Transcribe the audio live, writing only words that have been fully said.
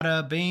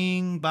Bada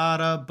bing,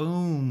 bada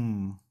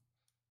boom.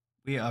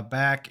 We are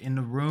back in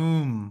the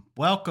room.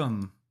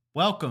 Welcome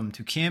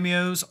to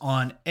Cameos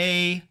on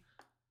a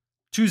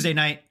Tuesday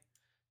night.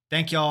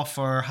 Thank y'all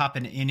for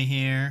hopping in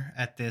here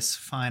at this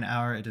fine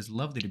hour. It is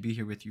lovely to be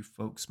here with you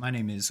folks. My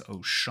name is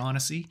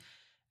O'Shaughnessy,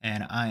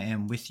 and I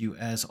am with you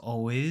as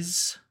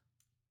always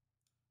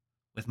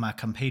with my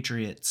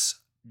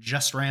compatriots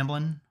Just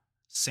Ramblin',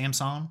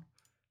 Samson,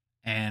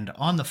 and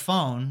on the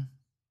phone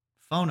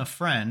a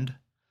friend,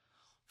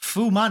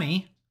 Fu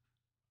Money,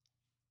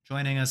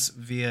 joining us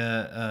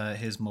via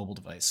his mobile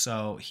device.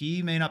 So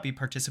he may not be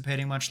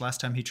participating much.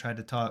 Last time he tried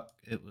to talk,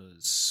 it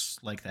was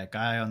like that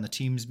guy on the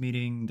Teams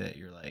meeting that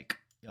you're like,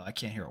 yo, I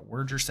can't hear a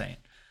word you're saying.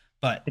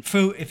 But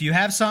Fu, if you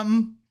have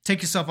something,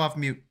 take yourself off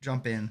mute,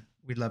 jump in.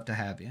 We'd love to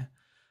have you.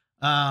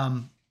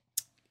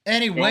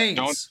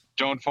 Anyways.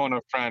 Don't phone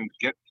a friend.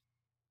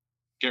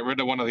 Get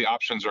rid of one of the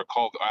options or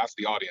ask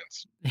the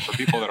audience for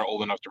people that are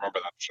old enough to remember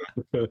that shit.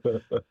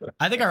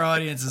 I think our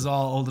audience is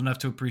all old enough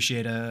to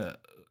appreciate I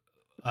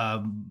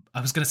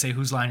was going to say,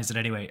 whose line is it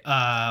anyway?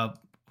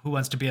 Who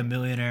Wants to Be a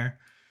Millionaire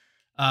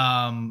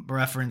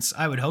reference.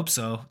 I would hope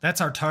so.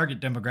 That's our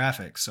target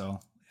demographic. So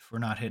if we're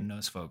not hitting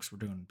those folks, we're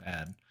doing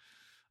bad.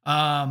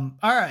 All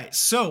right.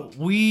 So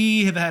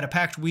we have had a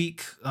packed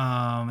week.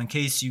 In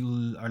case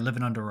you are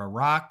living under a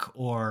rock,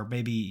 or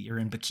maybe you're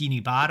in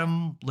Bikini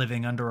Bottom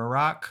living under a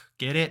rock,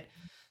 get it?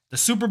 The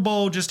Super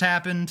Bowl just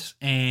happened,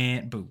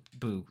 and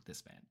boo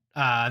this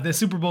man. The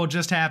Super Bowl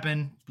just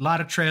happened. A lot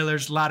of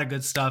trailers, a lot of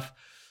good stuff.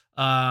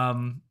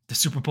 The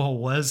Super Bowl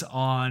was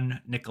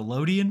on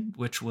Nickelodeon,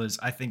 which was,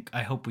 I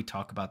hope we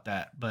talk about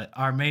that. But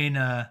our main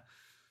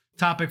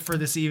topic for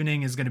this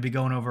evening is going to be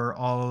going over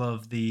all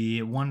of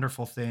the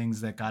wonderful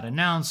things that got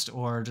announced,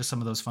 or just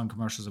some of those fun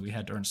commercials that we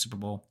had during the Super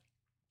Bowl.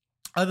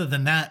 Other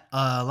than that,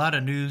 a lot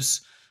of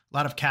news, a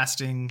lot of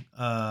casting,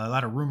 a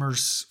lot of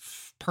rumors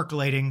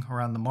percolating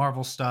around the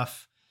Marvel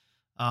stuff.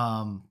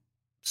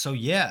 So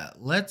yeah,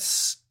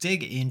 let's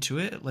dig into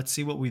it. Let's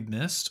see what we've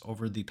missed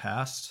over the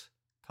past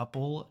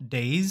couple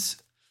days.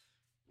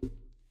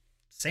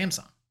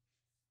 Samson,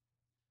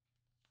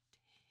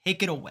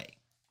 take it away.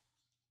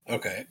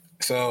 Okay,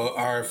 so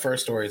our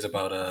first story is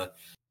about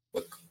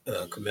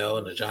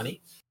Kumail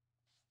Nanjiani.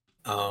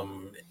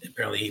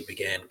 Apparently, he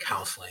began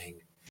counseling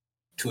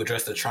to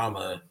address the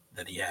trauma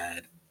that he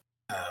had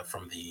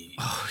from the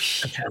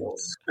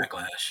channel's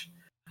backlash,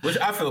 which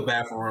I feel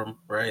bad for him.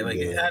 Right, like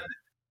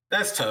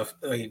that's tough.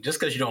 Like, just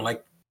because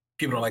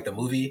people don't like the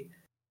movie,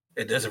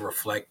 it doesn't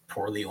reflect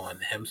poorly on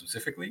him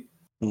specifically.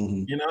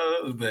 Mm-hmm. You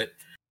know, but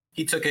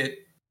he took it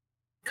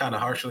kind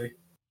of harshly.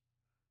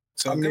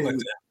 So good luck to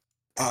him.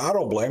 I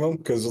don't blame him,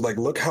 because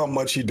look how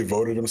much he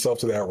devoted himself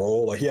to that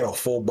role. Like, he had a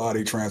full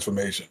body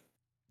transformation.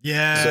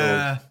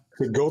 Yeah.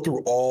 So to go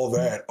through all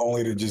that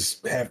only to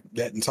just have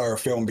that entire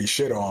film be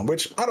shit on,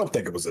 which I don't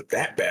think it was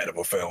that bad of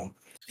a film.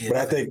 Yeah, but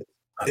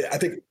I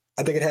think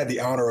it had the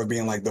honor of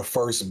being like the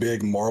first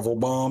big Marvel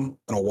bomb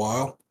in a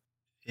while.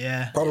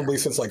 Yeah. Probably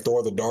since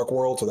Thor: The Dark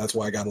World, so that's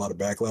why I got a lot of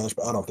backlash,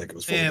 but I don't think it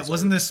was fully deserved.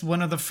 Wasn't this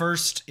one of the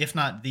first, if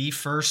not the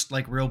first,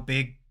 real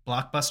big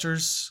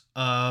blockbusters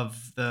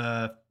of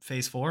the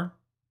Phase 4?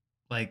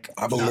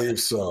 I believe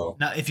so.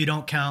 Now, if you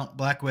don't count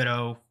Black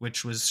Widow,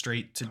 which was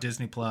straight to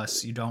Disney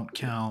Plus, you don't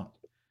count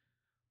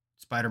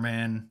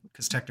Spider-Man,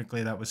 because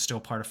technically that was still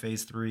part of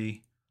Phase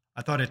 3.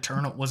 I thought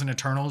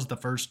Eternals the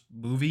first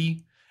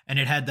movie, and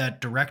it had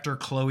that director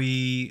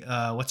Chloe,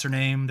 what's her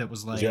name, that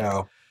was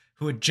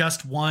who had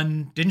just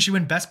won. Didn't she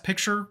win Best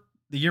Picture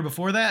the year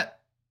before that?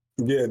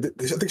 Yeah,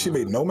 I think she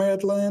made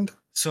Nomadland.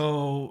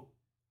 So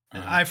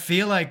I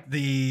feel like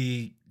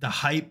the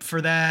hype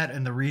for that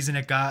and the reason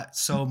it got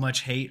so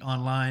much hate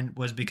online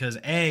was because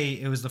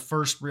it was the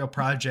first real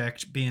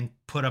project being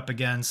put up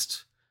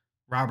against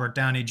Robert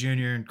Downey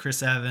Jr. and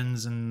Chris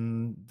Evans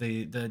and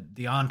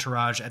the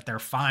entourage at their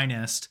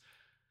finest.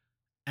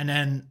 And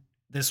then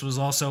this was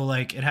also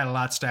it had a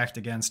lot stacked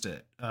against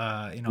it,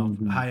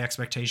 high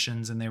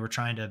expectations, and they were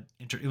trying to,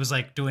 it was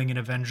like doing an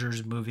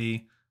Avengers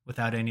movie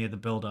without any of the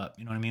buildup.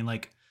 You know what I mean?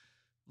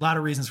 A lot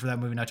of reasons for that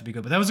movie not to be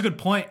good, but that was a good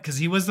point, because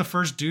he was the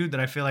first dude that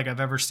I feel like I've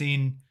ever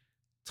seen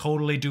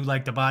totally do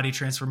the body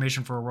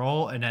transformation for a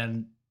role and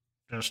then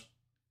just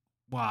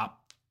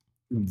whop.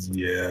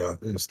 Yeah,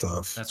 it's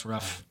tough. That's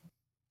rough.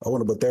 I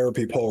wonder what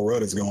therapy Paul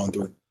Rudd is going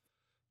through.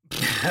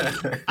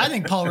 I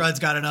think Paul Rudd's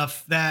got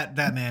enough. That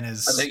man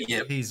is.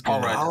 He's good.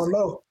 I don't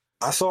know.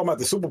 I saw him at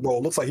the Super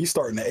Bowl. Looks like he's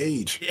starting to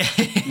age.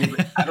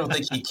 I don't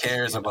think he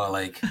cares about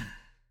I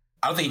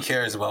don't think he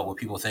cares about what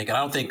people think, and I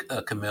don't think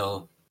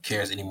Kumail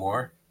cares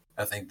anymore.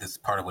 I think that's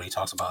part of what he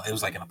talks about. It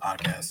was in a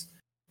podcast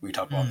where he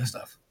talked about all this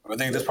stuff. I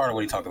think that's part of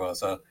what he talked about.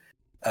 So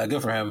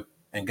good for him,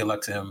 and good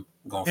luck to him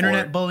going forward.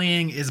 Internet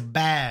bullying is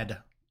bad.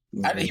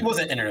 He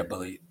wasn't internet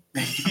bullied.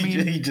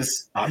 he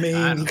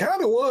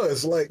kind of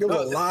was. There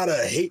was a lot of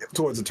hate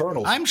towards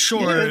Eternals. I'm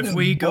sure if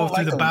we go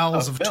through the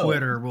bowels of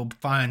Twitter, we'll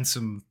find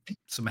some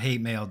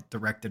hate mail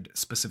directed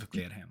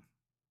specifically at him.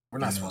 We're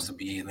not supposed to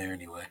be in there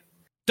anyway.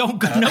 Don't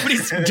go.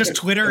 Nobody's just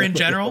Twitter in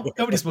general.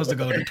 Nobody's supposed to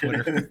go to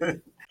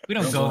Twitter. We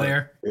don't go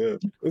there. Yeah,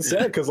 it's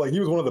sad because like he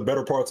was one of the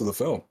better parts of the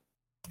film.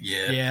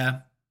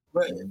 Yeah.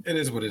 But it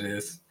is what it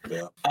is.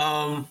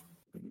 Yeah.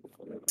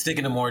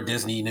 Sticking to more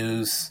Disney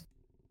news,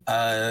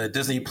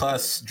 Disney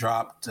Plus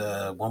dropped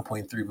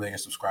 1.3 million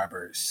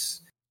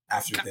subscribers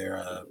after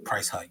their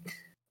price hike.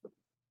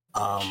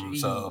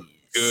 So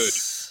good.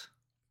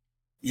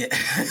 Yeah.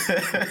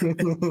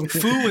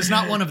 Fu was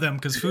not one of them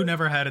because Fu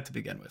never had it to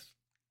begin with.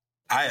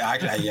 I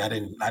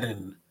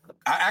didn't.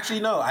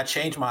 I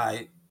changed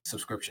my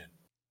subscription.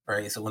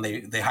 Right. So when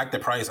they hiked the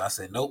price, I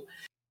said nope,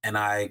 and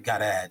I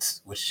got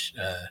ads, which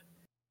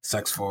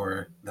sucks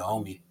for the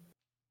homie.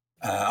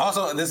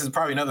 Also, this is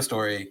probably another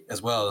story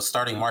as well.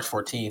 Starting March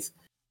 14th,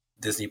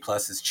 Disney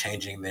Plus is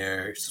changing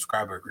their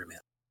subscriber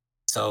agreement,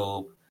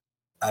 so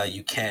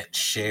you can't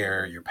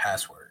share your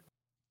password.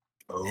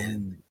 Oh.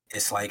 And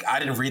it's like I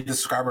didn't read the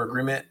subscriber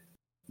agreement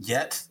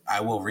yet. I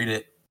will read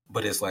it,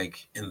 but it's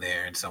like in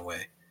there in some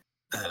way.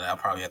 I'll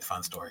probably have to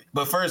find the story.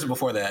 But first,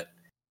 before that,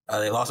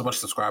 they lost a bunch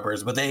of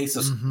subscribers, but they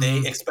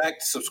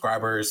expect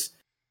subscribers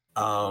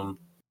to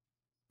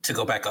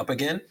go back up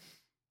again.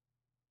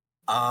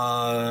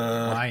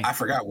 Why? I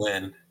forgot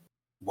when.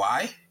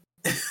 Why?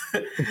 I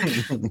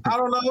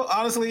don't know.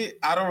 Honestly,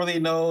 I don't really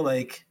know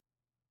like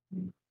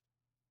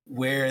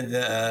where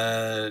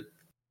the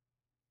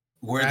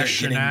where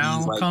rationale they're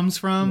getting these, comes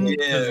from.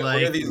 Yeah,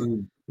 Like,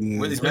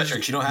 where these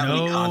metrics? You don't have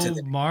any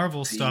content.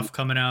 Marvel stuff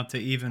coming out to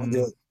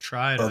even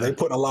try to. Are they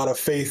putting a lot of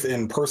faith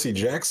in Percy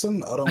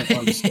Jackson? I don't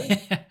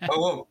understand. Oh,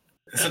 well,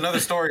 it's another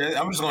story.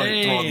 I'm just going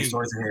to throw all these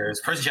stories in here.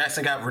 Percy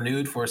Jackson got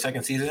renewed for a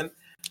second season,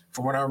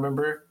 from what I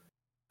remember.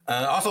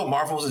 Also,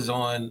 Marvel's is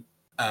on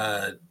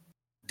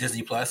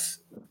Disney Plus,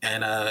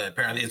 and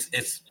apparently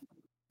it's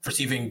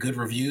receiving good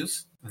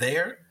reviews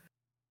there.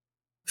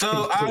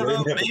 So I don't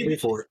know. Maybe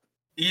for it.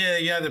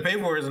 Yeah, the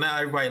pay for it, and now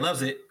everybody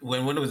loves it.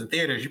 When it was in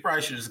theaters, you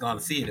probably should have just gone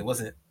to see it. It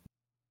wasn't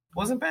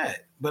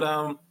bad, but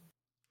I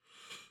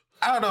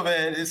don't know,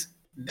 man.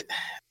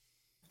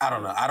 I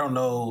don't know. I don't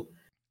know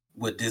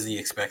what Disney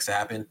expects to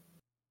happen.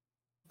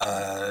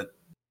 I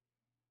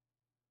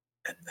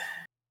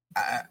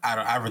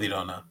really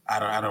don't know.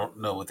 I don't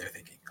know what they're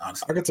thinking,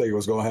 honestly. I can tell you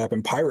what's going to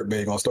happen. Pirate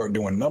Bay going to start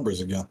doing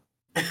numbers again.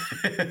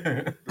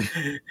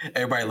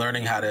 Everybody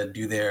learning how to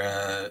do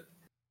their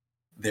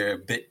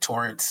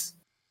BitTorrents.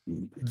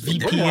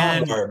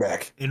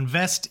 VPN.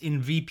 Invest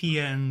in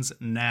VPNs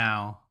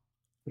now.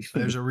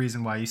 There's a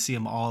reason why you see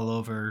them all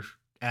over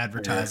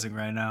advertising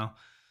right now.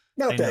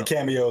 Not that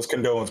Cameos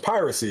condones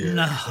piracy.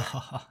 No.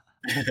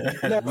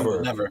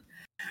 Never.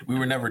 We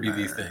would never do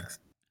these things.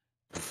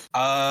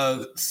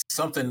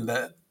 Something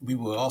that we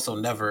will also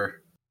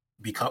never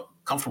be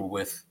comfortable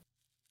with.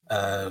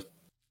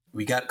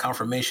 We got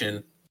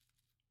confirmation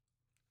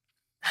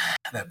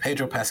that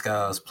Pedro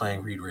Pascal is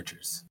playing Reed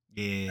Richards.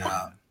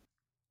 Yeah.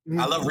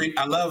 I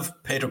love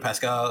Pedro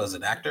Pascal as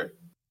an actor.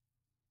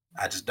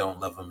 I just don't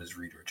love him as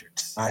Reed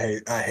Richards. I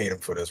hate him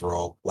for this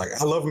role. Like,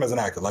 I love him as an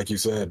actor, like you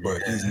said,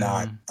 but he's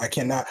not. I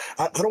cannot.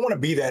 I don't want to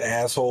be that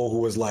asshole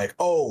who is like,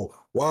 oh,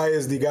 why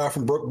is the guy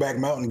from Brokeback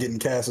Mountain getting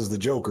cast as the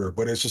Joker?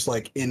 But it's just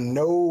like, in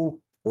no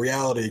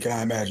reality can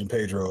I imagine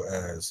Pedro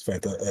as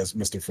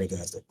Mr.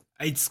 Fantastic.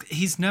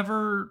 He's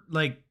never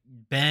like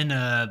been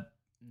a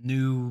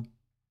new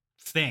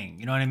thing,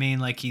 you know what I mean?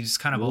 Like, he's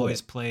kind of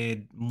always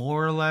played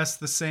more or less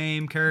the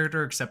same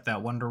character, except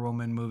that Wonder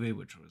Woman movie,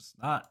 which was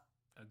not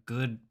a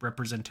good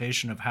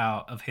representation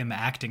of him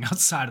acting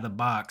outside of the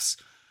box.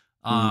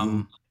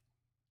 I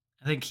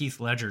think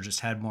Heath Ledger just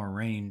had more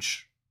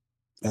range.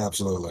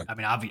 Absolutely. I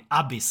mean,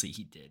 obviously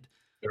he did.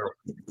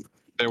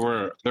 There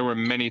were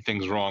many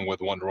things wrong with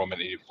Wonder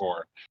Woman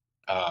 84.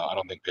 I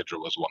don't think Pedro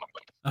was one of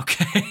them.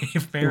 Okay,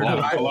 fair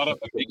enough. A lot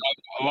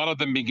of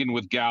them begin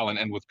with Gal and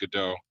end with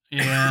Godot.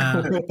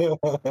 Yeah.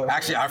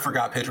 Actually, I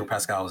forgot Pedro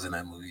Pascal was in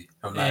that movie.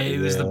 He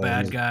was the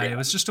bad guy. It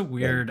was just a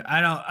weird.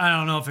 I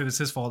don't know if it was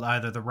his fault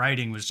either. The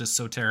writing was just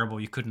so terrible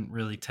you couldn't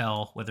really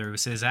tell whether it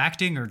was his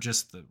acting or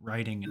just the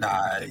writing.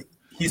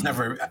 I've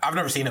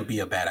never seen him be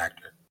a bad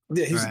actor.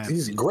 Yeah,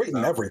 he's great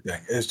in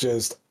everything. It's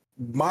just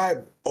my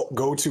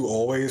go-to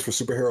always for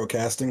superhero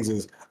castings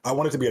is I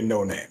want it to be a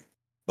no name.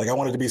 Like, I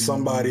want it to be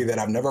somebody that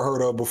I've never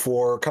heard of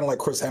before, kind of like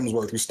Chris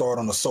Hemsworth, who starred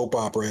on a soap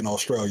opera in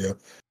Australia.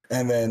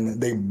 And then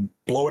they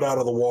blow it out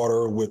of the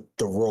water with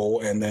the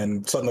role, and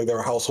then suddenly they're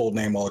a household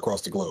name all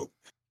across the globe.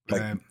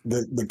 Like,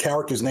 the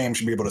character's name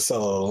should be able to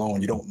sell it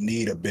alone. You don't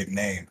need a big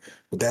name.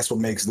 But that's what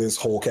makes this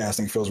whole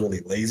casting feels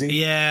really lazy.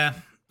 Yeah,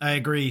 I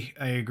agree.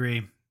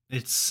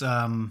 It's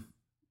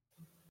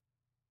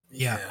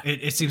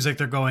it seems like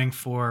they're going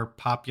for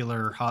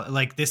popular,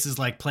 like, this is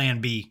like plan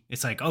B.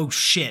 It's like, oh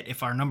shit,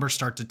 if our numbers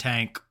start to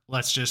tank,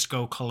 let's just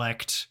go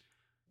collect,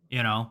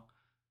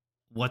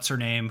 what's her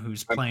name,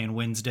 who's playing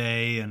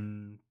Wednesday,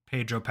 and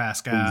Pedro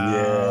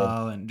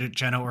Pascal and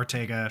Jenna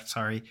Ortega,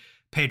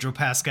 Pedro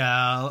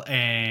Pascal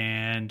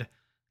and,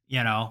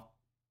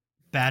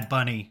 Bad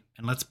Bunny,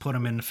 and let's put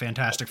him in the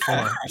Fantastic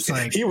Four. It's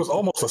like, he was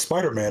almost a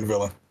Spider-Man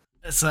villain.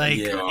 It's like,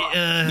 he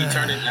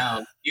turned it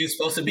down. He was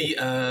supposed to be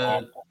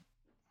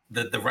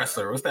the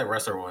wrestler. What's that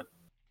wrestler one?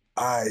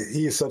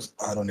 He is such.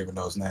 I don't even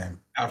know his name.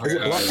 I Is it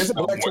forgot. Black? Is it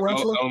Black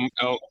Tarantula?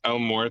 El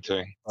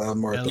Muerte.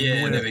 Martha.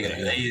 Yeah, there Muerte.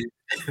 we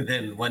go.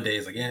 Then one day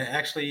he's like, yeah,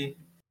 actually,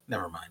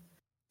 never mind.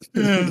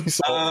 he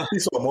saw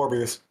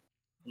Morbius.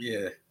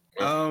 Yeah.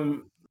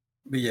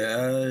 But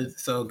yeah.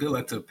 So good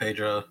luck to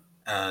Pedro.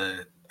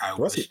 I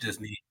wish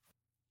Disney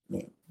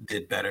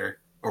did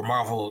better, or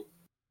Marvel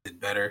did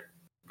better,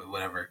 but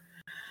whatever.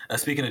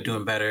 Speaking of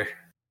doing better,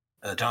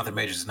 Jonathan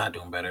Majors is not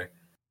doing better.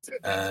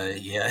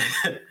 Yeah.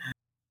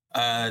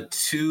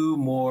 2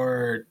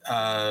 more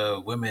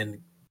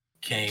women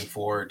came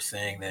forward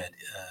saying that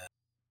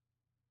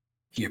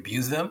he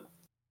abused them.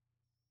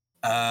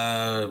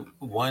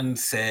 One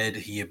said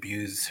he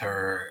abused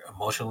her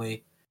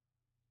emotionally.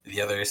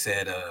 The other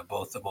said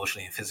both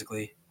emotionally and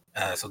physically.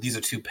 So these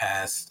are 2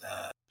 past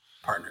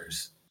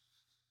partners.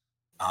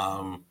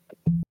 Not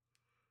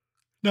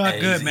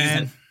good,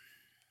 man.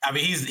 I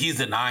mean, he's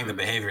denying the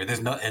behavior.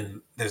 There's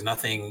nothing.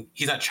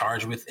 He's not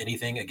charged with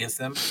anything against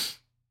them.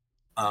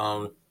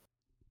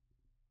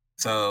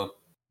 So,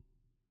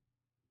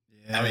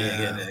 yeah. I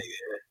mean,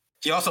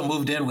 he also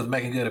moved in with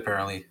Megan Good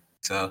apparently.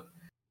 So,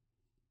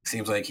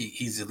 seems like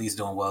he's at least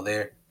doing well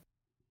there.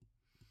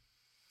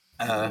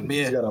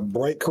 He's got a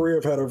bright career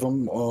ahead of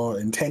him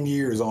in 10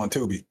 years on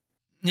Tubi.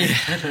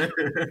 Yeah.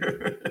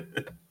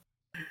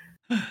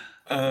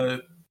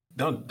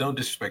 Don't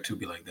disrespect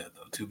Tubi like that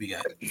though. Tubi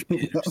got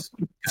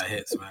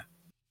hits, man.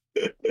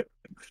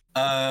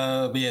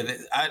 But yeah,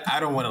 I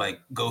don't want to like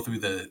go through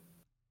the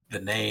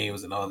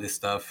names and all this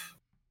stuff.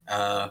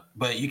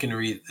 But you can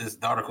read this.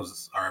 The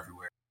articles are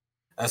everywhere.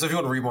 So if you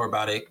want to read more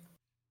about it,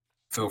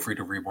 feel free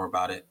to read more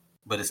about it.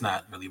 But it's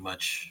not really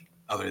much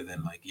other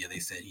than like, yeah, they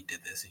said he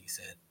did this and he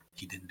said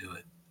he didn't do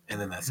it, and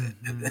then that's it.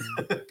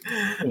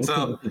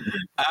 So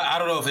I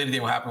don't know if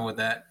anything will happen with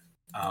that.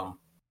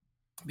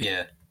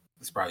 Yeah,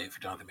 that's probably it for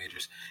Jonathan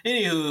Majors.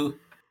 Anywho,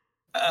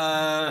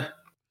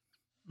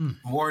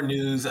 more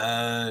news.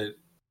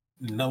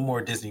 No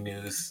more Disney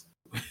news.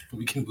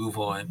 We can move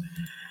on.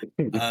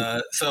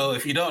 So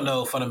if you don't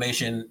know,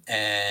 Funimation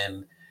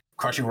and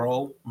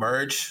Crunchyroll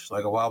merged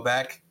like a while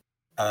back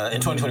in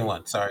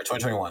 2021. Sorry,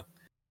 2021.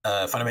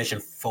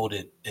 Funimation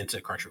folded into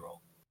Crunchyroll.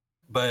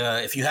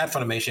 But if you had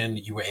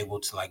Funimation, you were able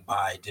to like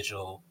buy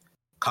digital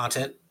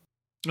content.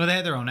 Well, they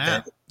had their own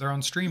app, their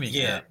own streaming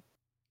app.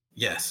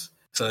 Yes.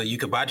 So you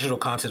could buy digital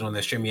content on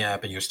their streaming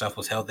app and your stuff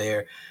was held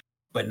there.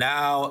 But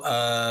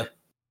now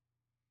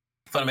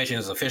Funimation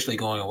is officially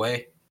going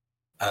away.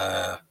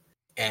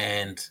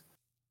 And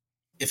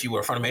if you were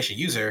a Funimation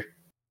user,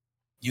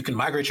 you can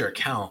migrate your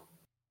account,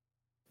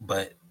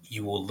 but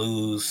you will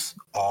lose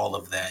all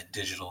of that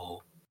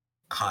digital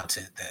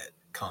content that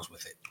comes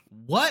with it.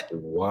 What?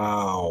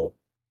 Wow.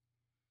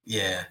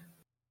 Yeah.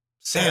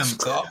 Sam,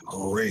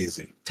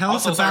 crazy. Tell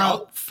us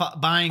about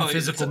buying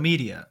physical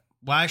media.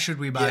 Why should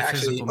we buy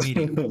physical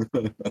media?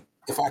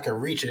 If I can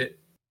reach it.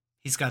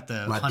 He's got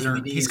the Hunter.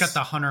 DVDs. He's got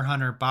the Hunter x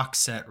Hunter box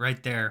set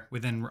right there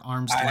within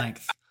arm's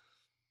length.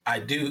 I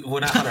do. Well,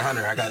 not Hunter x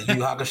Hunter. I got Yu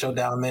Hakusho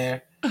down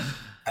there.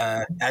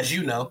 As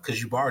you know,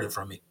 because you borrowed it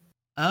from me.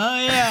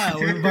 Oh yeah,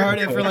 we borrowed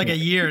it for like a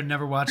year and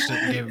never watched it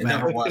and gave it back.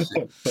 Never watched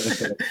it.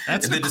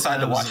 And then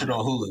decided to watch it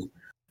on Hulu.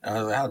 I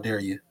was like, "How dare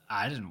you?"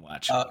 I didn't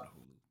watch it on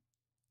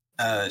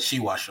Hulu. She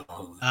watched it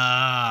on Hulu.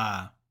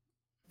 Ah.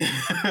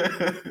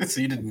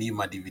 So you didn't need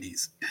my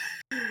DVDs.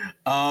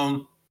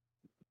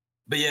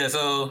 But yeah,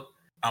 so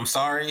I'm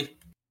sorry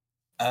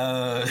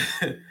to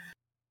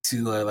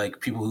like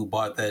people who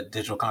bought that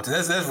digital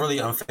content. That's really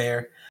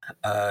unfair.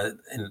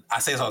 And I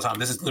say this all the time.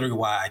 This is literally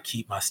why I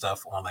keep my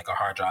stuff on like a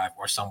hard drive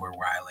or somewhere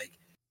where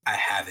I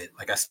have it.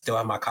 Like I still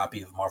have my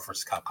copy of Marvel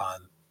vs. Capcom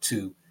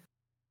 2.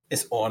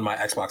 It's on my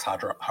Xbox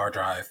hard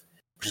drive,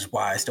 which is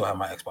why I still have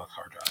my Xbox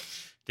hard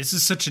drive. This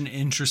is such an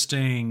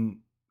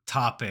interesting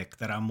topic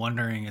that I'm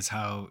wondering is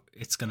how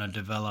it's going to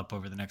develop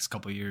over the next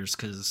couple of years,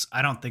 because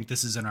I don't think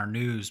this is in our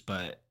news,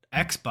 but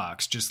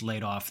Xbox just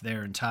laid off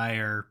their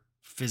entire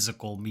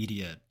physical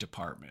media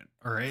department,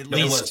 or at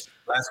least it was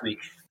last week.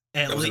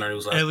 It was in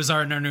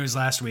our news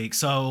last week.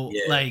 So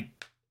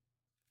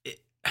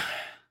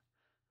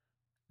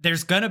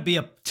there's going to be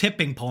a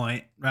tipping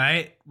point,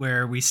 right,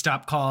 where we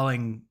stop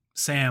calling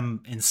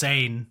Sam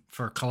insane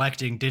for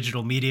collecting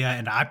digital media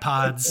and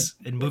iPods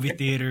and movie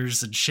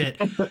theaters and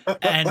shit.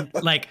 And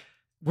like,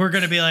 we're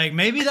going to be like,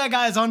 maybe that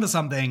guy's onto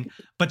something.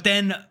 But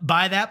then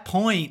by that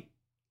point,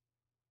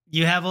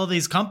 you have all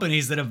these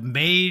companies that have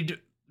made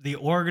the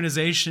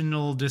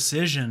organizational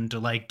decision to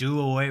like do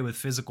away with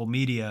physical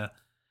media.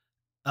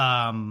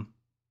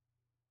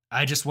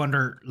 I just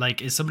wonder,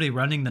 like, is somebody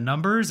running the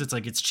numbers? It's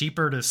like, it's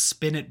cheaper to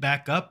spin it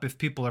back up if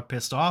people are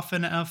pissed off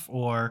enough,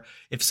 or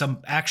if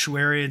some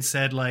actuarian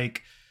said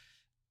like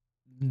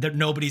that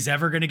nobody's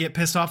ever going to get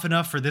pissed off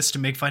enough for this to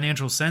make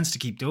financial sense to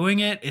keep doing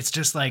it. It's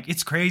just like,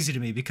 it's crazy to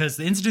me, because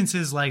the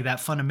instances like that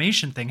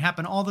Funimation thing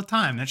happen all the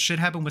time. That shit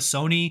happened with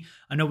Sony.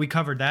 I know we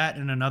covered that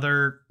in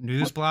another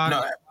news blog.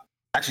 No,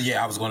 actually,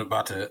 yeah, I was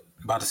about to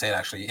say it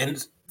actually. And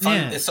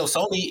so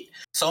Sony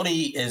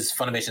is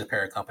Funimation's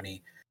parent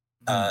company.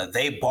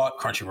 They bought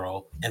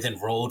Crunchyroll and then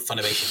rolled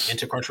Funimation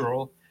into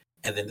Crunchyroll.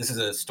 And then this is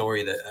a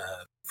story that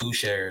Fu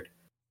shared.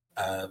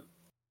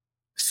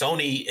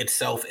 Sony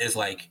itself is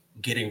like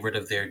getting rid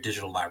of their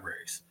digital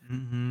libraries.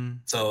 Mm-hmm.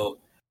 So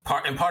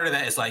part of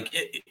that is like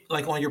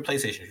like on your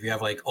PlayStation, if you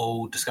have like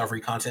old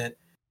Discovery content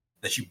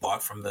that you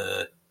bought from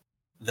the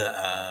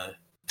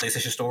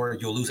PlayStation Store,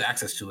 you'll lose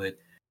access to it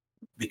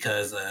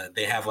because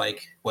they have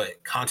like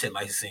content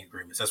licensing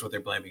agreements. That's what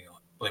they're blaming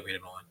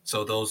it on.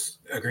 So those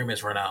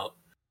agreements run out,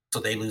 so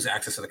they lose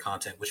access to the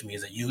content, which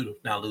means that you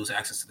now lose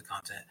access to the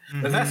content.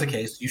 But if that's the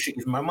case, you should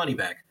give my money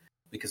back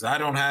because I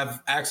don't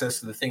have access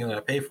to the thing that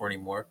I pay for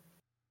anymore.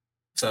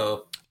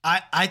 So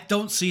I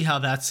don't see how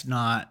that's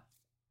not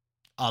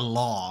a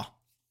law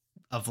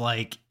of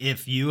like,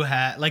 if you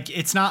had like,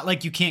 it's not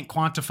like you can't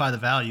quantify the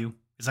value.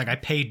 It's like, I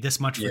paid this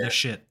much for this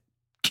shit.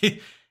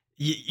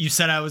 You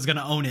said I was going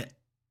to own it.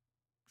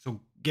 So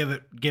give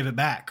it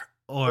back.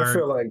 Or I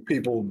feel like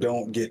people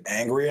don't get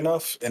angry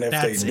enough. And if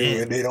they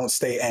do, they don't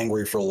stay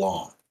angry for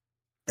long.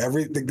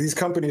 These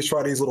companies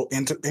try these little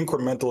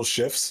incremental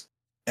shifts,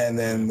 and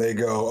then they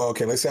go,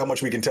 okay, let's see how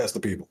much we can test the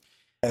people.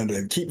 And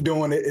then keep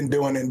doing it and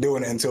doing it and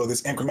doing it until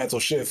this incremental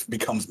shift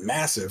becomes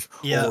massive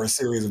over a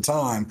series of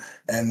time.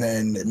 And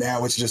then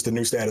now it's just the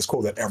new status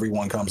quo that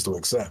everyone comes to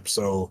accept.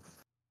 So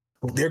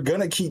they're going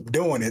to keep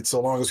doing it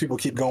so long as people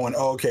keep going,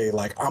 okay,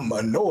 like I'm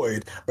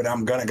annoyed, but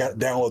I'm going to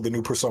download the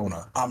new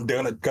Persona. I'm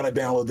going to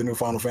download the new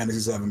Final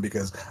Fantasy VII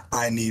because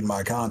I need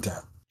my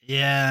content.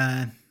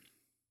 Yeah.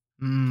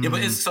 Yeah,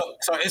 but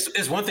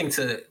it's one thing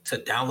to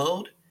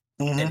download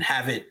and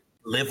have it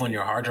live on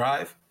your hard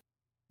drive,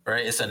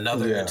 right? It's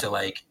another to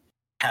like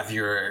have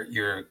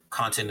your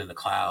content in the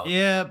cloud.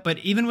 Yeah, but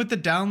even with the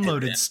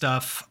downloaded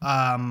stuff,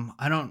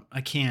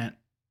 I can't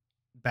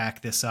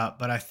back this up,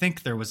 but I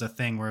think there was a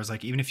thing where it was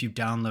like, even if you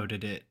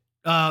downloaded it,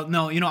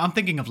 no, I'm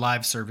thinking of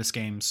live service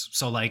games.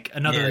 So like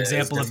another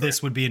example of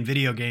this would be in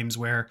video games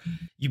where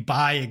you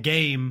buy a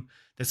game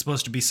that's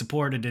supposed to be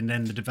supported and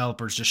then the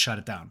developers just shut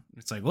it down.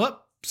 It's like,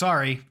 whoop,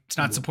 sorry, it's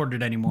not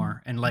supported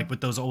anymore. And like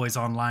with those always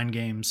online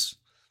games,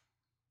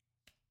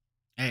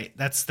 hey,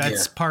 that's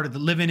part of the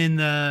living in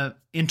the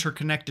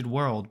interconnected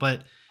world.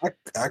 But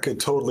I could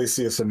totally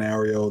see a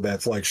scenario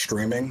that's like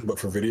streaming, but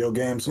for video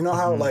games. You know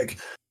how like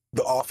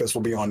The Office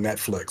will be on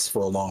Netflix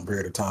for a long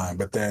period of time,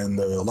 but then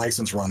the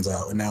license runs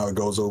out and now it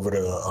goes over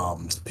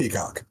to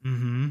Peacock.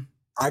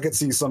 I could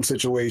see some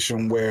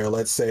situation where,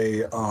 let's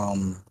say, I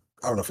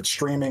don't know if it's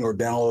streaming or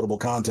downloadable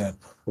content,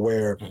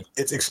 where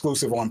it's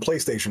exclusive on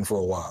PlayStation for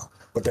a while,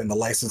 but then the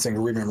licensing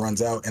agreement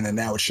runs out and then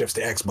now it shifts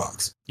to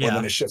Xbox, or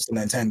then it shifts to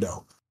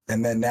Nintendo.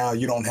 And then now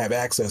you don't have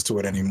access to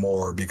it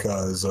anymore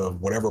because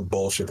of whatever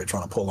bullshit they're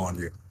trying to pull on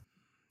you.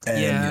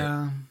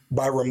 And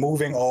by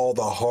removing all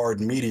the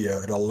hard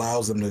media, it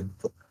allows them to,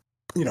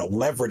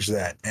 leverage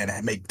that and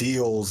make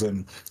deals.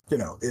 And,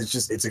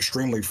 it's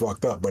extremely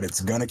fucked up, but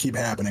it's going to keep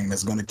happening. And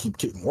it's going to keep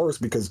getting worse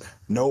because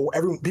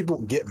people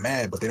get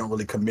mad, but they don't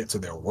really commit to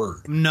their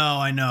word. No,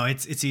 I know.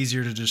 It's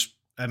easier to just,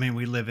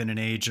 we live in an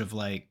age of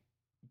like,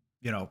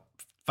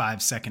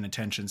 5-second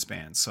attention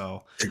span.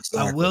 So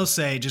exactly. I will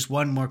say just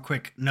one more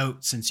quick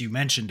note since you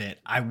mentioned it.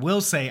 I will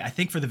say, I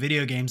think for the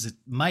video games, it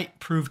might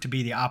prove to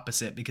be the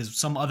opposite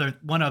because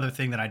one other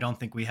thing that I don't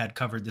think we had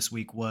covered this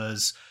week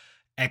was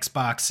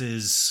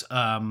Xbox's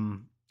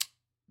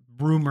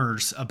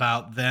rumors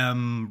about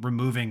them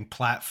removing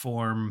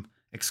platform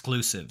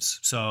exclusives.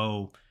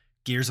 So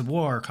Gears of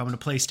War coming to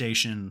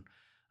PlayStation,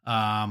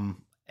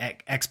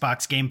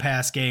 Xbox Game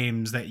Pass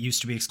games that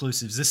used to be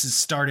exclusives. This has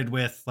started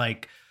with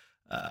like,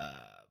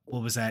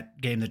 what was that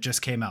game that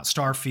just came out?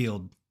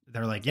 Starfield.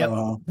 They're like, yep,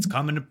 it's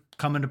coming to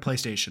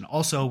PlayStation.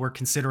 Also, we're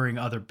considering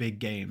other big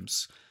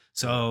games.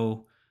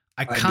 So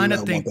I kind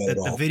of think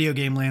that the video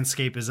game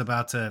landscape is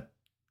about to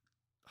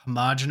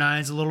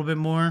homogenize a little bit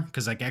more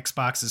because like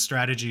Xbox's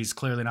strategy is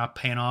clearly not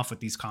paying off with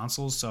these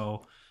consoles.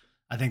 So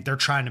I think they're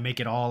trying to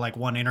make it all like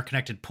one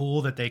interconnected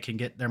pool that they can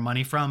get their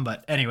money from.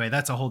 But anyway,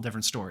 that's a whole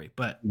different story.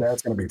 But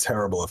that's going to be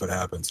terrible if it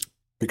happens.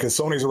 Because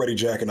Sony's already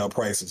jacking up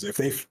prices. If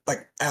they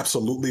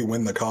absolutely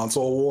win the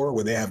console war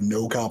where they have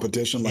no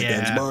competition like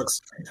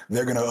Xbox,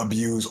 they're going to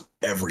abuse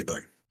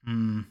everything.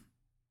 That's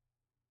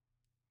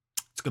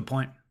a good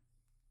point.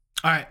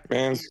 All right.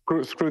 Man,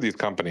 screw these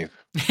companies.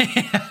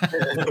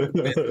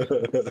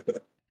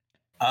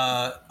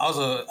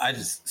 Also,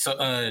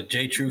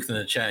 Jay Truth in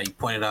the chat, he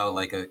pointed out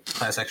like a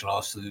class action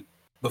lawsuit,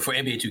 but for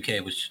NBA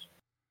 2K, which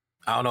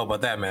I don't know about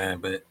that, man.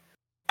 But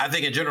I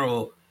think in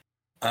general,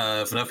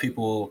 if enough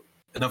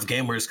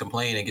gamers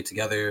complain and get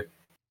together,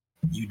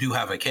 you do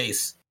have a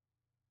case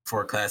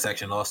for a class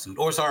action lawsuit.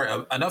 Or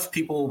enough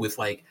people with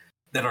like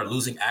that are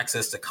losing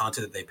access to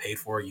content that they paid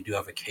for, you do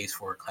have a case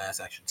for a class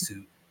action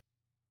suit.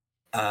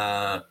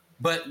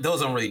 But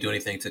those don't really do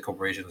anything to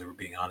corporations, if we're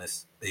being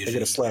honest. They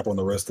get a slap on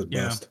the wrist at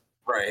best.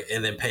 Right,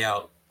 and then pay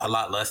out a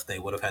lot less than they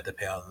would have had to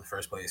pay out in the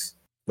first place.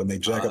 When they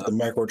jack up the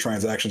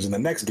microtransactions in the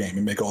next game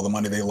and make all the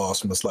money they lost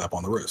from the slap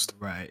on the wrist.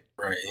 Right,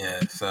 yeah.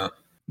 So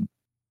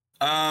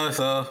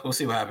we'll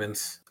see what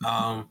happens.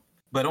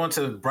 But on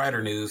to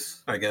brighter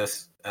news, I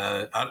guess.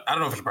 I don't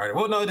know if it's brighter.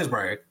 Well, no, it is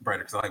brighter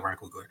because I like Ryan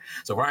Coogler.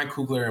 So Ryan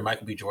Coogler and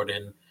Michael B.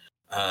 Jordan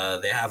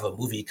They have a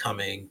movie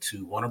coming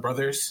to Warner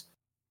Brothers.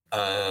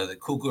 The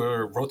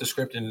Coogler wrote the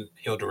script and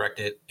he'll direct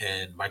it,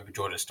 and Michael B.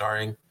 Jordan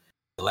starring.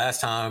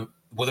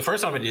 The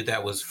first time I did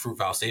that was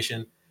Fruitvale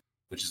Station,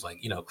 which is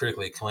like,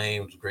 critically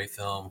acclaimed, great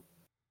film.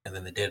 And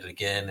then they did it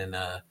again in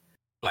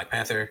Black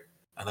Panther,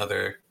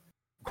 another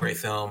great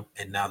film.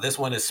 And now this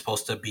one is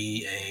supposed to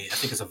be I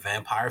think it's a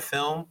vampire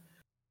film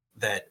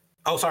they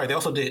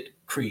also did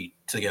Creed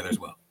together as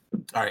well.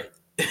 All right.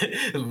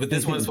 But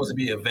this one is supposed to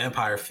be a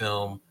vampire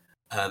film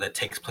that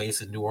takes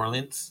place in New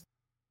Orleans.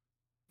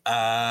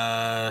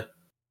 Is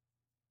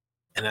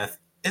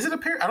it a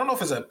period? I don't know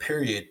if it's a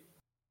period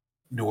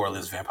New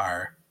Orleans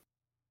vampire.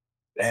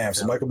 Damn,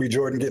 so Michael B.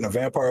 Jordan getting a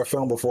vampire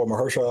film before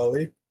Mahershala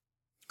Ali?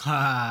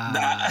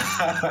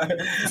 I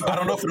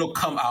don't know if it'll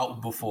come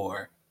out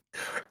before.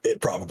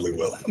 It probably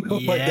will.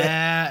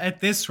 Yeah,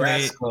 at this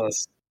rate. That's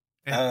close.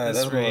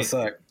 That's going to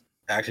suck.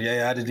 Actually,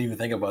 yeah, I didn't even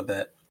think about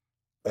that.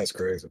 That's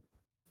crazy.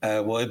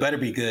 Well, it better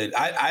be good.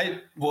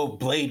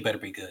 Blade better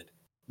be good,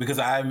 because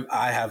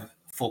I have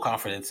full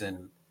confidence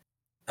in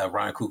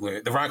Ryan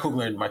Coogler, the Ryan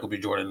Coogler and Michael B.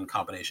 Jordan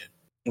combination.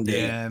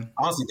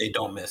 Honestly, they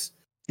don't miss.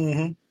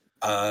 Mm-hmm.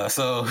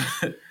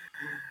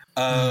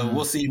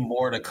 We'll see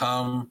more to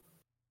come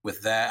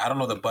with that. I don't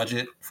know the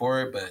budget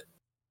for it, but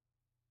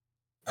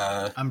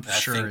I'm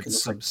sure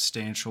it's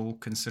substantial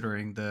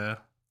considering the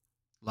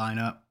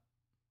lineup.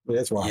 Yeah,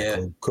 that's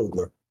Ryan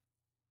Coogler.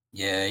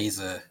 Yeah, I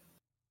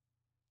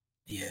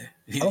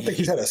don't think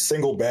he's had a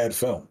single bad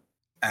film.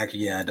 Actually,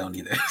 yeah, I don't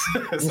either.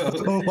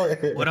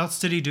 What else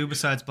did he do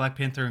besides Black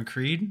Panther and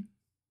Creed?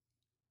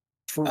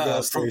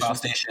 Fruitvale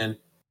Station.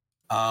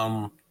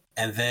 And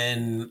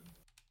then,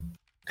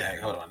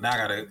 hold on. Now I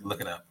gotta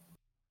look it up.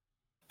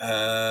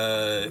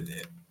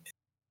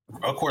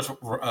 Of course,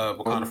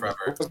 Wakanda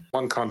Forever.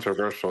 One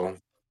controversial.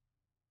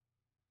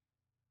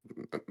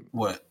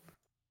 What?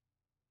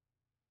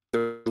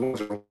 There was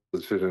a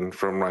decision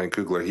from Ryan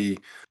Coogler. He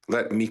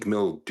let Meek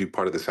Mill do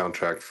part of the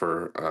soundtrack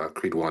for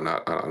Creed 1. I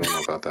don't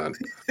know about that.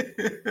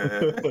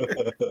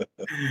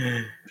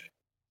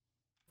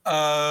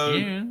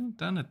 Yeah,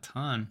 done a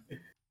ton.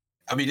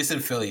 I mean, it's in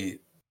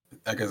Philly.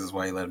 I guess that's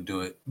why he let him do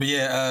it. But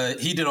yeah,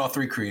 he did all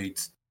 3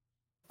 Creeds.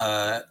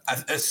 Ryan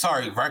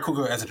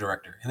Coogler as a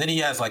director. And then he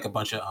has like a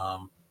bunch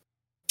of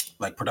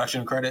like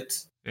production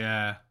credits.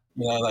 Yeah.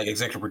 Like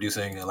executive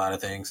producing a lot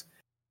of things.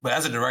 But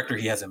as a director,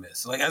 he hasn't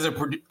missed. Like as a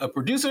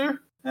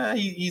producer,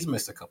 he's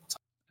missed a couple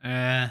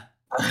times.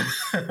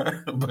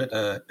 But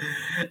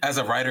as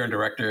a writer and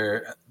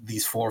director,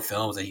 these 4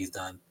 films that he's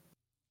done,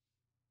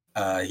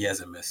 he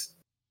hasn't missed.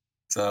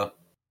 So,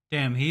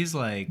 damn, he's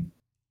like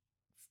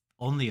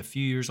only a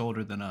few years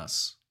older than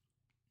us.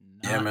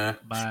 Not man,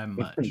 by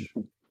much.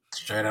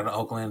 Straight out of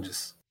Oakland,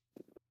 just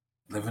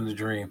living the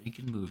dream.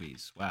 Making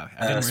movies. Wow,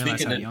 I didn't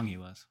realize how young he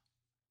was.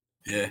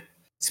 Yeah.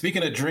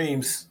 Speaking of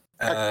dreams.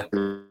 All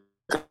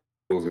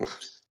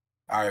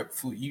right,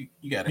 you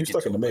got to get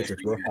stuck in the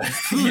Matrix, bro.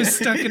 You're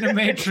stuck in the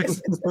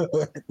Matrix.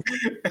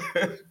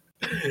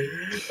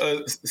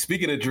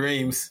 Speaking of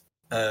dreams,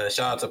 shout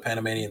out to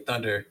Panamanian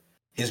Thunder.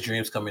 His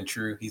dream's coming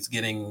true. He's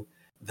getting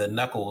the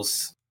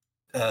Knuckles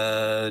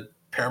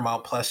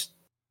Paramount Plus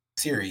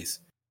series.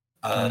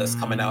 It's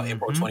coming out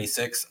April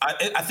 26th.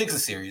 I think it's a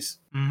series.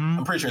 Mm-hmm.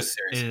 I'm pretty sure it's a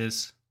series. It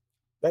is.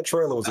 That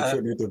trailer was a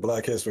tribute to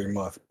Black History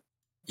Month.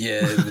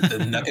 Yeah, with the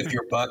Knuck if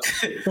you're Buck.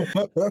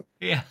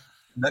 Yeah.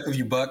 Knuck if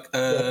you Buck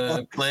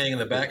playing in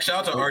the back.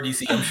 Shout out to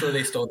RDC. I'm sure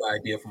they stole the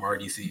idea from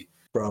RDC.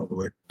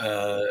 Probably.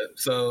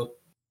 That's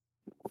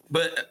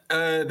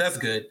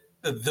good.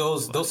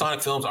 Those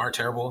Sonic films aren't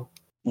terrible.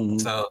 Mm-hmm.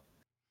 So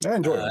I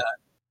enjoyed it.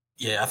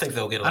 Yeah, I think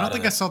they'll get a lot. I don't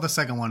think I saw the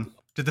second one.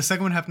 Did the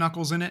second one have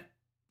Knuckles in it?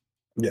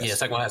 Yes. Yeah,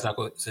 second one has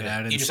Knuckles in it.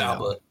 I didn't see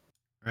Alba.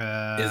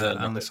 I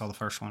only saw the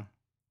first one.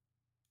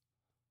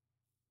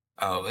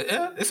 Oh,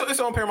 yeah, it's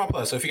on Paramount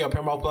Plus. So if you got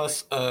Paramount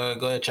Plus, go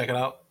ahead and check it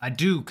out. I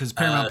do, because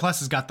Paramount Plus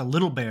has got the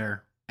Little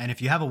Bear, and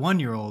if you have a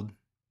 1-year-old, you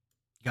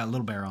got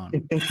Little Bear on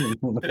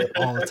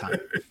all the time.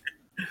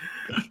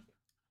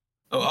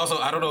 Oh, also,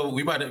 I don't know.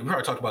 We probably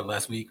talked about it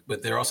last week,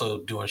 but they're also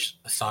doing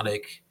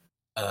Sonic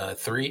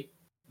 3,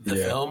 the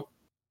film,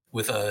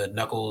 with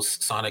Knuckles,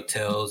 Sonic,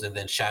 Tails, and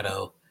then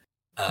Shadow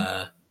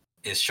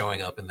is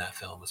showing up in that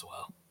film as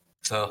well.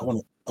 So I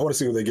want to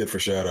see what they get for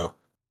Shadow.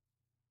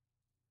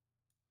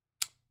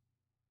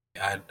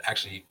 I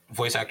actually,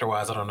 voice actor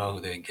wise, I don't know who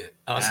they get.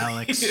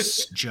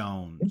 Alex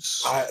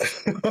Jones.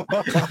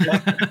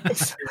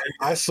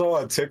 I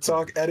saw a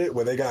TikTok edit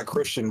where they got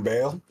Christian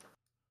Bale,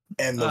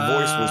 and the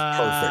voice was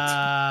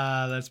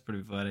perfect. That's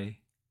pretty funny.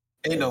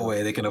 Ain't no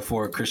way they can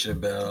afford Christian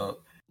Bale.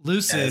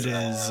 Lucid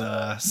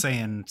is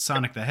saying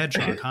Sonic the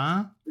Hedgehog,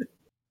 huh?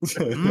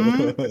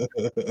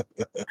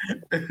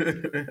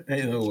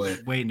 Ain't no way.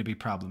 Waiting to be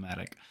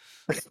problematic.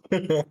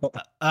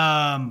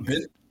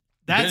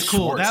 That's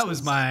cool. Schwartz that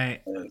was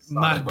my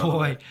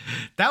boy.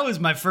 That was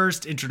my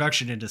first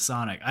introduction into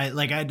Sonic. I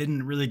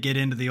didn't really get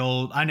into the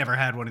old. I never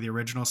had one of the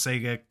original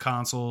Sega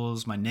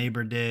consoles. My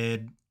neighbor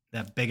did.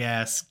 That big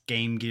ass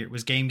Game Gear.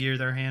 Was Game Gear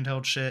their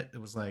handheld shit? It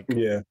was like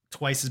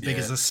twice as big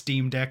as a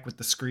Steam Deck with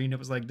the screen. It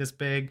was like this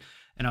big.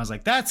 and I was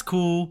like, that's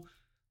cool.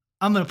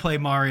 I'm gonna play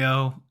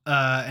Mario,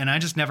 and I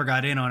just never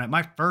got in on it.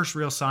 My first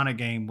real Sonic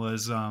game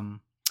was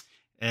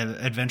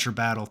Adventure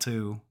Battle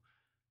 2.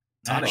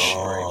 That shit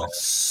was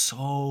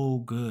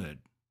so good.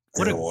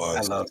 What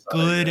a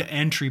good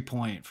entry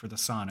point for the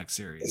Sonic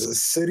series. The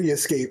City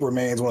Escape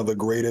remains one of the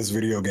greatest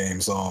video game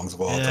songs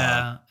of all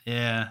time.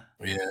 Yeah.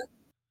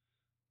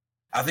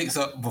 I think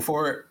so. I'm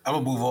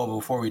gonna move on.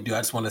 Before we do, I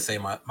just want to say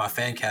my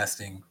fan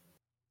casting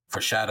for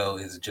Shadow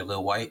is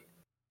Jaleel White.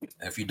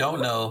 And if you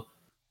don't know,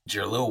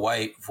 Jaleel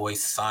White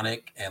voiced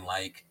Sonic and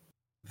like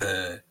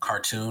the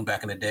cartoon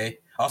back in the day.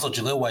 Also,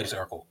 Jaleel White is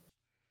Urkel.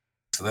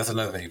 So that's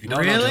another thing. If you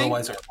don't know, Jaleel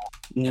White's Urkel.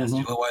 Yes,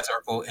 Jaleel White's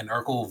Urkel, and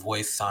Urkel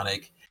voiced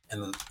Sonic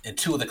in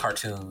 2 of the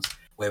cartoons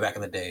way back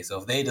in the day. So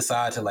if they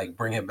decide to like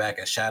bring him back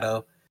as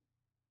Shadow,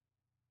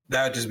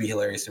 that would just be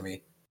hilarious to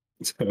me.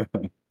 But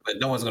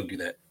no one's gonna do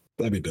that.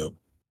 That'd be dope.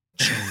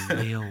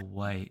 Jaleel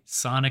White,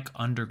 Sonic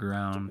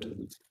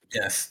Underground.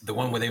 Yes, the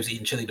one where they was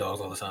eating chili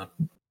dogs all the time.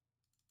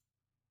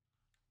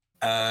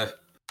 But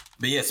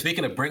yeah,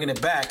 speaking of bringing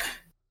it back,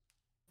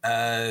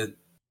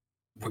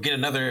 we're getting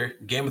another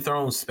Game of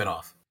Thrones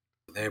spinoff.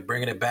 They're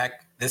bringing it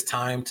back this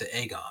time to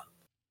Aegon.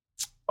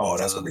 Oh,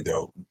 that's gonna be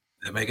dope.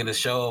 They're making a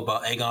show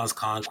about Aegon's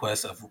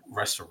conquest of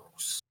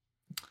Westeros,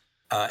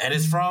 and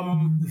it's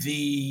from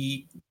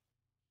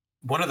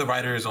one of the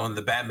writers on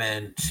the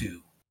Batman 2,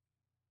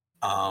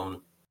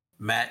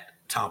 Matt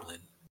Tomlin.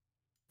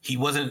 He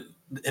wasn't,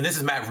 and this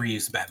is Matt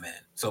Reeves' Batman.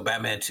 So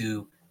Batman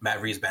 2,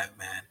 Matt Reeves'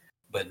 Batman,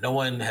 but no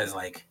one has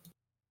like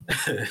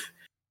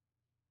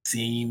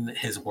seen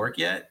his work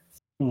yet.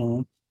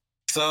 Mm-hmm.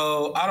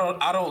 So I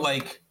don't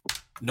like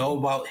know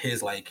about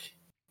his like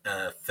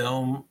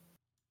film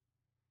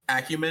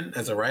acumen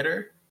as a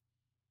writer,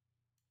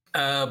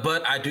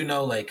 but I do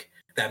know like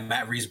that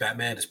Matt Reeves'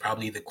 Batman is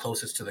probably the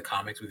closest to the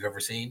comics we've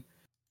ever seen.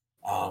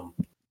 And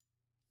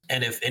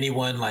if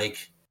anyone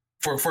like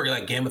for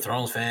like Game of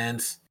Thrones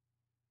fans,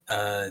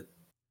 I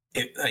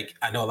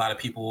know a lot of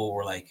people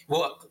were like,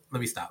 well,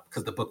 let me stop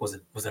because the book was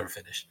never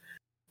finished.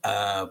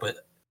 But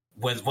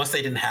once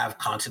they didn't have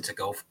content to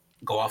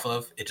go off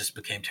of, it just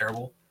became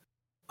terrible.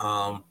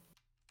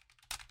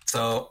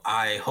 So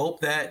I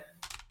hope that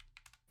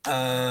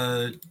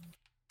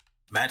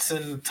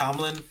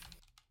Tomlin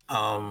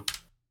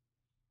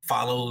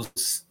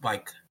follows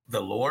like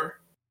the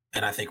lore,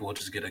 and I think we'll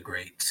just get a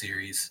great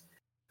series.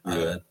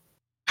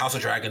 House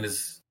of Dragon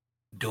is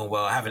doing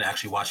well. I haven't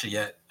actually watched it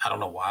yet. I don't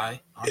know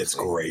why. Honestly. It's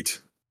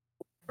great.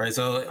 Right.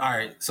 So all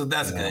right. So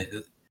that's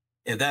good.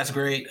 If that's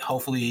great,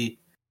 hopefully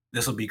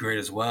this will be great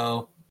as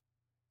well.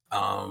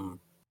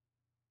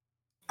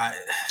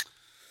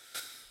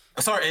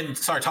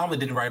 Sorry, Tomlin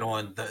didn't write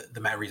on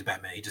the Matt Reeves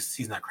Batman.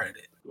 He's not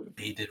credited.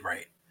 He did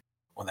write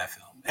on that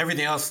film.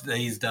 Everything else that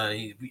he's done,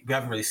 we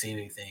haven't really seen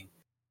anything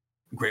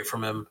great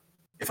from him,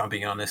 if I'm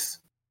being honest.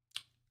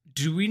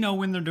 Do we know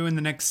when they're doing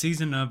the next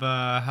season of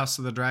House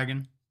of the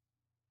Dragon?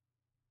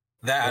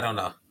 That I don't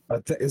know.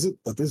 Is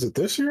it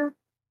this year?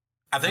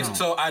 I think so.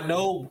 So I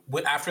know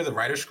after the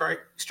writer's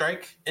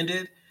strike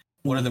ended,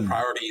 one of the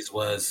priorities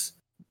was,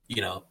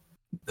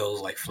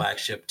 those like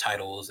flagship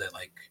titles that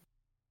like,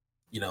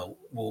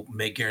 will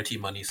make guaranteed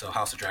money. So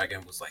House of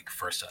Dragon was like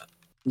first up.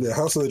 Yeah,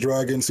 House of the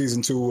Dragon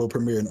season 2 will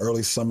premiere in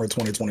early summer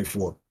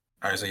 2024. All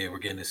right, so yeah, we're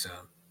getting it soon.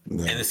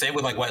 Yeah. And the same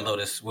with like White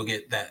Lotus, we'll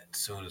get that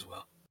soon as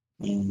well.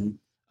 Mm-hmm.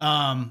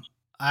 An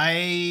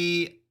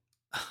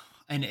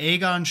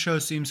Aegon show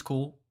seems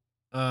cool.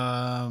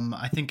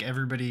 I think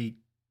everybody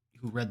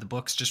who read the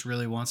books just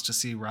really wants to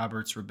see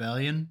Robert's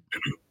Rebellion,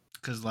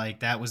 because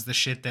like that was the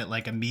shit that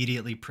like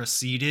immediately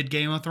preceded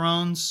Game of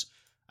Thrones.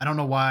 I don't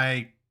know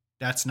why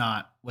that's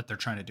not what they're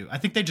trying to do. I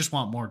think they just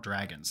want more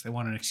dragons. They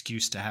want an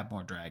excuse to have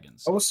more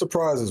dragons. I was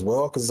surprised as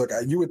well, because like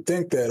you would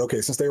think that,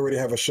 okay, since they already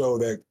have a show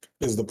that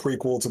is the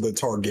prequel to the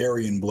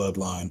Targaryen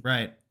bloodline,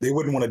 right? They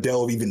wouldn't want to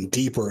delve even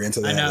deeper into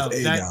that. I know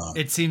that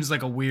it seems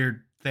like a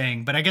weird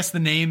thing, but I guess the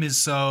name is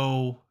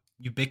so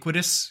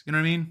ubiquitous. You know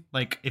what I mean?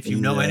 Like if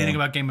you know anything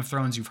about Game of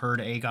Thrones, you've heard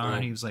Aegon.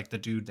 Right. He was like the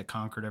dude that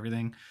conquered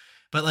everything.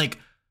 But like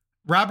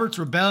Robert's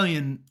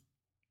Rebellion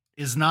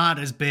is not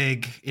as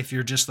big if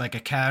you're just like a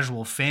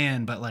casual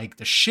fan, but like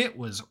the shit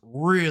was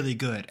really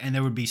good, and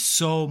there would be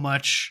so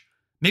much.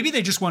 Maybe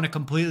they just want to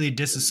completely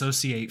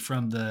disassociate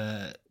from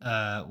the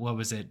what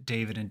was it,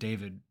 David and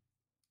David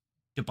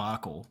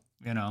debacle,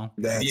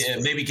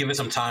 maybe give it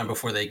some time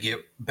before they get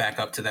back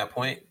up to that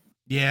point.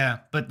 Yeah,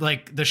 but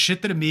like the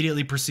shit that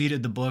immediately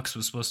preceded the books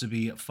was supposed to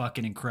be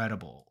fucking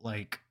incredible.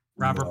 Like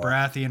Robert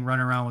Baratheon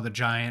running around with a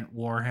giant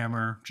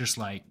warhammer, just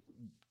like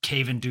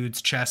caving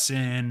dudes' chests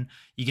in.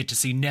 You get to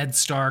see Ned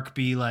Stark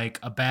be like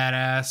a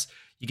badass.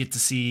 You get to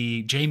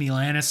see Jaime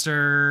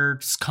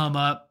Lannister come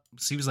up.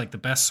 So he was like the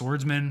best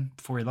swordsman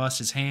before he lost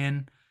his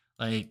hand.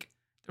 Like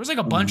there was like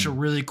a bunch of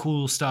really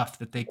cool stuff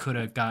that they could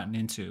have gotten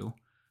into.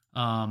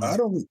 I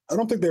don't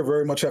think they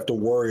very much have to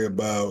worry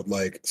about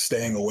like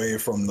staying away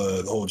from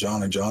the whole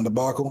Jon and Jon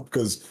debacle,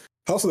 because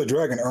House of the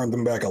Dragon earned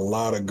them back a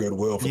lot of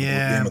goodwill for the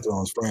Game of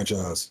Thrones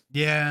franchise.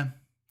 Yeah.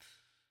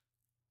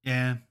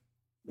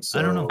 So,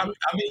 I don't know. I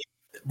mean,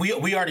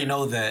 we already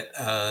know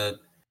that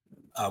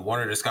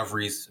Warner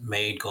Discovery's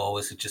main goal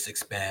is to just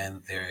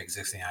expand their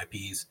existing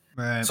IPs.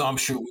 Right. So I'm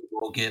sure we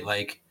will get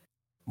like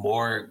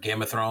more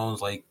Game of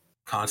Thrones like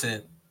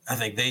content. I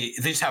think they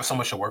just have so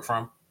much to work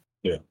from.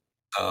 Yeah.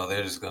 So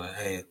they're just gonna,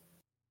 hey,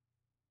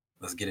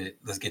 let's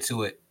get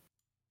to it.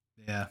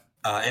 Yeah.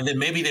 And then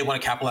maybe they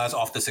want to capitalize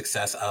off the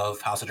success of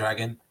House of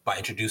Dragon by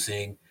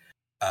introducing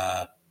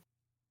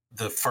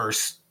the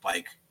first,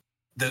 like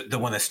the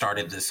one that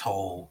started this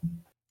whole,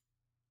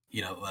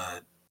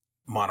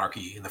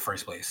 monarchy in the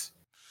first place.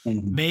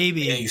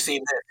 Maybe. Yeah, you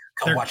seen that?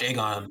 Come watch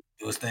Aegon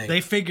do his thing.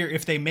 They figure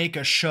if they make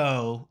a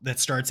show that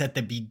starts at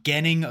the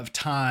beginning of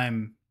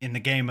time in the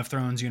Game of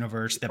Thrones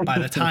universe, that by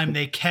the time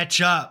they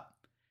catch up,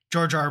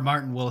 George R. R.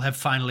 Martin will have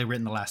finally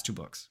written the last 2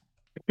 books,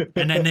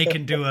 and then they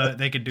can do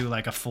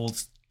like a full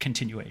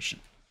continuation.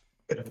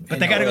 But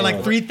they got to go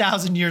like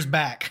 3,000 years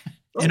back,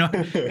 in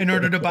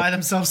order to buy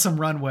themselves some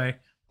runway.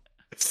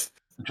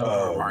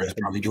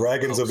 The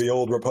dragons of the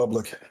old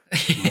republic.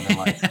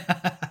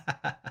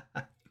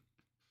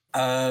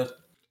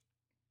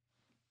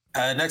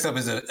 Next up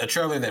is a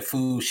trailer that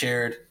Fu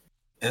shared.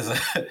 Is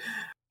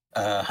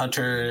a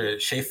Hunter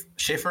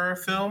Schafer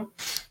film,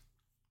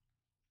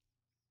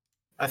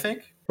 I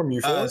think. From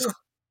Euphoria?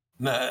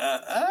 No,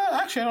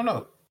 actually, I don't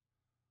know.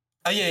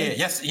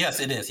 Yes,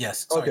 it is.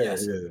 Yes, sorry, okay,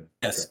 yes, yeah.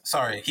 yes. Okay.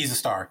 Sorry, he's a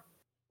star.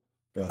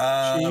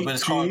 Yeah. But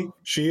it's called.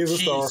 She is a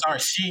star. Sorry,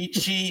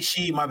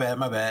 she. My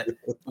bad.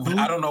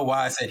 I don't know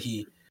why I said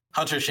he.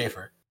 Hunter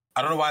Schafer.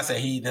 I don't know why I said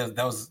he. That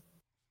was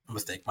a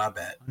mistake. My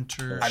bad.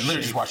 Hunter I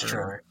literally just watched the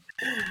trailer.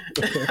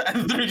 I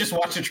literally just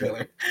watched the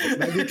trailer.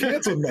 Now you're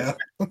canceled now.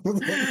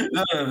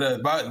 No.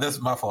 That's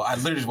my fault. I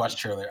literally just watched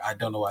the trailer. I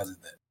don't know why I said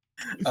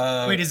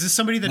that. Wait, is this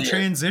somebody that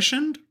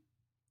transitioned?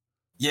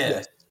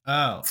 Yeah.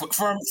 Oh.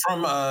 From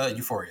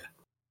Euphoria.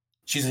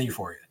 She's in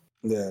Euphoria.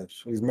 Yeah,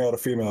 she's male to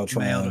female.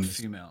 Male to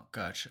female.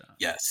 Gotcha.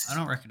 Yes. I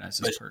don't recognize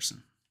this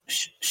person.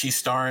 She's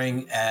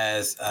starring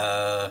as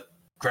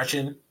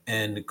Gretchen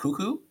in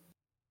Cuckoo.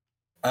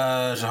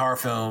 It's a horror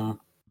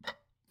film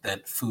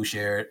that Fu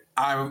shared.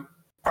 I'm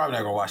probably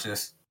not gonna watch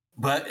this,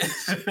 but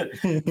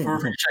feel free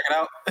to check it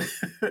out.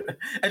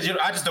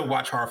 I just don't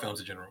watch horror films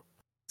in general,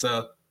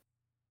 so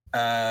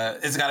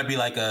it's got to be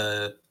like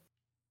I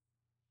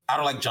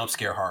don't like jump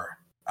scare horror.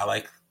 I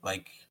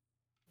like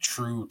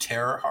true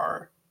terror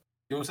horror.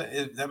 You know what I'm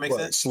saying? That makes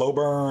sense. Slow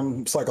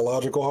burn,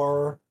 psychological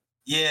horror.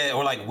 Yeah,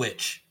 or like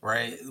Witch,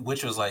 right?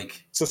 Witch was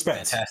like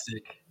suspense,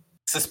 fantastic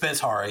suspense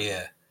horror.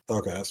 Yeah.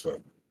 Okay, that's fair.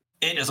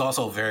 It is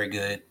also very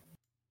good.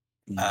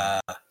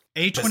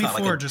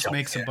 A24 like just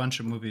makes a bunch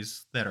of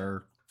movies that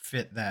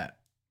fit that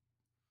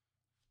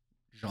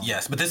genre.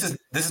 Yes, but this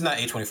is not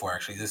A24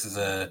 actually. This is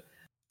a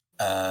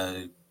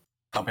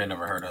company I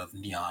never heard of,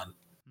 Neon.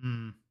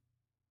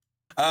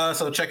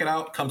 So check it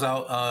out. Comes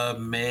out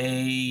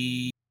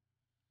May.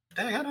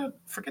 Dang, I gotta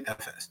forget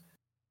that fast.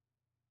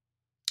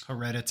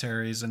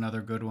 Hereditary is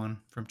another good one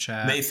from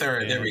Chad. May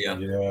 3rd. There we go.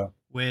 Yeah.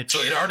 Which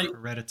so it already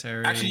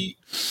Hereditary actually.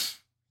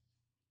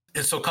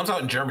 So it comes out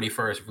in Germany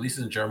first.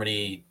 Releases in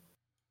Germany.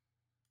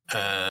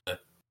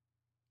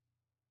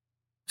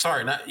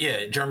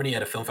 Germany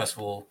at a film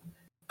festival,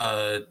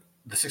 the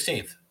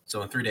 16th.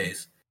 So in 3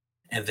 days,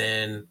 and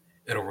then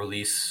it'll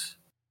release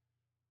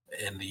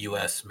in the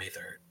U.S. May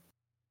 3rd.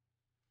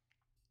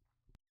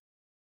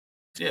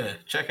 Yeah,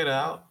 check it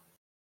out.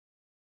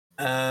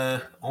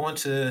 We're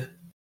almost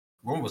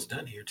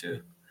done here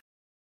too.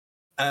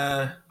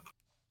 On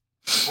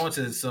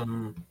to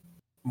some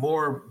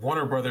more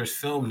Warner Brothers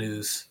film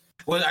news.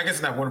 Well, I guess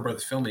it's not Warner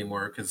Brothers film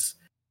anymore because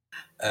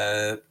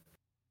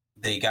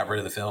they got rid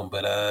of the film.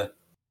 But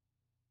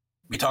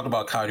we talked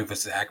about Coyote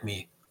vs.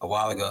 Acme a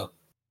while ago.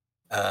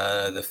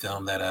 The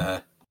film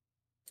that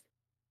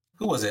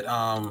who was it?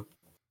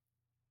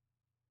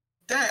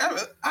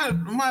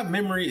 My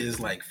memory is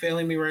like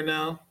failing me right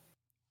now.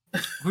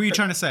 Who are you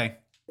trying to say?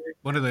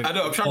 One of the I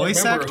know, I'm trying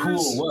voice to remember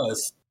actors? who it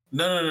was.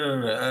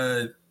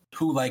 No.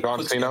 Who like John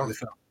put Cena? together the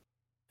film?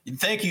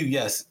 Thank you.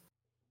 Yes,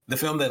 the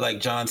film that like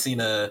John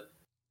Cena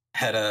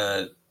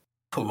had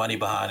put money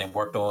behind and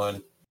worked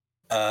on.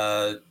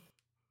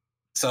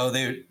 So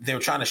they were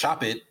trying to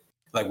shop it.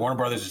 Like Warner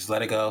Brothers just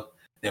let it go.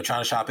 They were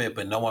trying to shop it,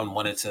 but no one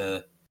wanted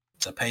to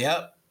pay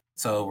up.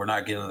 So we're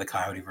not getting the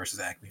Coyote versus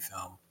Acme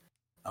film.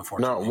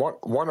 Unfortunately. No,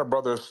 Warner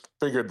Brothers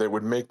figured they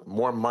would make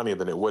more money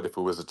than it would if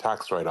it was a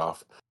tax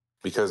write-off,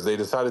 because they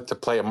decided to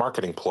play a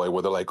marketing ploy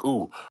where they're like,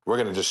 "Ooh, we're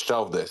gonna just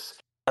shelve this."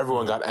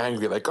 Everyone got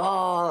angry, like,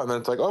 "Oh," and then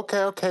it's like,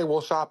 "Okay,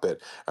 we'll shop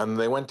it." And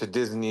they went to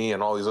Disney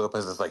and all these other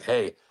places, like,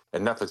 "Hey,"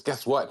 and Netflix,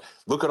 guess what?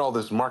 Look at all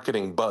this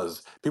marketing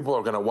buzz. People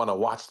are gonna want to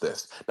watch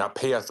this. Now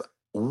pay us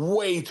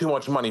way too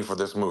much money for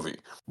this movie.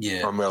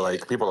 Yeah. And they're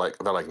like, they're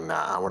like,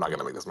 "Nah, we're not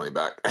gonna make this money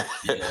back."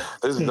 Yeah.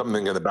 This is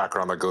something in the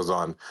background that goes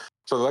on.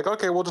 So they're like,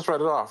 "Okay, we'll just write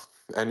it off."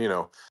 And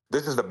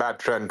this is the bad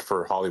trend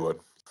for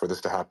Hollywood for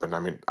this to happen. I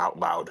mean, out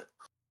loud.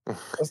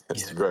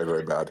 It's very,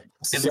 very bad.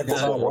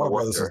 Warner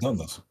Brothers has done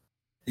this.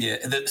 Yeah.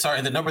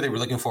 The number they were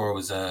looking for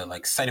was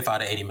like 75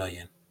 to 80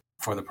 million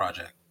for the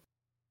project,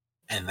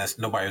 and that's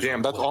nobody.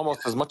 Damn, that's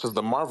almost as much as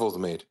the Marvels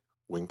made.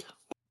 Wink.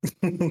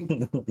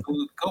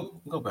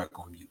 Go back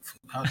on mute.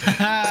 How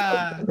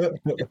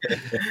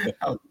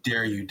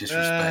dare you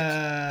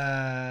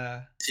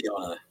disrespect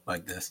Tiana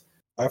like this?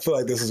 I feel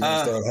like this is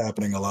going to start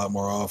happening a lot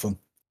more often.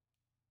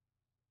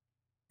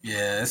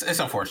 Yeah, it's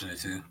unfortunate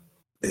too.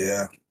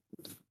 Yeah,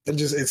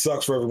 it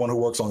sucks for everyone who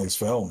works on these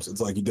films.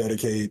 It's like you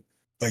dedicate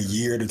a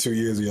year to 2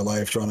 years of your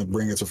life trying to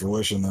bring it to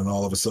fruition, and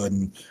all of a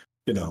sudden,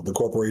 the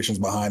corporations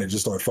behind it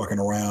just start fucking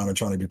around and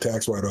trying to do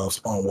tax write-offs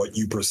on what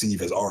you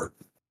perceive as art.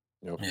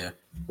 Yep. Yeah,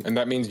 and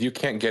that means you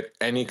can't get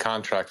any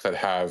contracts that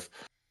have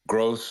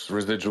gross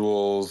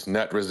residuals,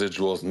 net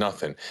residuals,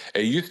 nothing.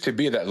 It used to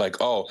be that like,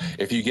 oh,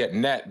 if you get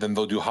net, then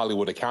they'll do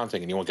Hollywood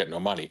accounting and you won't get no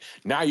money.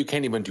 Now you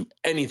can't even do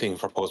anything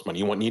for post money.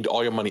 You won't need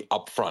all your money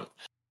up front.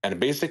 And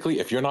basically,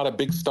 if you're not a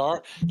big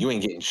star, you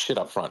ain't getting shit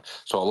up front.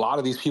 So a lot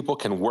of these people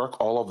can work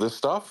all of this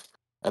stuff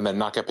and then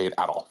not get paid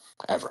at all,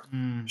 ever.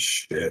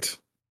 Shit.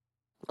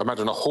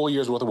 Imagine a whole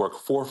year's worth of work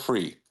for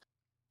free,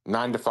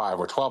 9 to 5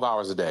 or 12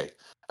 hours a day,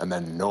 and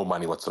then no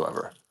money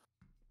whatsoever.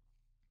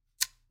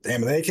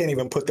 Damn, they can't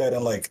even put that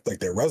in like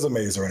their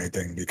resumes or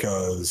anything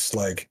because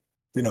like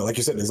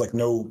you said, there's like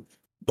no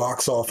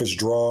box office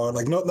draw,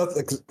 like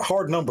like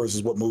hard numbers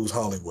is what moves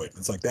Hollywood.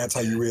 It's like that's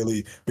how you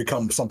really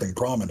become something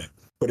prominent.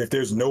 But if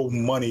there's no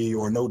money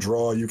or no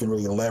draw you can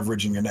really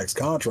leverage in your next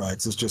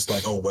contracts, it's just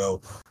like, oh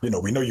well, we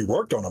know you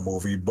worked on a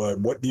movie, but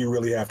what do you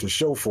really have to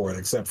show for it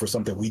except for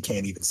something we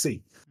can't even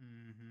see?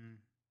 Mm-hmm.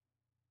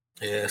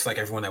 Yeah, it's like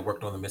everyone that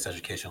worked on the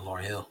Miseducation,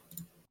 Lauryn Hill.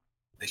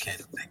 They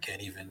can't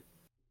even.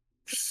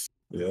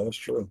 Yeah, that's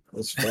true.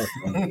 That's fact.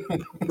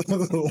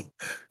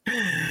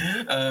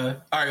 All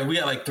right, we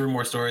got like 3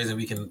 more stories and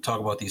we can talk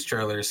about these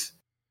trailers.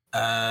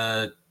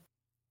 First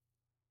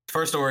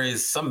story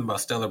is something about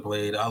Stellar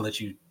Blade. I'll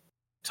let you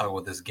talk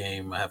about this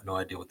game. I have no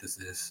idea what this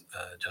is,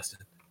 Justin.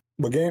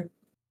 What game?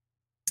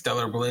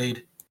 Stellar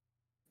Blade.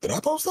 Did I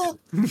post that?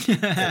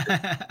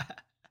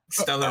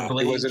 Stellar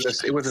Blade.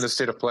 It was in a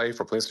state of play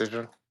for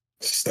PlayStation.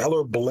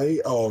 Stellar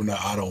Blade? Oh no,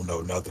 I don't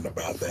know nothing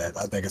about that.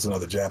 I think it's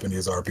another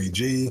Japanese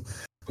RPG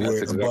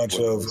with a bunch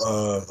of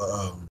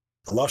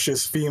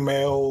luscious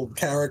female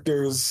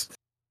characters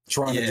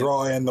trying to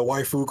draw in the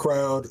waifu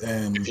crowd.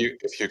 And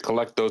if you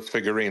collect those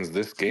figurines,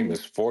 this game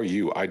is for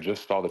you. I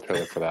just saw the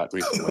trailer for that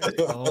recently.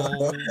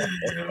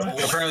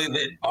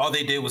 Apparently, all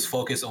they did was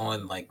focus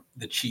on like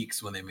the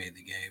cheeks when they made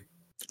the game.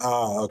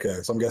 Ah,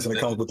 okay. So I'm guessing it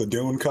comes with the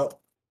Dune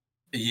cup.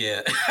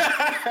 Yeah.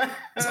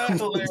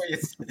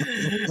 Hilarious.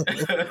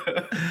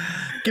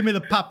 Give me the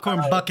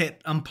popcorn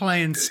bucket. I'm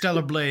playing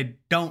Stellar Blade.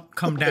 Don't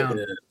come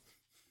down.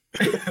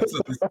 So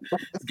this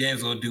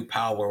game's gonna do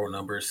Power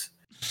numbers.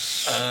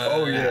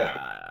 Oh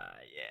yeah.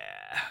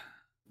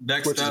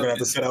 Next Twitch is gonna have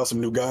to set out some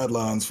new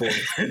guidelines for it.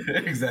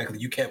 Exactly.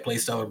 You can't play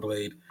Stellar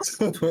Blade.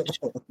 Your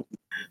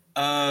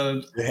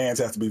hands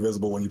have to be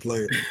visible when you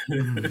play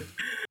it.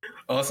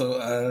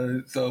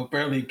 Also, so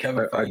apparently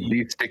Kevin Feige.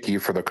 Be sticky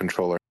for the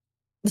controller.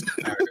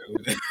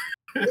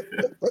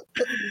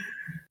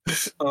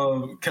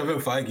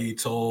 Kevin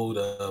Feige told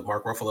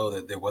Mark Ruffalo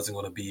that there wasn't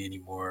going to be any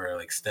more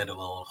like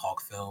standalone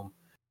Hulk film.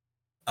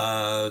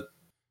 So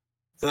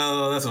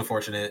that's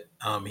unfortunate.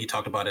 He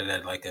talked about it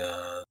at like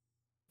a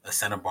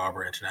Santa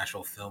Barbara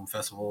International Film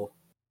Festival.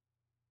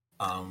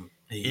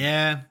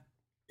 Yeah.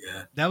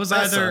 That was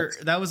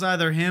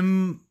either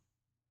him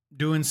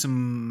doing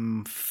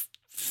some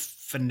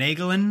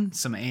finagling,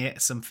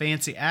 some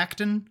fancy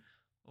acting,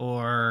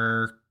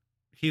 or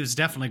he was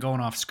definitely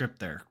going off script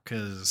there.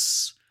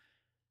 Because,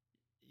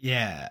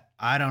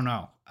 I don't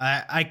know.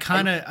 I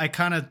kind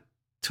of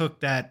took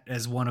that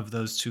as one of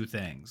those two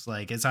things.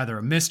 Like it's either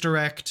a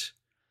misdirect,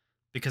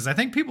 because I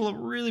think people have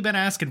really been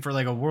asking for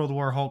like a World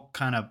War Hulk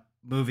kind of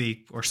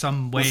movie or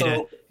some way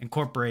to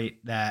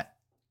incorporate that.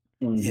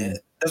 Yeah,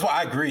 that's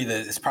why I agree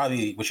that it's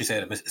probably what you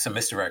said. It's a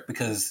misdirect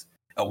because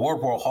a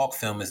World War Hulk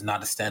film is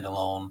not a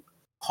standalone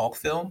Hulk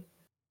film,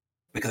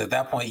 because at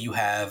that point you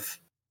have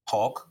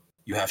Hulk,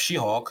 you have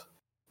She-Hulk,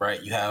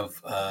 right? You have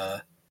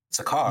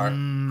Sakaar,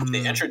 who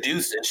they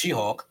introduced in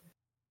She-Hulk.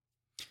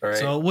 Right?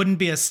 So it wouldn't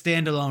be a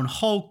standalone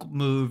Hulk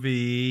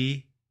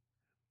movie,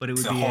 but it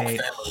would be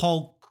a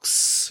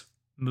Hulk's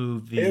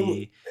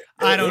movie.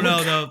 I don't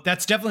know though.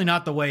 That's definitely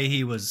not the way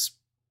he was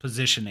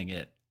positioning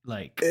it.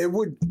 Like it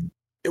would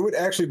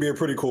actually be a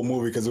pretty cool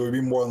movie because it would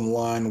be more in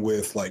line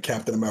with like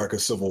Captain America: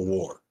 Civil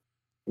War.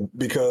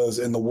 Because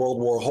in the World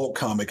War Hulk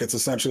comic, it's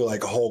essentially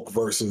like Hulk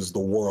versus the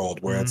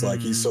world, where it's like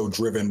he's so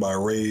driven by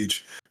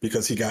rage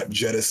because he got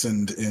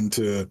jettisoned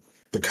into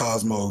the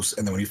cosmos,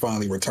 and then when he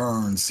finally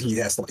returns,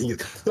 he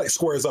like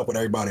squares up with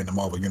everybody in the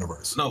Marvel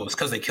universe. No, it's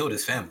because they killed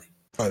his family.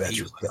 Oh, that's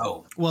true. Like,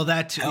 well,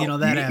 that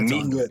that adds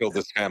on. Killed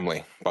his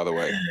family, by the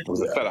way. It was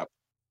a setup.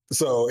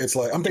 So it's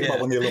like I'm thinking about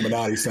when the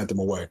Illuminati sent him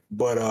away,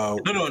 but no,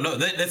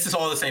 that's just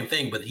all the same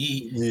thing. But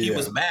he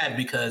was mad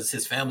because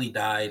his family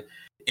died.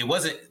 It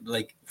wasn't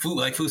like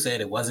Fu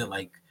said. It wasn't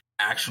like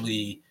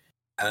actually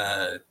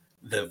the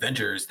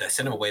Avengers that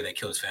sent him away that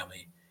killed his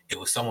family. It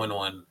was someone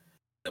on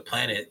the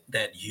planet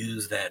that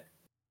used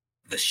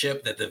the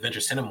ship that the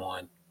Avengers sent him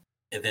on,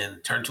 and then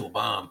turned to a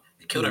bomb.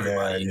 It killed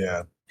everybody.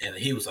 Yeah. and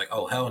he was like,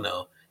 "Oh hell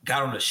no!"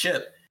 Got on the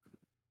ship,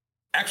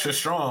 extra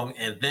strong,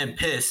 and then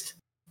pissed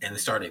and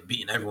started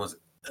beating everyone's.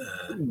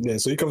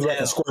 So he comes back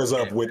and squares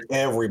up with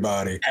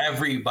everybody.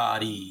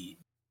 Everybody,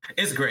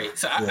 it's great.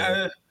 So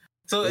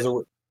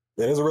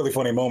there's a really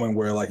funny moment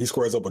where like he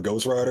squares up with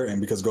Ghost Rider, and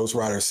because Ghost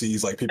Rider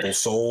sees like people's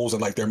souls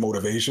and like their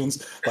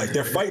motivations, like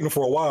they're fighting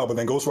for a while, but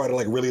then Ghost Rider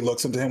like really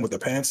looks into him with the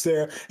pants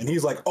stare, and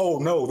he's like, "Oh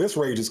no, this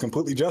rage is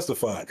completely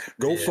justified.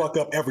 Go fuck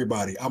up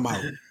everybody. I'm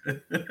out."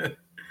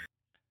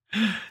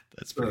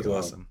 That's pretty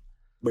awesome.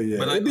 But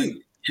yeah, it'd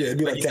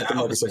be like Captain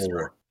America Civil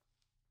War.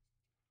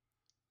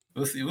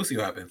 We'll see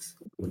what happens.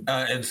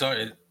 And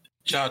sorry,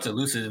 shout out to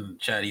Lucid in the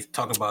chat. He's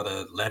talking about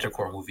a Lantern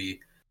Corps movie.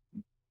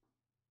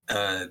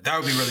 That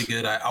would be really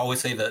good. I always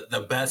say that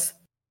the best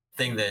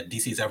thing that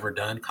DC's ever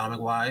done comic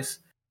wise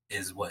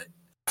is what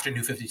after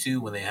New 52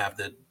 when they have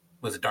the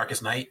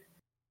Darkest Night.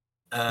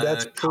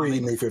 That's pre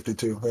New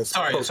 52. That's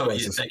sorry.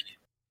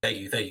 Thank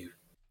you.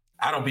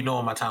 I don't be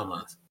knowing my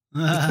timelines.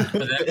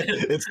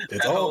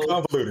 It's all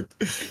convoluted.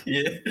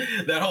 Yeah,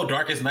 that whole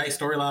Darkest Night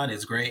storyline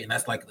is great, and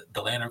that's like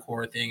the Lantern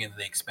Corps thing, and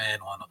they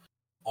expand on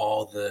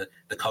all the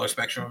color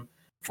spectrum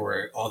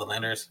for all the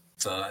lanterns.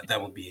 So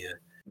that would be a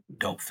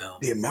dope film.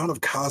 The amount of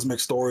cosmic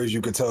stories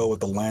you could tell with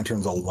the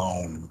lanterns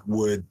alone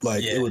would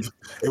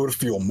it would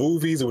fuel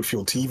movies, it would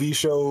fuel TV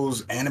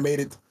shows,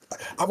 animated.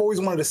 I've always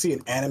wanted to see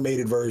an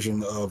animated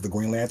version of the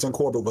Green Lantern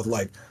Corps, but with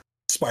like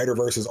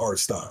Spider-Verse's art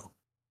style.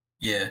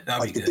 Yeah,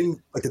 that'd be good.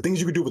 The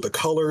things you could do with the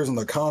colors and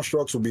the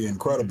constructs would be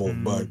incredible,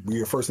 but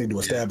we first need to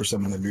establish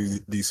them in the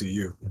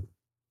DCU.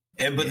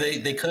 But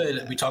they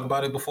could. We talked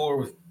about it before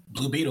with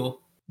Blue Beetle.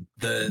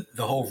 The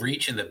whole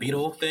Reach and the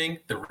Beetle thing.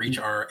 The Reach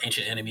are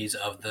ancient enemies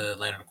of the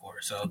Lantern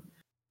Corps, so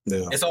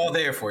it's all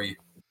there for you.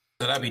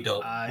 So that'd be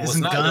dope.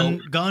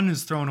 Gunn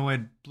is throwing away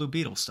Blue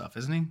Beetle stuff,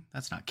 isn't he?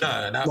 That's not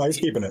good. No, he's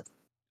keeping it.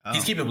 Oh.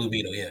 He's keeping Blue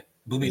Beetle. Yeah,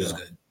 Blue Beetle's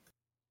good.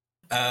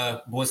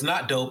 What's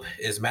not dope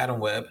is Madam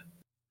Web.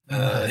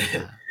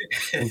 It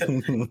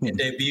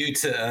debuted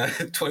to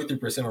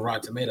 23% on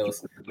Rotten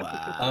Tomatoes.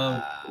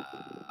 Wow.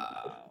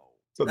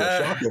 So the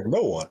shock of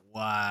no one.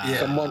 Wow.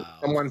 Yeah.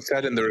 Someone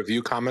said in the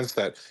review comments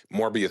that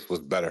Morbius was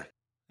better.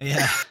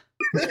 Yeah.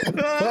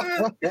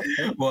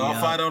 Well,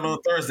 I'll find out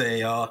on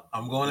Thursday, y'all.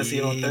 I'm going to see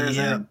it on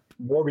Thursday. Yeah.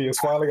 Morbius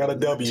finally got a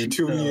W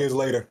 2 years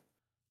later.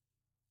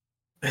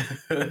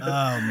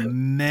 Oh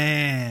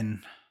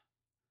man.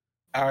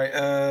 All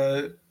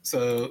right.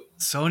 So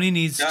Sony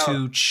needs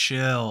to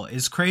chill.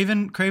 Is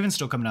Craven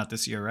still coming out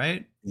this year,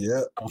 right?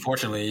 Yeah.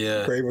 Unfortunately,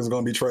 yeah. Craven's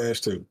gonna be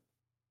trash too.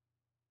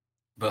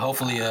 But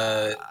hopefully,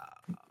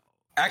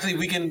 actually,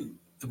 we can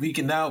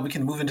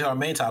move into our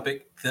main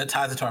topic. That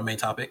ties into our main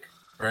topic,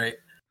 right?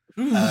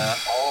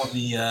 All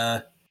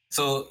the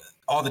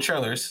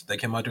trailers that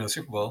came out during the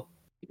Super Bowl.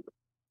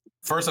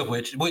 First of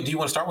which, wait, do you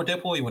want to start with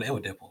Deadpool or you want to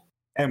end with Deadpool?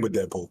 And with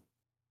Deadpool.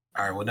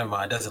 All right, well, never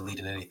mind. It doesn't lead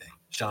into anything.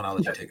 Sean, I'll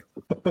let you take it.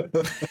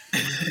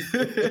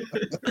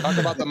 Talk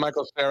about the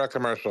Michael Cera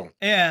commercial.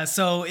 Yeah,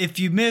 so if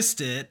you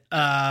missed it,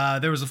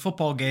 there was a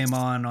football game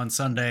on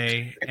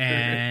Sunday,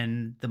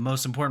 and the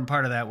most important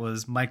part of that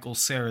was Michael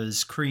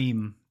Cera's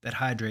cream that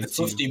hydrates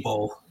you. The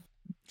Bowl.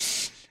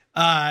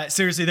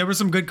 Seriously, there were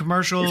some good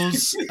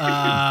commercials.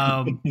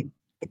 That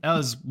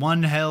was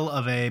one hell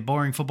of a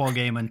boring football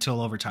game until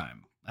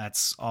overtime.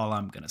 That's all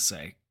I'm going to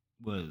say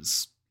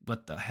was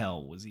what the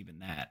hell was even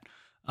that.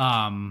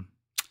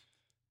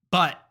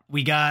 But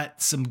we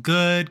got some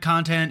good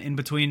content in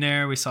between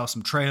there. We saw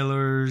some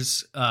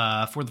trailers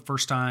for the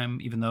first time,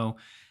 even though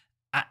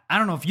I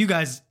don't know if you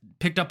guys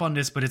picked up on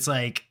this, but it's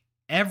like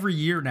every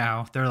year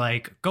now they're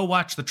like, go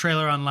watch the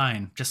trailer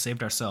online. Just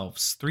saved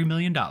ourselves $3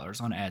 million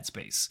on ad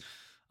space.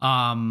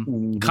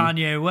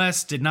 Kanye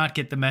West did not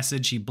get the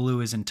message. He blew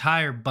his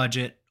entire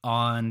budget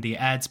on the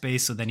ad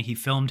space, so then he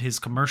filmed his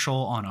commercial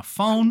on a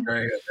phone.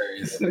 It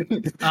was a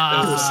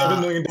 $7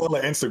 million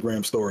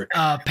Instagram story.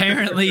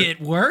 Apparently it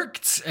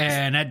worked,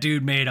 and that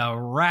dude made a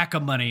rack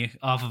of money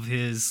off of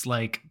his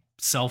like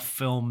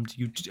self-filmed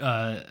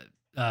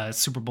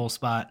Super Bowl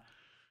spot.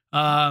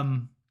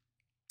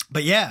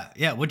 But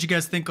yeah, what'd you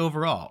guys think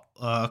overall?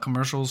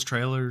 Commercials,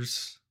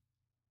 trailers?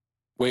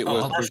 Wait,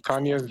 was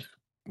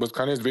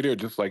Kanye's video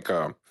just like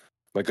a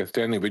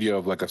standing video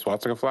of like a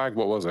swastika flag?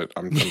 What was it?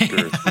 I'm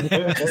curious.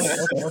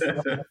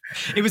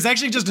 It was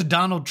actually just a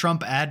Donald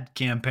Trump ad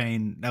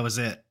campaign. That was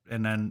it.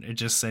 And then it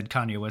just said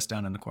Kanye West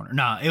down in the corner.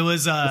 Nah, it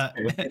was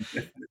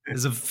it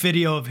was a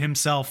video of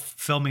himself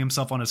filming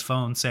himself on his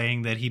phone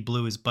saying that he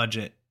blew his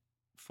budget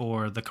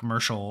for the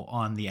commercial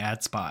on the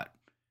ad spot.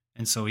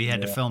 And so he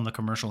had to film the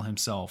commercial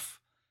himself.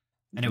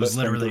 And it was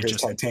literally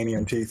just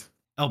titanium teeth.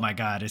 Oh my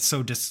God, it's so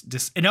and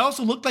it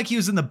also looked like he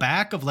was in the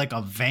back of like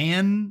a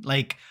van.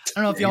 Like, I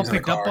don't know if y'all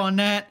picked up on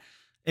that.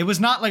 It was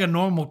not like a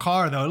normal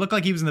car though. It looked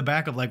like he was in the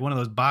back of like one of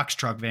those box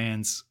truck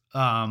vans.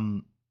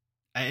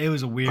 It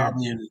was a weird.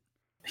 Probably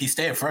he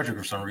stayed in Frederick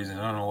for some reason.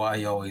 I don't know why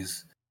he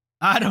always.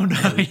 I don't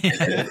know.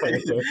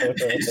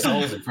 He's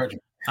always in Frederick.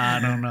 I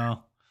don't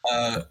know.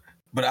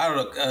 But I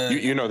don't know.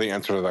 You know the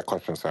answer to that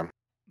question, Sam.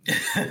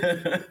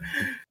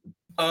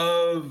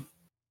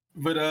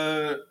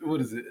 But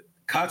what is it?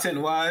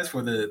 content-wise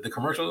for the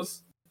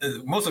commercials,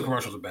 most of the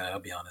commercials are bad, I'll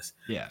be honest.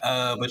 Yeah.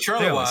 But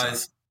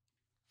trailer-wise,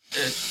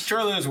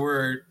 trailers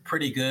were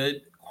pretty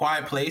good.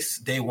 Quiet Place,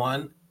 Day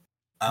One,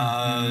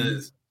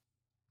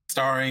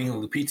 starring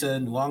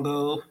Lupita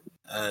Nyong'o,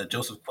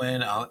 Joseph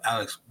Quinn,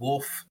 Alex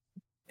Wolff,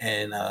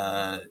 and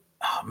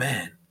oh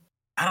man,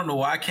 I don't know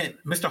why I can't.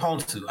 Mr.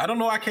 Holmes, I don't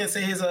know why I can't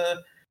say his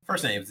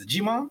first name. Is it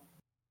Jimon?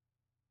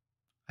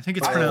 I think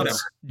it's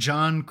pronounced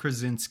John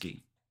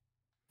Krasinski.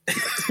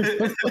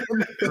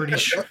 Pretty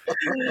sure.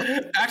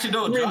 Actually,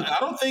 no. I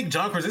don't think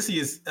John Krasinski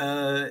is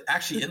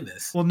actually in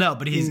this. Well, no,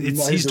 but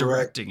he's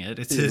directing it.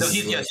 It's his.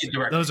 He's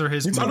directing. Those are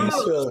his movies.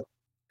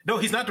 No,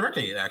 he's not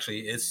directing it.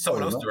 Actually, it's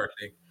someone else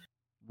directing.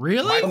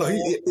 Really? No,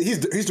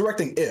 he's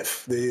directing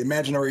If, the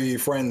Imaginary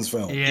Friends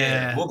film.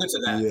 Yeah, we'll get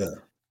to that. Yeah.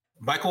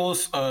 Michael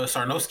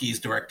Sarnowski is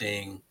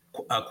directing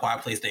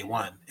Quiet Place Day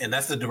One, and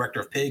that's the director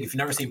of Pig. If you've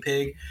never seen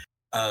Pig,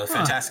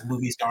 fantastic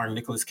movie starring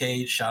Nicolas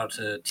Cage. Shout out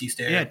to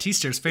T-Stair. Yeah,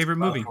 T-Stair's favorite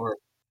movie.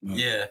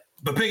 Yeah,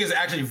 but Pig is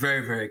actually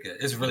very, very good.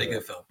 It's a really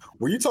good film.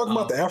 Were you talking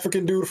about the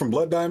African dude from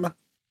Blood Diamond?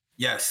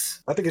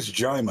 Yes. I think it's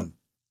Jaimin.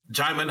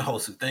 Jaimin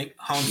Hosu. Thank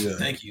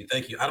you.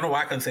 I don't know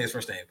why I couldn't say his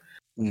first name.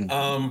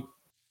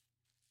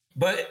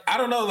 But I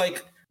don't know.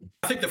 Like,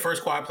 I think the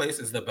first Quiet Place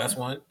is the best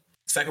one.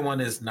 Second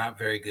one is not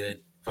very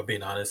good, if I'm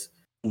being honest.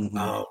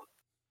 I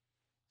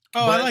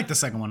like the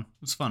second one.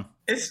 It was fun.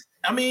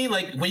 I mean,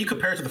 like, when you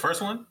compare it to the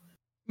first one,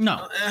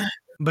 no.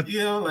 But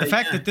the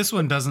fact that this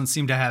one doesn't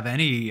seem to have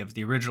any of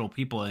the original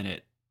people in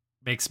it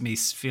makes me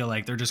feel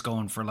like they're just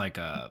going for like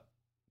a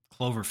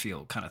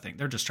Cloverfield kind of thing.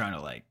 They're just trying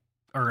to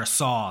or a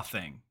Saw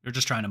thing. They're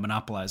just trying to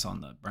monopolize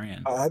on the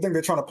brand. I think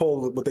they're trying to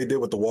pull what they did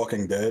with The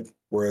Walking Dead,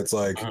 where it's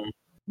like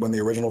when the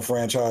original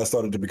franchise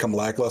started to become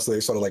lackluster, they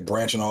started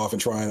branching off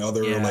and trying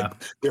other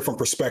different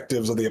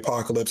perspectives of the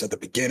apocalypse at the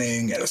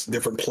beginning at a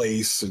different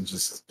place and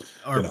just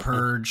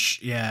Purge.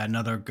 Yeah,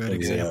 another good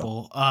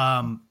example.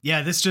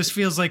 This just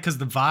feels like, because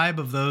the vibe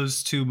of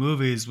those two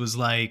movies was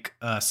like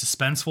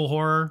suspenseful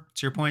horror.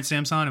 To your point,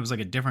 Samson, it was like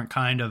a different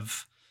kind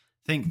of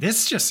thing.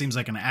 This just seems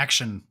like an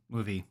action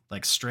movie,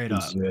 like straight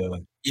up.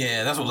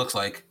 Yeah, that's what it looks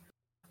like.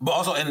 But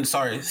also, and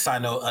sorry,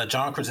 side note,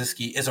 John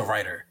Krasinski is a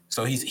writer,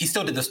 so he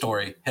still did the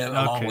story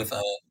along with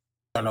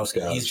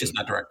Sarnowski. He's just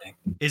not directing.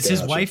 Is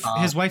his wife?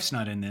 His wife's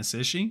not in this,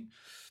 is she?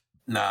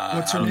 Nah.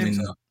 What's her name?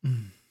 So.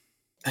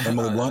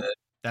 Emily Blunt.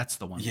 That's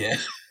the one. Yeah,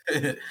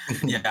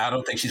 I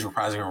don't think she's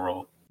reprising her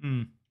role.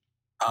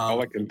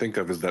 All I can think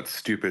of is that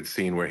stupid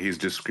scene where he's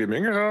just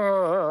screaming.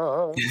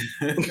 Ah!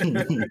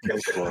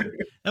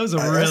 That was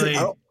a really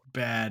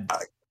bad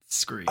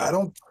scream. I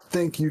don't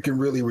think you can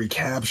really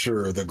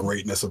recapture the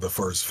greatness of the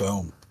first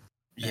film.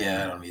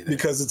 Yeah, I don't either.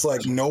 Because it's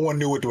like no one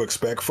knew what to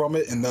expect from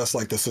it, and thus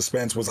the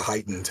suspense was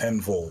heightened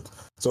tenfold.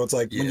 So it's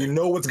like when you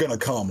know what's gonna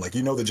come,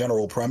 the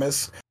general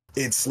premise,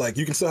 it's like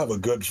you can still have a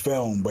good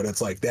film, but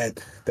it's like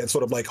that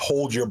sort of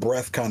hold your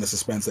breath kind of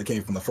suspense that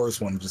came from the first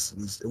one.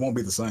 It won't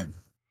be the same.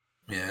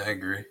 Yeah, I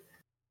agree.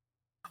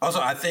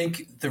 Also, I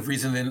think the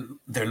reason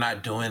they're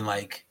not doing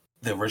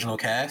the original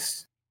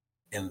cast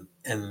in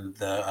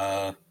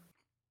the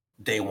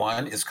Day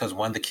One is because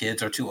one, the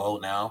kids are too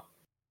old now,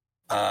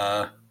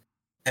 and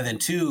then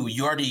two,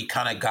 you already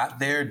kind of got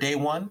there Day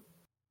One,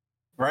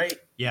 right?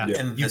 Yeah,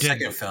 in the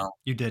second film,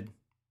 you did.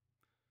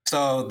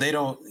 So they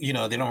don't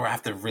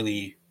have to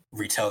really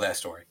retell that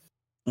story.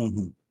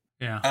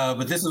 Yeah,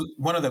 but this is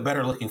one of the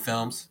better looking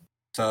films.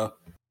 So,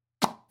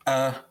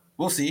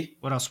 we'll see.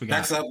 What else we got?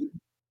 Next up,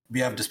 we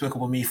have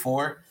Despicable Me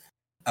 4.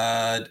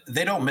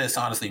 They don't miss,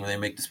 honestly, when they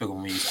make Despicable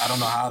Me. I don't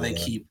know how they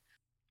keep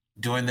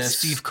doing this.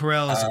 Steve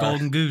Carell is a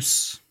golden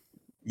goose.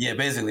 Yeah,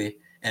 basically.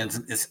 And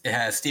it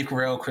has Steve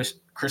Carell,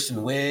 Kristen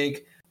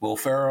Wiig, Will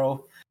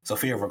Ferrell,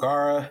 Sofia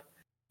Vergara,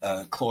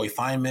 Chloe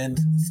Fineman,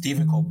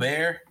 Stephen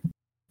Colbert,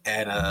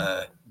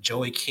 and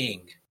Joey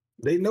King.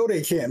 They know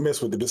they can't miss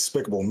with the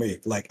Despicable Me.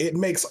 It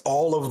makes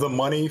all of the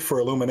money for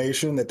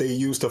Illumination that they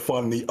use to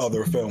fund the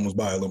other films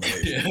by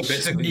Illumination. Yeah,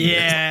 basically.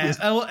 Yeah.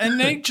 And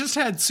they just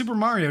had Super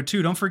Mario,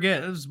 too. Don't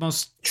forget, it was the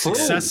most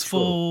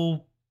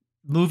successful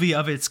movie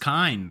of its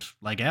kind,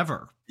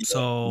 ever.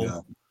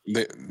 So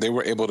they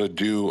were able to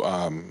do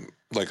a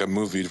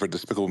movie for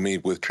Despicable Me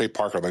with Trey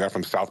Parker, the guy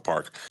from South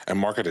Park, and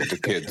market it to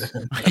kids,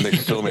 and they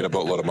still made a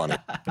boatload of money.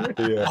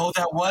 Oh,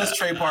 that was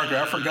Trey Parker.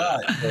 I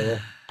forgot.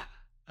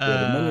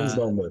 The Minions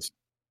don't miss.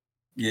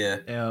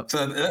 Yeah.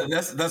 So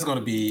that's going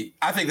to be.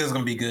 I think that's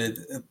going to be good.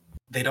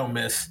 They don't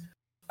miss.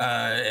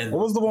 And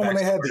what was the one when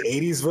they had the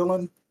 '80s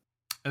villain?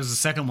 It was the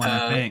second one,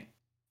 I think.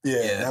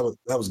 Yeah,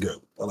 that was good.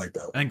 I like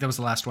that one. I think that was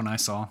the last one I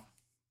saw.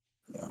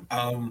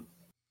 Yeah.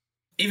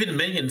 Even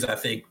Minions, I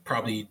think,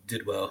 probably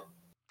did well.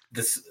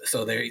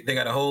 So they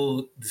got a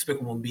whole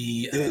Despicable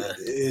Me.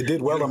 It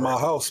did well in my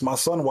house. My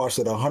son watched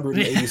it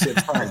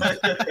 186 times.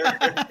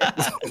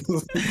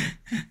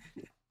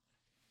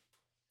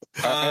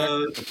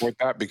 I support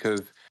that,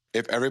 because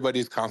if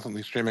everybody's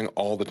constantly streaming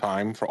all the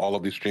time for all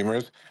of these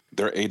streamers,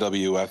 their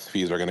AWS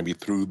fees are going to be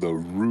through the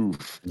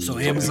roof. So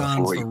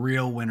Amazon's the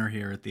real winner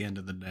here at the end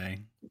of the day.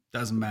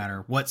 Doesn't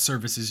matter what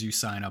services you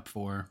sign up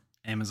for,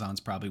 Amazon's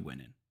probably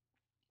winning.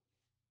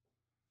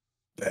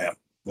 Damn,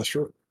 that's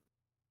true.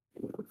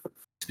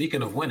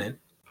 Speaking of winning,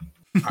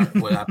 did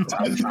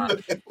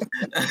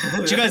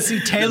you guys see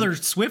Taylor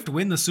Swift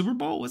win the Super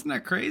Bowl? Wasn't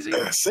that crazy?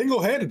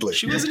 Single-handedly.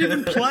 She wasn't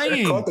even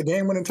playing. Caught the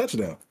game-winning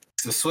touchdown.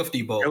 It's a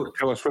Swifty Bowl.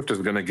 Taylor Swift is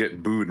going to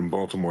get booed in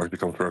Baltimore if she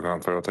comes for a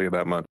concert. I'll tell you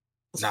that much.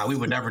 Nah, we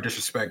would never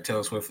disrespect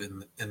Taylor Swift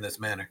in this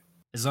manner.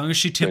 As long as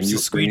she tips the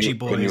Squeegee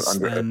Boys,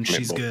 then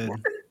she's good.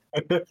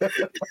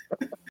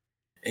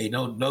 Hey,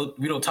 no,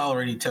 we don't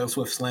tolerate any Taylor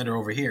Swift slander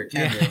over here.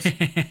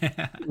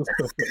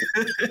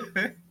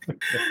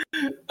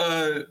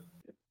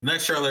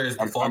 Next trailer is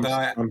the Fall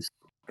Guy.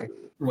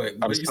 Wait,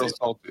 I'm still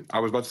salty. I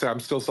was about to say I'm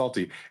still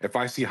salty. If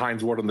I see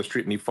Heinz Ward on the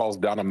street and he falls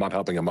down, I'm not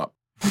helping him up.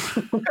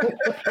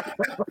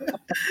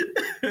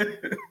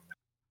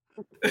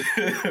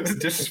 It's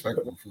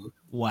disrespectful.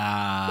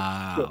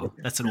 Wow,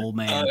 that's an old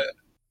man.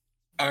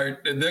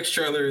 The next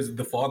trailer is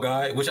the Fall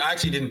Guy, which I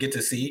actually didn't get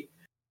to see.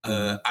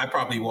 I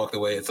probably walked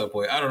away at some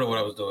point. I don't know what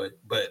I was doing,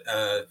 but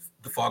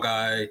the Fall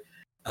Guy,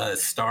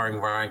 starring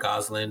Ryan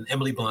Gosling,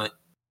 Emily Blunt,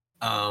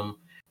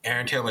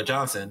 Aaron Taylor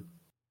Johnson,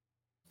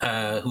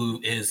 who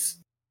is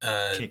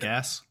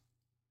Kick-Ass,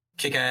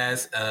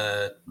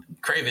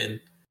 Craven,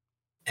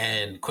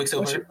 and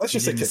Quicksilver. Let's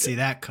just didn't see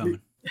that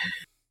coming.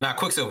 Not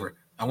Quicksilver.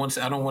 I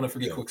don't want to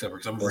forget Quicksilver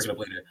because I'm going to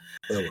bring it up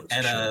later.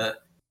 And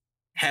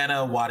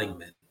Hannah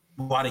Waddingham.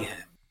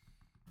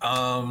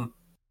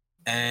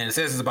 And it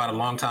says it's about a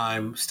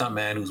longtime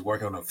stuntman who's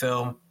working on a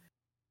film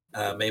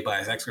made by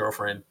his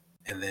ex-girlfriend,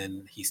 and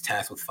then he's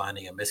tasked with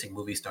finding a missing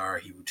movie star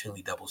he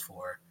routinely doubles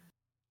for.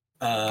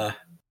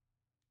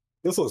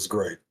 This looks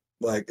great.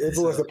 Like it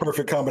looks the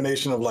perfect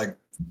combination of like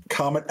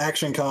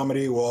action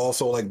comedy while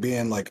also like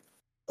being like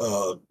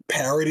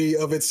parody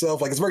of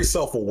itself. Like it's very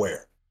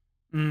self-aware.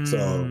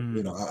 So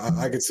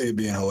I could see it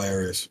being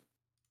hilarious.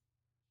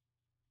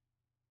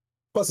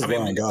 Plus, it's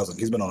Ryan Gosling.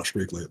 He's been on a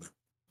streak lately.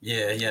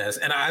 Yeah, yes,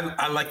 and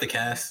I like the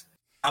cast.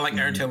 I like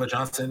Aaron Taylor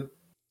Johnson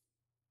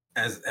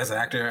as an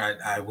actor.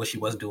 I wish he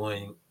was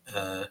doing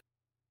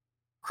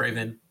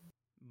Craven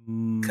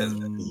because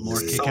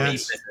more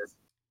Kick-Ass.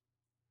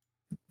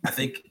 I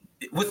think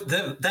with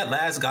that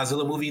last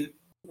Godzilla movie,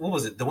 what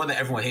was it? The one that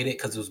everyone hated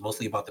because it was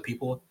mostly about the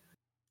people.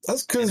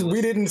 That's because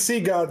we didn't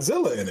see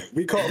Godzilla in it.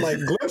 We caught like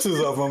glimpses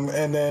of him,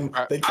 and then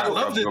they killed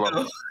I loved it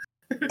though.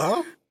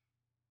 Huh?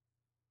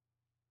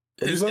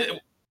 What you say?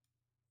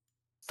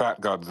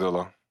 Fat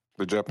Godzilla.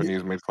 The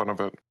Japanese made fun of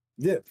it.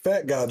 Yeah,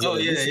 Fat Godzilla. Oh,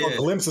 yeah, we saw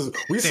glimpses.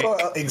 We saw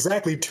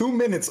exactly 2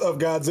 minutes of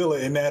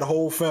Godzilla in that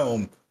whole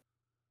film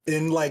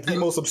in like the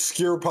most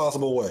obscure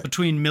possible way.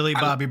 Between Millie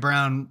Bobby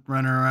Brown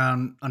running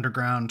around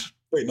underground.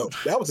 Wait, no,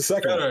 that was the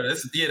second one. No,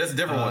 that's a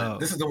different one.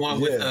 This is the one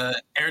with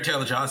Aaron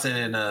Taylor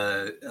Johnson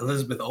and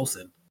Elizabeth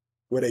Olsen.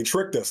 Where they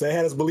tricked us. They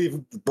had us believe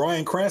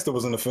Bryan Cranston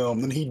was in the film,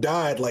 then he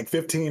died like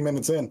 15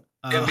 minutes in.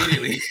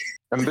 Immediately.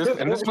 And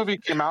this movie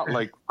came out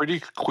like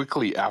pretty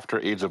quickly after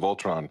Age of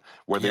Ultron,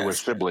 where they were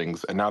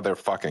siblings, and now they're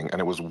fucking,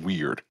 and it was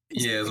weird.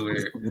 Yeah, it was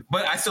weird.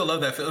 But I still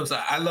love that film.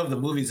 So I love the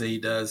movies that he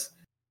does.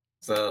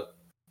 So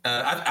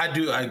I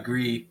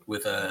agree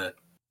with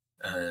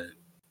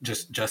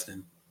just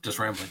Justin, just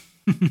rambling.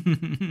 I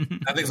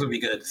think this would be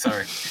good.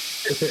 Sorry.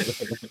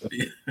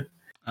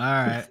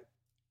 All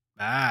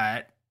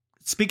right.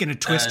 Speaking of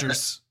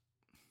Twisters.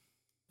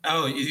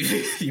 Oh,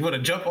 you want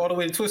to jump all the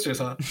way to Twisters,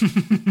 huh?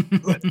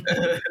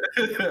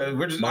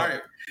 We're just all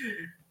right.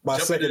 My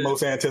second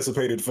most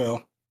anticipated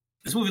film.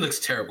 This movie looks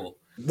terrible.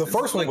 The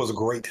first one was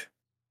great.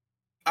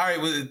 All right,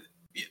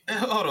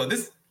 hold on.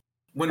 Was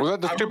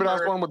that the stupid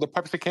ass one with the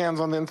Pepsi cans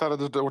on the inside of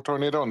the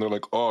tornado? And they're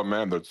like, "Oh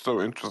man, that's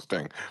so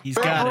interesting." He's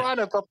got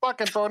it's a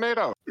fucking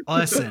tornado.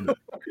 Listen,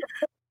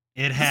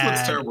 it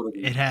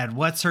had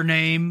what's her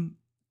name?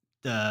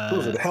 Who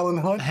was it? Helen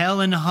Hunt.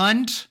 Helen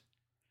Hunt.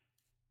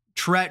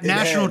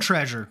 National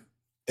treasure.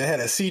 It had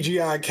a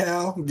CGI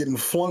cow getting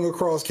flung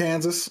across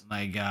Kansas.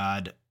 My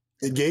God.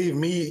 It gave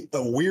me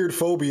a weird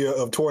phobia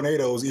of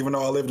tornadoes, even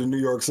though I lived in New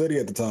York City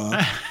at the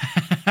time.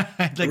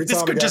 Like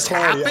this could just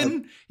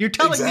happen? You're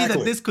telling me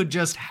that this could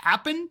just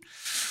happen?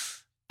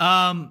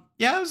 Yeah,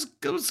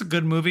 it was a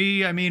good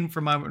movie. I mean,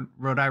 from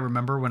what I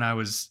remember when I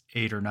was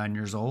 8 or 9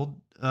 years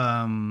old.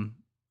 I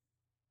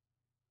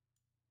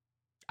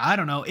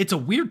don't know. It's a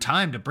weird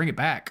time to bring it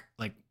back.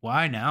 Like,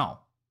 why now?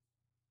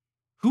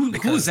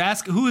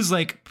 Who's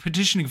like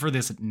petitioning for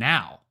this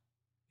now?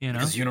 You know,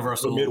 because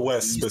Universal, the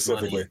Midwest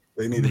specifically, money.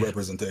 They need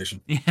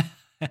representation. Yeah,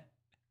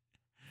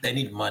 they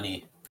need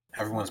money.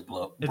 Everyone's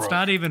broke. It's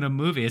not even a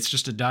movie. It's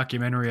just a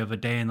documentary of a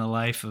day in the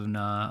life of an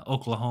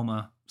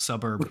Oklahoma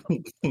suburb.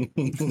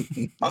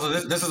 Also,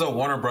 this is a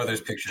Warner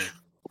Brothers picture,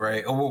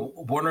 right?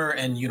 Warner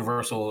and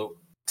Universal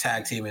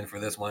tag teaming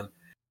for this one.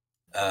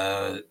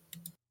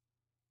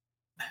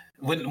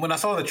 When I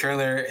saw the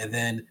trailer, and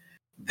then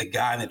the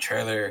guy in the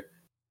trailer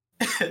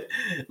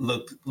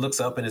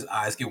looks up and his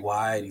eyes get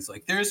wide. He's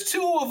like, "There's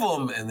 2 of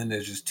them," and then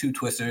there's just 2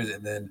 twisters,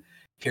 and then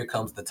here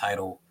comes the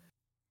title,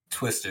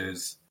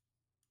 Twisters.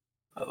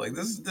 I was like,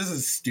 this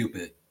is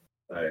stupid.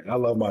 All right, I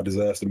love my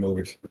disaster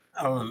movies.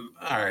 All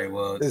right,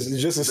 well, it's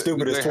just as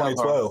stupid as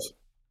 2012.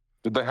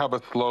 Did they have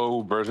a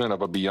slow version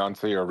of a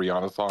Beyonce or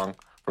Rihanna song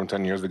from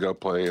 10 years ago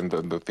play in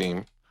the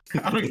theme?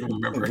 I don't even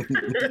remember.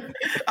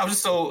 I was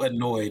just so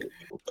annoyed.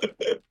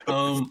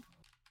 But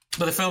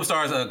the film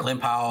stars Glenn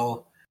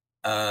Powell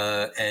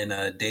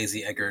and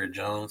Daisy Edgar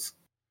Jones.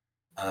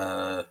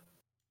 So,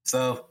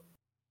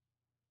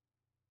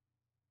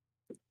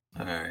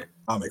 all right.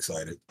 I'm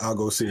excited. I'll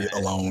go see it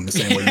alone, the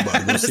same way you about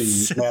to go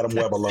see Madam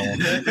Web alone.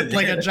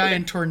 Like a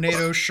giant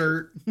tornado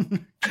shirt.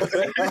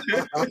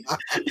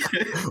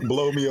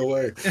 Blow me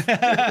away.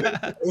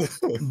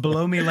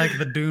 Blow me like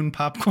the Dune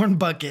popcorn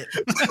bucket.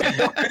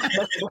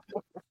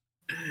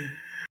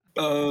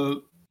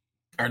 Our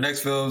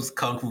next film's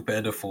Kung Fu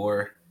Panda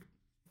 4.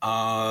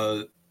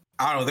 I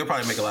don't know. They'll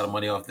probably make a lot of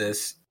money off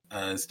this.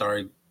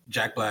 Starring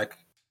Jack Black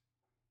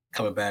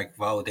coming back,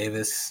 Viola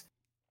Davis.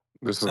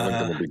 This isn't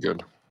going to be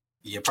good.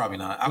 Yeah, probably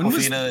not.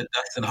 Awkwafina,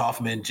 Dustin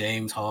Hoffman,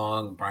 James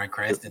Hong, Bryan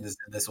Cranston is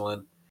in this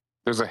one.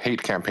 There's a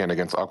hate campaign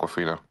against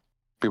Awkwafina.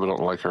 People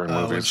don't like her in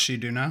movies. What's she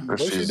do now? What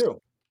does she do?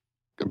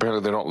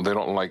 Apparently, they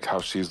don't like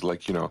how she's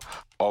like,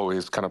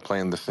 always kind of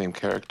playing the same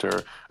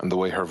character and the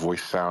way her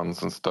voice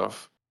sounds and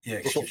stuff.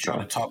 Yeah, she's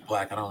trying to talk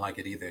black. I don't like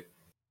it either.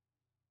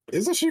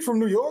 Isn't she from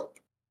New York?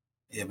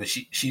 Yeah, but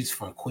she's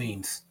from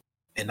Queens,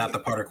 and not the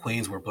part of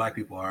Queens where black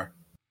people are.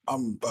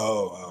 Okay.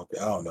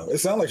 I don't know. It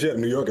sounded like she had a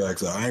New York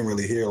accent. I ain't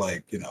really hear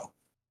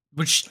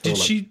Which did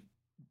she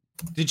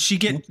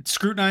get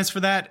scrutinized for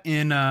that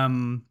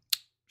in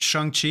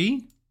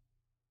Shang-Chi?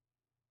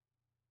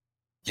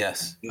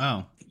 Yes.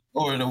 Oh.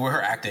 Or no, with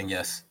her acting,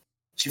 yes.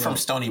 She's from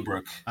Stony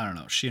Brook. I don't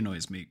know. She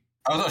annoys me.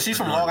 Oh no, she's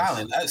from Long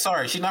Island.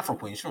 Sorry, she's not from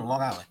Queens. She's from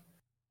Long Island.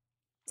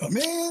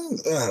 Man,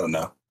 I don't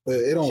know.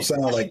 It don't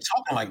sound like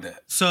talking like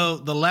that. So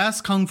the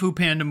last Kung Fu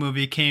Panda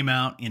movie came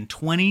out in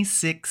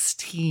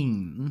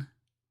 2016.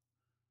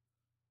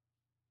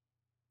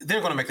 They're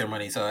going to make their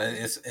money, so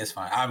it's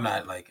fine. I'm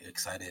not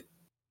excited,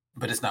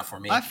 but it's not for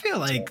me. I feel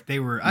like they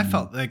were. I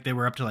felt like they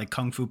were up to like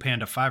Kung Fu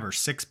Panda 5 or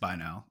 6 by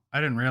now.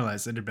 I didn't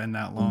realize it had been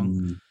that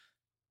long.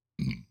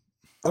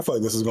 I feel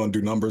like this is going to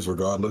do numbers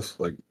regardless.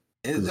 Of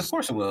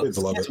course it will. Kids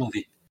love it.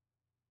 Movie.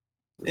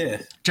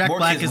 Yeah. Jack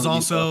Black is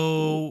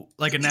also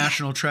like a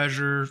national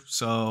treasure,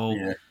 so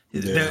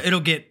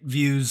it'll get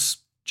views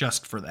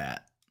just for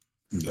that.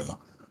 Yeah.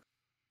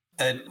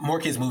 And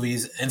more kids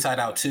movies. Inside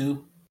Out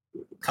 2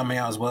 coming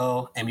out as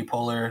well. Amy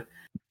Poehler,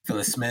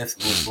 Phyllis Smith,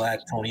 Louis Black,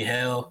 Tony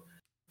Hale,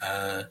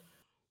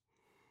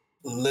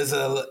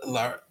 Liza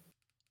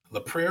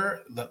LaPera,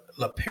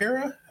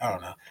 I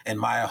don't know, and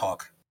Maya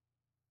Hawke.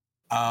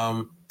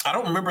 I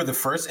don't remember the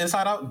first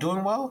Inside Out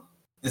doing well.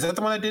 Is that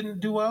the one that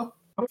didn't do well?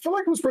 I feel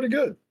like it was pretty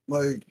good.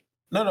 No,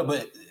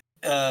 but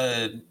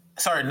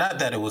sorry, not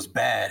that it was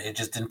bad. It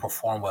just didn't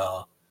perform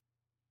well,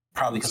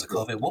 probably because of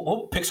COVID.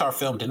 What Pixar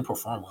film didn't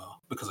perform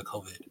well because of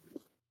COVID?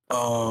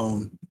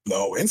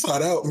 No,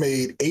 Inside Out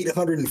made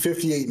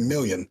 $858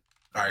 million.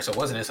 All right, so it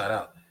wasn't Inside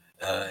Out.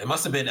 It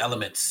must have been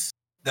Elements.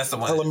 That's the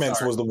one.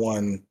 Elements was the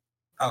one.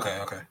 Okay.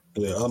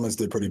 Yeah, Elements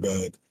did pretty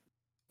bad.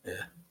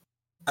 Yeah.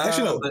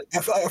 Actually, no.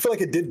 I feel like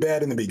it did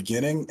bad in the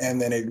beginning,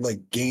 and then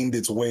it gained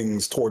its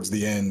wings towards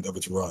the end of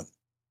its run.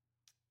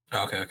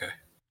 Okay.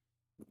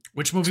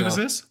 Which movie was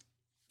this?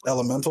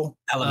 Elemental.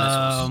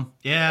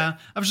 Yeah,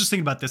 I was just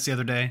thinking about this the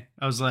other day.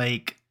 I was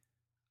like,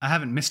 I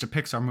haven't missed a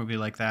Pixar movie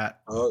like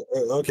that.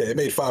 Okay, it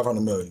made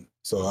 $500 million.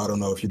 So I don't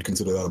know if you'd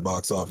consider that a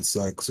box office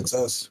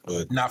success,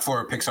 but not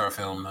for a Pixar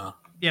film, no.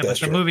 Yeah, but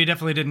the movie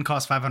definitely didn't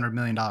cost $500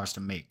 million to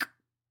make.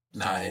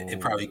 Nah, it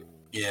probably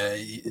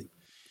it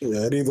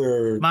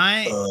either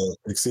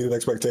exceeded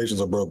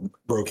expectations or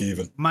broke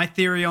even. My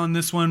theory on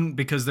this one,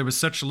 because there was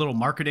such little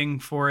marketing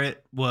for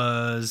it,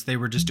 was they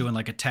were just doing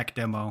like a tech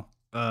demo.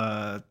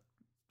 I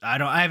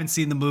haven't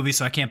seen the movie,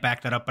 so I can't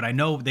back that up, but I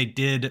know they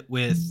did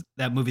with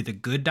that movie, The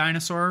Good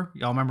Dinosaur.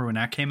 Y'all remember when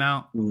that came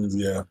out?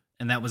 Yeah.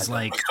 And that was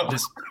like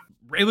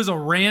it was a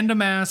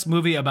random ass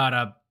movie about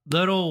a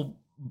little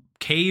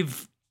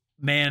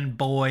caveman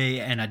boy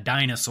and a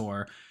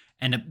dinosaur.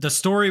 And the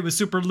story was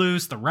super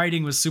loose. The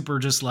writing was super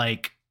just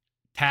like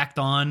tacked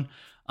on.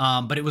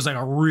 But it was like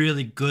a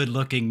really good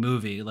looking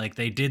movie. Like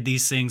they did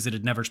these things that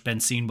had never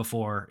been seen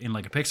before in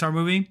like a Pixar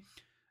movie.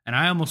 And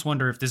I almost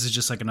wonder if this is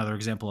just like another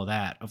example of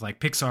that, of like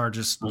Pixar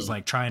just was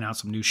like trying out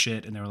some new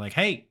shit. And they were like,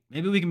 hey,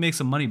 maybe we can make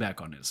some money back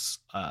on this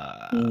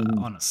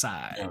on the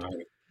side.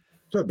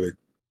 That big.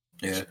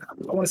 Yeah.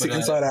 I want to see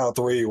Inside Out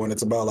 3 when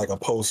it's about like a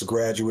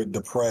postgraduate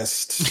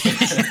depressed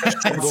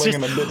struggling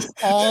in the middle.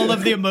 All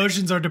of the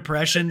emotions are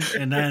depression,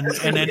 and then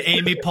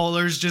Amy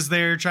Poehler's just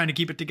there trying to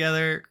keep it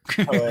together.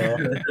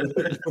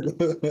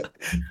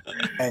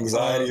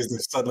 Anxiety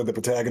is suddenly the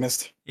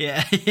protagonist.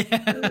 Yeah.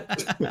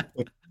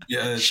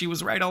 Yeah. She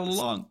was right all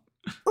along.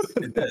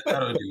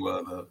 That'll do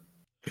well though.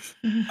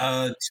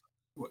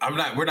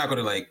 We're not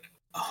gonna like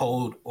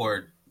hold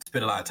or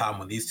spend a lot of time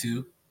on these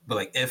two, but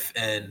like If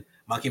and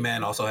Monkey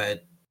Man also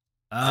had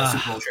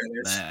Super Bowl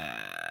trailers.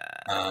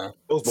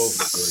 Those both look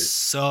great.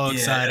 So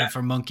excited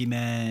for Monkey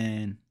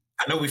Man.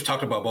 I know we've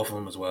talked about both of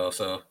them as well.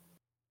 So,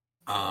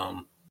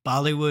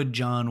 Bollywood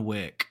John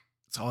Wick.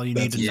 That's all you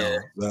need to know.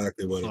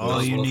 Exactly what That's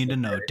all you need to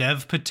know.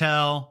 Dev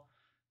Patel,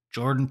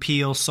 Jordan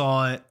Peele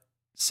saw it,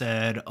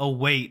 said, "Oh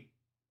wait,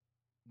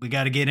 we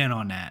got to get in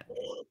on that,"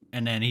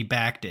 and then he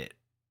backed it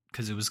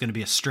because it was going to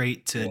be a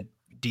straight to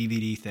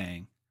DVD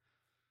thing.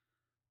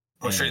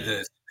 Or straight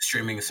to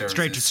streaming service.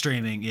 Straight to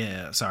streaming.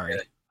 Yeah. Sorry.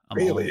 Yeah.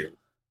 Really?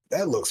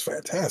 That looks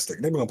fantastic.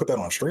 They're going to put that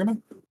on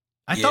streaming?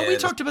 I thought we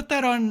talked about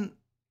that on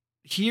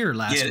here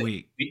last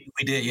week. We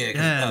did,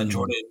 yeah.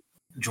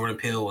 Jordan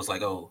Peele was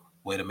like, "Oh,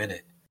 wait a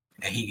minute,"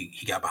 and he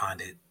got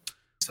behind it.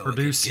 So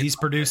he's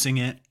producing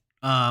it.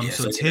 So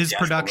it's his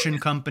production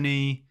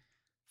company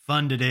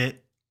funded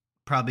it.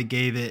 Probably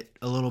gave it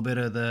a little bit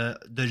of the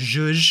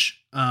zhuzh.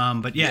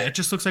 But yeah, it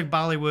just looks like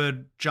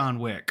Bollywood John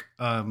Wick.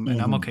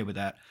 And I'm okay with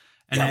that.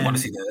 And I want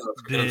to see that.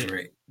 That was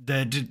great.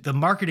 The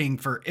marketing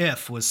for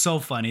If was so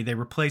funny. They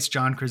replaced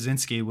John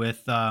Krasinski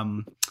with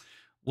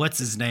what's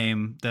his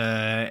name?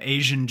 The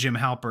Asian Jim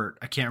Halpert.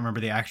 I can't remember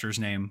the actor's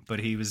name, but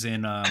he was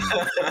in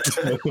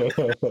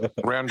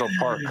Randall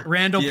Park.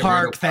 Randall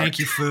Park. Thank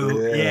you,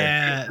 Fu.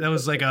 Yeah, that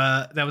was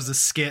a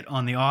skit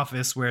on The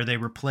Office where they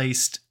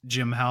replaced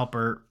Jim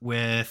Halpert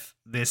with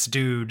this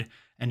dude,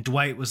 and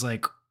Dwight was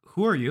like,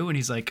 "Who are you?" And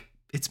he's like,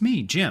 "It's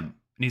me, Jim."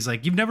 And he's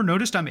like, "You've never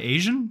noticed I'm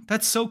Asian?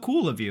 That's so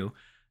cool of you."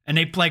 And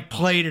they like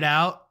played it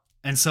out,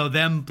 and so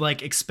them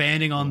like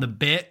expanding on the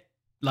bit.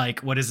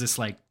 Like, what is this,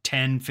 like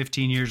 10,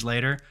 15 years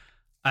later?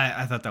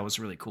 I thought that was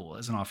really cool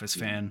as an Office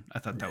fan. I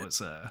thought that was,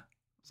 I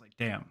was like,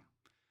 damn.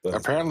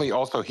 Apparently,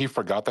 also, he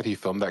forgot that he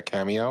filmed that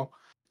cameo.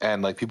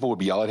 And, like, people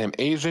would yell at him,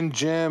 "Asian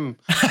Jim,"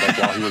 like,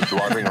 while he was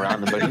wandering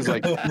around. But he's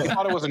like, he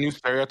thought it was a new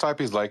stereotype.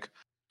 He's like,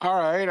 all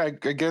right, I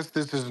guess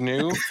this is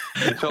new.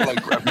 Until,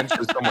 like,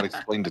 eventually someone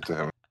explained it to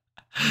him.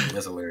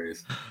 That's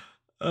hilarious.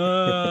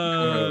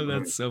 Oh,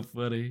 that's so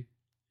funny.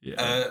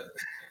 Yeah.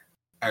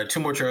 All right,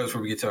 2 more trailers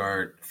before we get to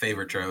our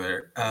favorite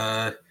trailer.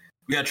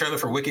 We got a trailer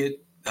for Wicked,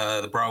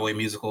 the Broadway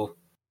musical.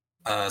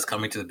 It's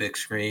coming to the big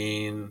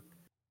screen.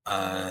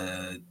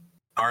 Ariana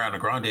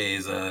Grande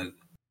is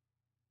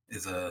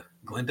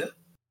Glinda.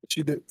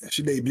 She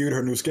debuted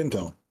her new skin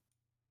tone.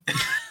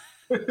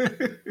 Who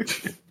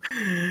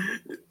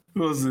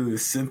was it?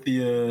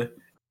 Cynthia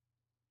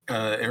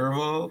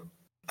Erivo.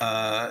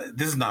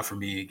 This is not for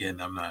me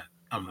again. I'm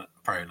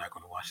probably not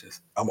going to watch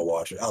this. I'm gonna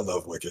watch it. I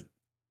love Wicked.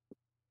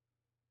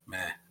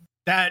 Man,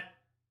 that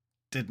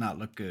did not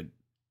look good.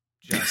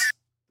 Just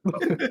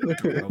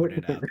throwing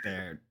it out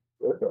there.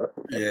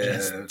 Yeah,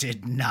 just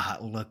did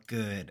not look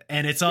good.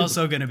 And it's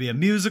also going to be a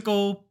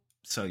musical,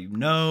 so you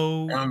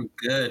know. I'm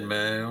good,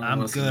 man.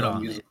 I'm good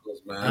on it.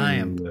 Man. I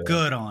am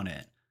good on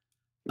it.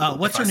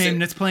 What's her name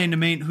that's playing the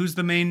main? Who's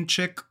the main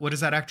chick? What is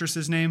that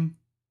actress's name?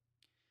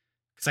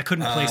 Because I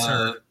couldn't place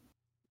her.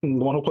 The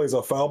one who plays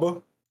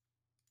Falba?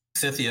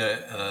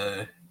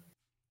 Cynthia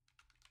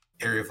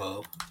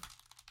Erivo.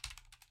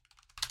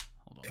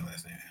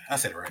 I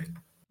said it right.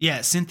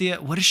 Yeah,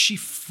 Cynthia. What is she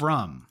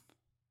from?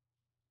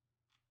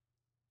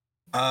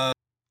 A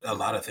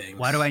lot of things.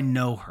 Why do I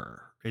know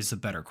her? Is a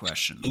better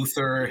question.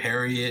 Luther,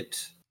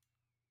 Harriet,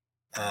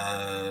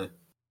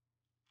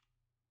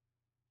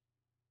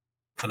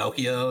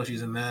 Pinocchio.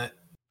 She's in that.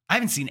 I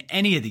haven't seen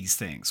any of these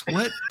things.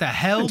 What the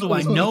hell do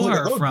I know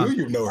her from? Do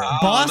you know her?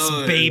 Boss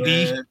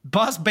Baby.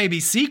 Boss Baby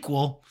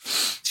sequel.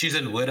 She's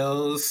in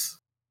Widows.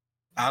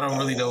 I don't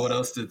really know what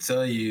else to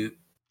tell you.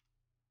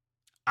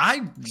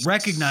 I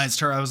recognized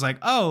her. I was like,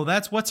 "Oh,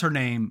 that's what's her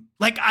name?"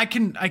 Like I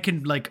can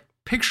like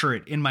picture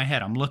it in my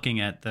head. I'm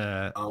looking at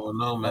her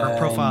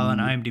profile on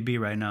IMDb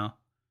right now.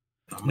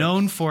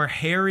 Known for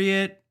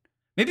Harriet.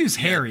 Maybe it was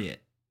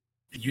Harriet.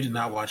 You did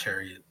not watch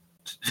Harriet.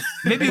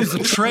 Maybe it was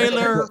a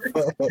trailer.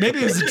 Maybe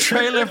it was a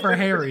trailer for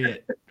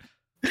Harriet.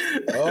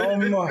 I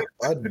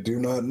do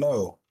not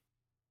know.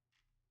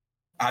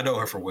 I know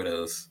her for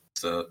Widows.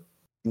 So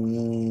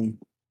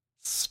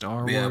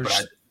Star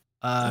Wars.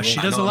 She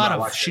does a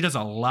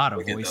lot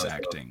of voice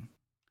acting.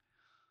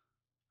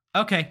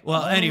 Okay,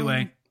 well,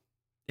 anyway,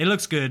 it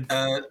looks good.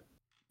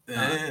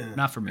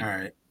 Not for me. All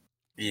right.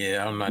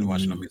 Yeah, I'm not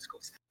watching no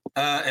musicals.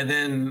 And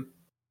then,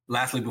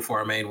 lastly, before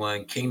our main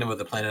one, Kingdom of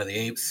the Planet of the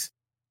Apes.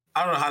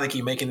 I don't know how they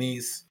keep making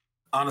these,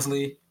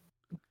 honestly.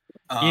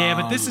 Yeah,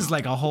 but this is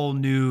like a whole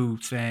new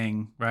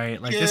thing,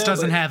 right? Like this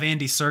doesn't have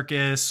Andy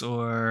Serkis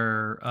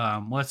or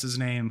what's his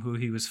name, who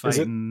he was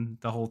fighting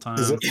the whole time.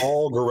 Is it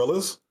all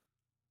gorillas?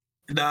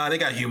 Nah, they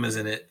got humans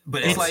in it,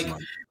 but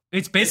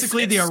it's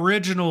basically the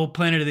original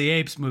Planet of the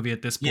Apes movie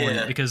at this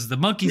point because the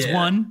monkeys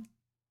won,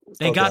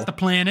 they got the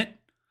planet,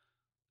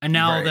 and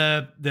now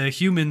the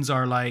humans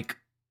are like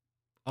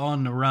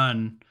on the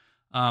run.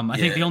 I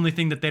think the only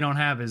thing that they don't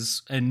have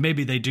is, and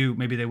maybe they do,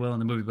 maybe they will in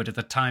the movie, but it's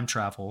the time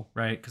travel,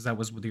 right? Because that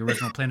was what the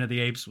original Planet of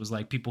the Apes was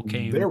like. People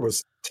came. There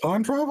was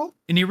time travel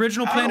in the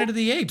original Planet of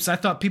the Apes. I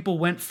thought people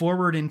went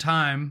forward in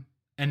time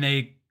and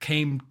they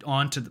came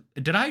on to.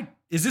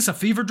 Is this a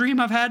fever dream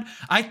I've had?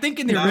 I think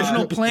in the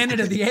original Planet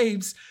of the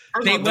Apes,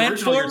 they went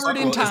forward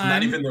in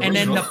time, and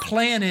then the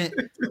planet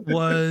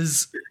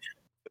was.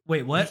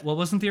 Wait, what? What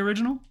wasn't the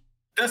original?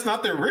 That's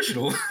not the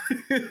original.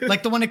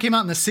 Like the one that came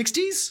out in the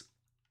 60s?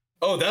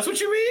 Oh, that's what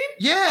you mean?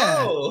 Yeah.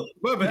 Oh,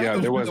 my bad. Yeah,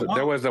 there was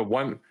a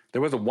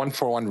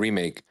 1-for-1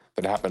 remake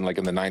that happened like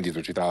in the 90s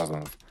or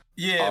 2000s.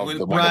 Yeah, with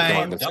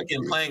Duncan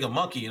playing a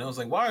monkey, and I was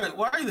like, why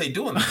are they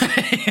doing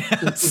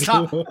that?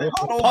 Stop.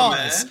 Hold on,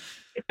 man.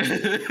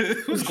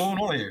 What's going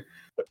on here?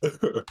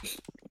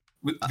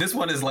 This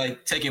one is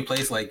like taking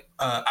place like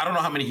I don't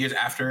know how many years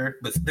after,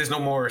 but there's no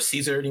more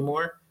Caesar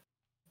anymore.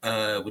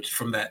 Which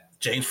from that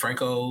James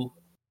Franco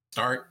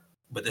start,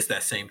 but it's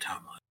that same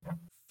timeline.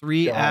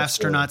 3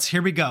 astronauts.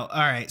 Here we go. All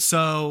right,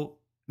 so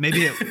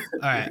maybe all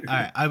right.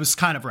 I was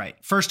kind of right.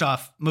 First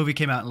off, movie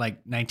came out in like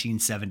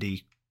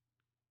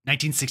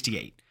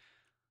 1968.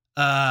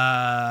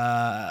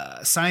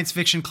 Science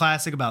fiction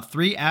classic about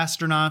 3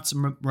 astronauts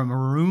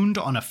marooned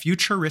on a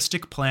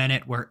futuristic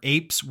planet where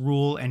apes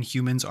rule and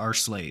humans are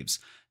slaves.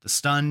 The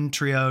stunned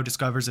trio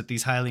discovers that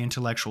these highly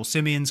intellectual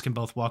simians can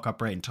both walk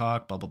upright and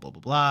talk, blah, blah, blah,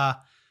 blah, blah.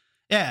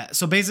 Yeah,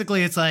 so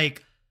basically it's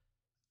like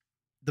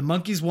the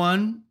monkeys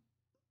won,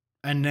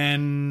 and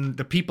then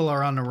the people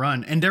are on the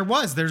run. And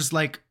there's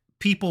like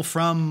people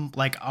from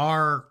like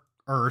our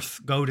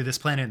Earth go to this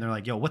planet, and they're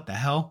like, yo, what the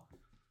hell?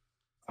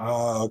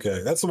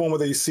 Okay. That's the one where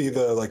they see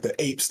the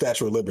ape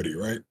Statue of Liberty,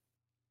 right?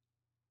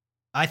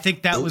 I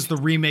think that was the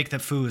remake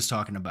that Fu was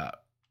talking about.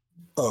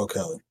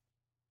 Okay.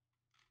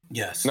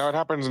 Yes. No, it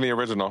happens in the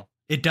original.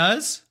 It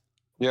does?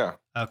 Yeah.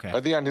 Okay.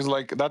 At the end, he's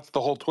like, that's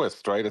the whole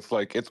twist, right? It's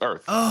like, it's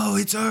Earth. Oh,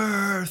 it's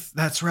Earth.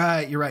 That's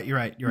right. You're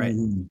right.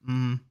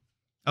 Mm-hmm.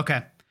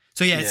 Okay.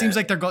 So yeah, it seems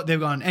like they've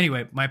gone.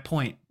 Anyway, my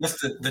point. That's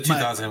the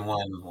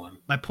 2001 one.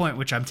 My point,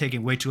 which I'm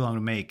taking way too long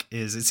to make,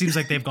 is it seems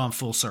like they've gone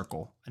full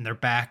circle and they're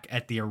back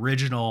at the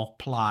original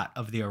plot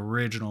of the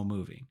original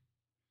movie.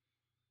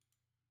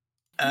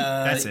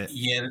 That's it.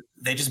 Yeah,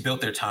 they just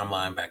built their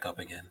timeline back up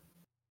again.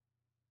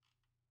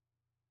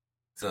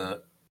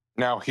 So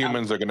now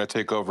humans are going to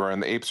take over,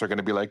 and the apes are going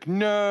to be like,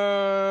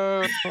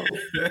 no.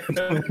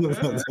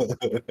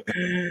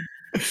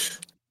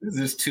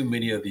 There's too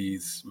many of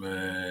these,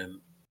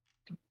 man.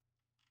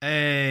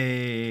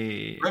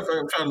 Hey,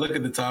 I'm trying to look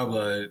at the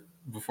timeline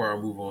before I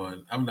move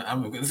on.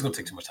 This is gonna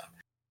take too much time.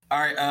 All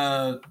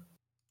right.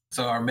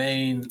 So our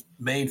main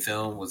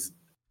film was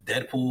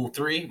Deadpool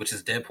 3, which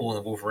is Deadpool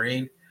and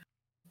Wolverine.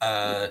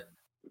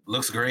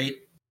 Looks great.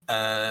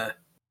 It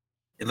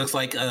looks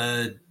like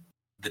the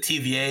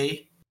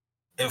TVA.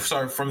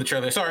 From the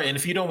trailer. Sorry, and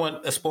if you don't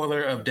want a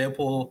spoiler of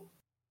Deadpool,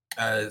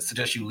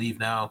 suggest you leave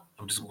now.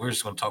 We're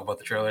just gonna talk about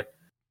the trailer.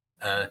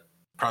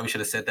 Probably should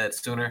have said that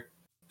sooner.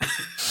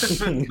 We're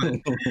going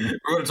to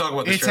talk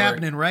about the trailer. It's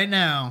happening right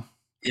now.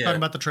 Yeah. Talking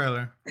about the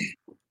trailer.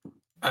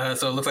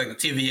 So it looks like the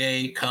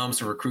TVA comes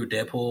to recruit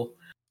Deadpool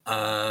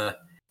and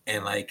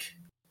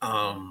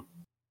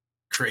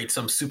create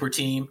some super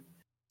team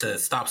to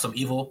stop some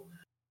evil,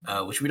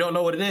 which we don't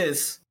know what it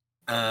is.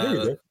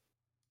 No,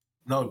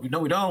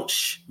 we don't.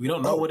 Shh, we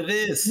don't know what it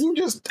is.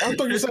 I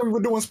thought you said we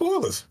were doing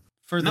spoilers.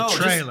 For the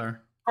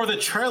trailer. For the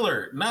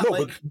trailer.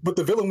 But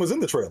the villain was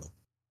in the trailer.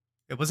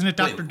 Wasn't it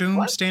Dr.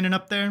 Doom standing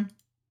up there?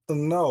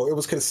 No, it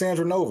was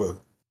Cassandra Nova,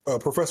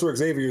 Professor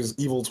Xavier's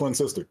evil twin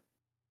sister.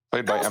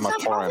 Played by Emma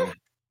Corrin.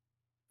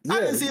 Yeah,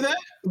 I didn't see that.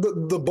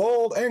 The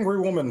bald, angry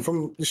woman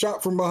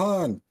shot from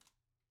behind.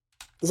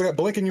 It's like a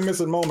blink and you miss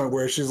a moment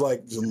where she's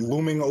like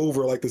looming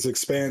over like this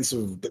expanse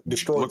of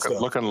destroyed stuff.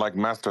 Looking like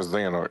Master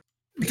Xehanort.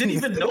 Didn't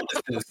even notice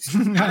this.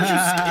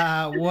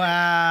 Wow,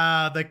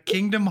 the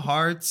Kingdom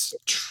Hearts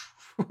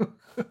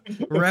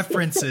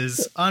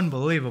references.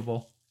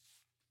 Unbelievable.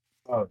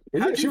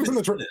 She was in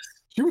the trailer.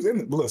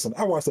 Listen,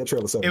 I watched that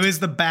trailer. It was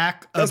the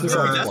back of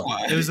her.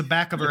 It was the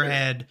back of her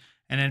head,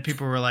 and then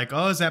people were like,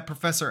 "Oh, is that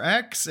Professor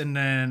X?" And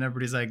then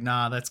everybody's like,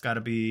 "Nah, that's got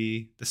to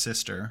be the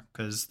sister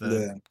because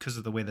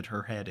of the way that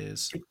her head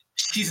is."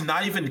 She's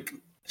not even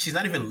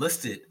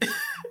listed.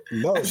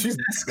 No,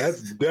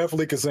 that's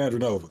definitely Cassandra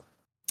Nova.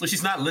 Well,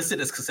 she's not listed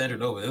as Cassandra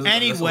Nova.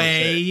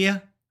 Anyway,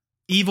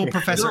 evil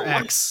Professor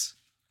X.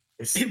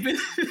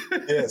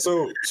 Yeah,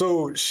 so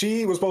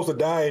she was supposed to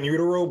die in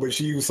utero, but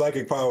she used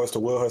psychic powers to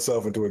will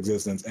herself into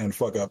existence and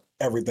fuck up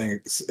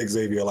everything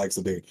Xavier likes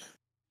to do.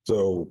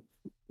 So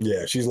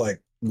yeah, she's like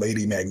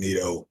Lady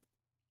Magneto,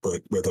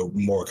 but with a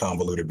more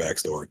convoluted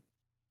backstory.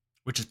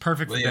 Which is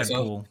perfect for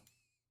Deadpool.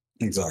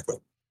 Exactly.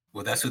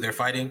 Well, that's who they're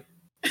fighting?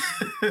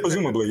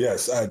 Presumably,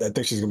 yes. I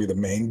think she's gonna be the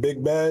main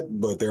big bad,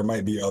 but there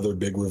might be other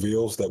big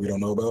reveals that we don't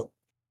know about.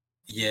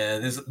 Yeah,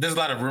 there's a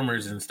lot of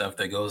rumors and stuff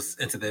that goes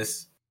into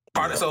this.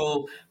 I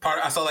saw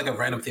like a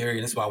random theory,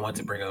 and this is why I wanted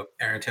to bring up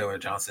Aaron Taylor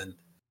Johnson.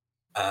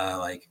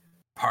 Like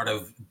part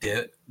of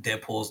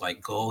Deadpool's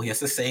like goal, he has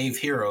to save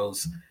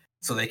heroes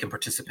so they can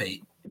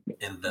participate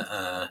in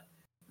the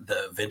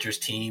Avengers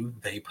team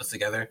that he puts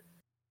together.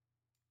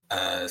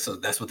 So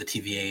that's what the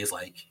TVA is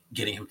like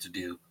getting him to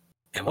do.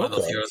 And one of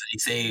those heroes that he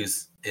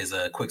saves is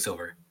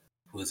Quicksilver,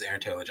 who is Aaron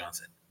Taylor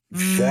Johnson.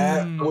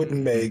 That would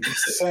make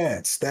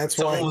sense. That's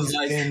why he's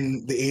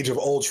in the Age of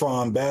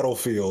Ultron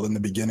battlefield in the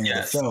beginning of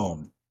the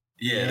film.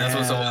 Yeah, that's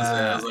what someone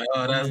said. I was like,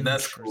 oh,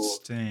 that's cool.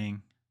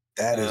 Interesting.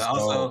 That is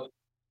also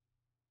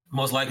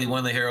most likely one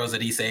of the heroes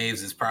that he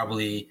saves is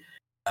probably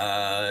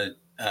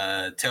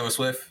Taylor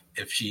Swift,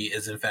 if she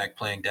is in fact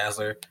playing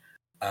Dazzler.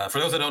 For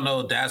those that don't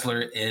know,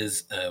 Dazzler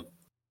is an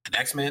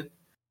X-Men,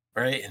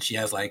 right? And she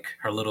has like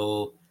her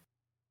little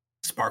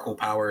sparkle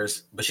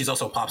powers, but she's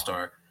also a pop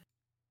star.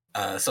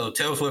 So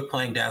Taylor Swift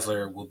playing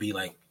Dazzler will be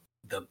like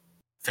the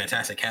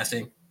fantastic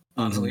casting,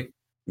 honestly.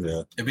 Mm-hmm.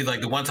 Yeah. It'd be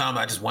like the one time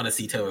I just want to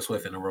see Taylor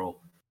Swift in a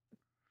role.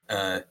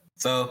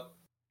 So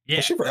yeah,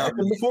 has she ever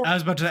acted before? I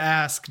was about to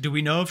ask, do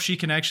we know if she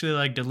can actually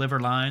like deliver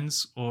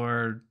lines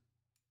or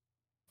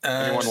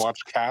anyone watch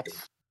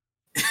Cats?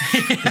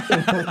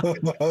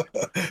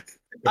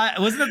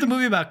 Wasn't that the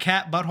movie about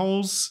cat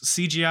buttholes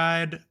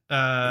CGI'd?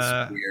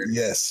 Weird.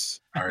 Yes.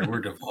 All right,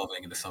 we're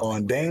devolving into something.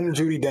 On Dame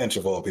Judi Dench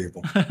of all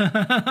people.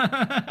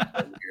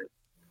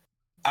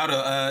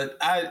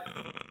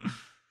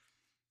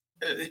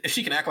 If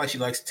she can act like she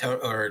likes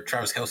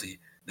Travis Kelce,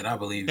 then I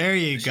believe. There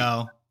you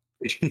go.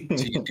 She can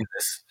do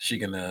this. She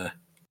can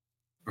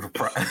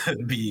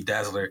be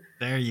Dazzler.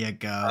 There you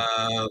go.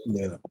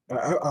 Yeah,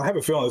 I have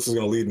a feeling this is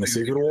going to lead into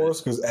Secret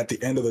Wars, because at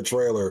the end of the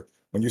trailer,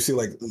 when you see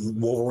like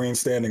Wolverine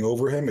standing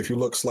over him, if you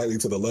look slightly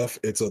to the left,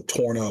 it's a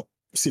torn up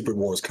Secret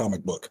Wars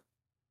comic book.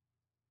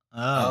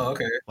 Oh,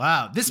 okay.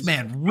 Wow, this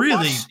man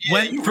really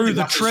went through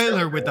the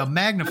trailer with a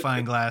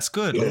magnifying glass.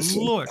 Good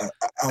Lord.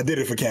 I did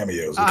it for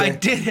cameos.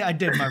 Okay? I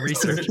did my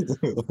research.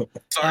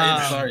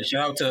 Sorry.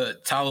 Shout out to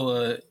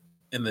Talua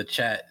in the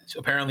chat.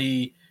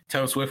 Apparently,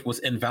 Taylor Swift was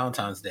in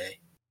Valentine's Day,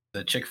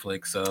 the chick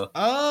flick. So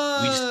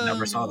we just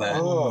never saw that.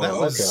 That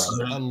was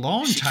a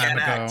long time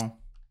ago.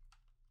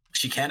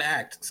 She can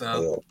act,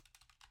 so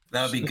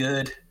that would be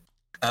good.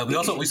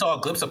 We saw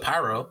a glimpse of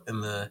Pyro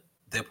in the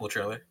Deadpool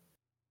trailer.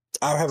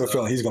 I have a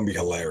feeling he's going to be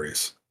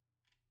hilarious.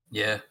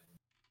 Yeah.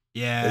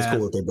 It's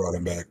cool that they brought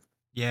him back.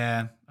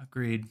 Yeah,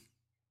 agreed.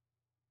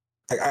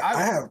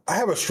 I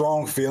have a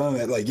strong feeling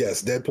that, like,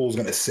 yes, Deadpool's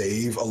going to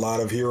save a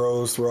lot of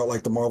heroes throughout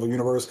like the Marvel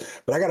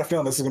universe, but I got a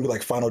feeling this is going to be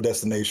like Final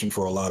Destination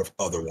for a lot of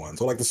other ones,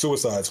 or like the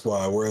Suicide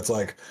Squad, where it's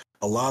like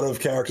a lot of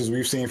characters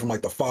we've seen from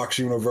like the Fox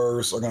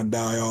universe are going to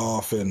die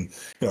off, and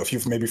a few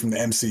maybe from the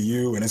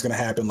MCU, and it's going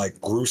to happen like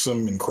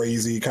gruesome and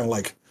crazy, kind of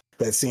like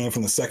that scene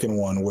from the second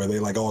one where they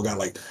like all got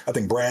like, I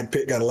think Brad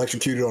Pitt got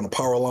electrocuted on a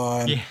power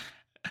line,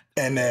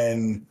 and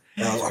then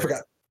I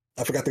forgot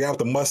the guy with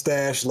the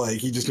mustache, like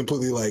he just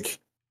completely like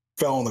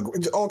fell on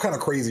the, all kind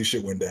of crazy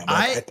shit went down.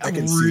 I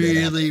can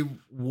really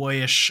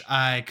wish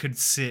I could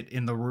sit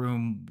in the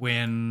room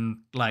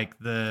when like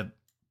the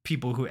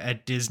people who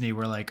at Disney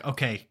were like,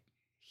 okay,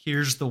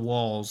 here's the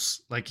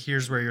walls, like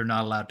here's where you're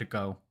not allowed to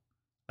go.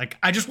 Like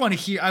I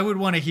would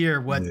want to hear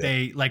what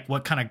they like,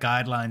 what kind of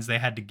guidelines they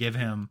had to give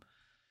him.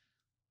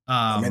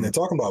 I mean, they're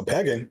talking about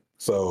pegging,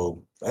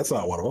 so that's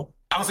not one of them.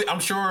 Honestly, I'm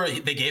sure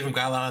they gave him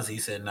guidelines. He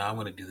said, "No, I'm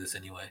going to do this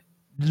anyway."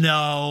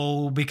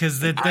 No, because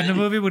then the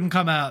movie wouldn't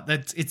come out.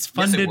 It's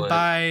funded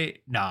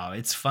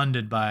it's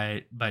funded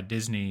by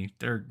Disney.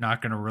 They're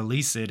not going to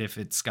release it if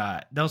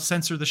they'll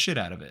censor the shit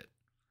out of it.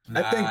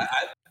 I think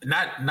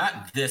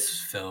not this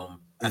film.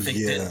 I think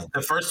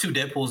the first two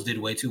Deadpools did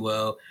way too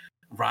well.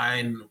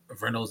 Ryan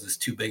Reynolds is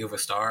too big of a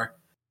star,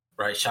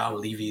 right? Sean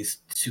Levy's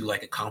too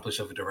like accomplished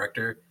of a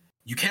director.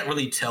 You can't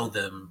really tell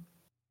them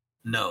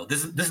no.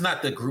 This is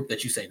not the group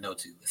that you say no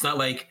to. It's not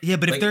like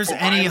but if there's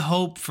any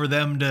hope for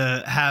them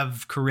to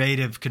have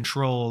creative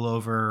control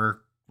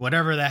over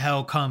whatever the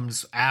hell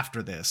comes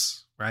after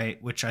this,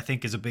 right? Which I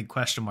think is a big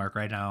question mark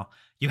right now.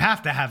 You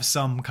have to have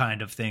some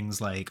kind of things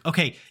like,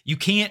 okay, you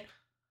can't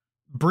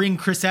bring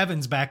Chris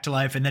Evans back to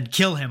life and then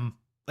kill him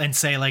and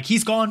say like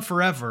he's gone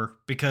forever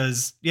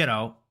because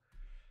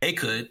they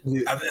could.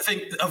 Yeah. I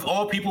think of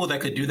all people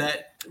that could do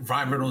that,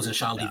 Ryan Reynolds and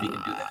Sean Levy can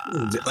do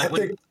that.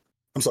 Like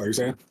I'm sorry, you're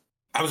saying?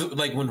 I was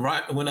like when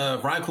Ryan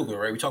Coogler,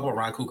 right? We talked about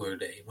Ryan Coogler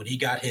today. When he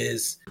got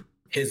his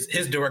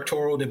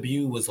directorial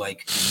debut was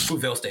like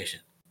Fruitvale Station,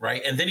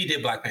 right? And then he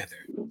did Black Panther.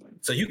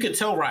 So you can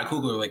tell Ryan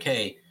Coogler like,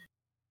 hey,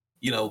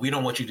 we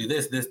don't want you to do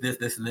this,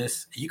 and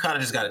this. You kind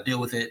of just got to deal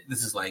with it.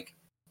 This is like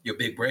your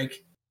big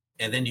break,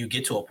 and then you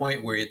get to a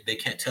point where they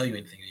can't tell you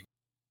anything anymore.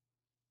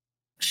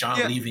 Sean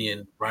Levy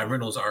and Ryan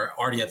Reynolds are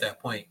already at that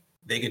point.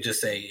 They could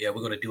just say, yeah,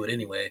 we're going to do it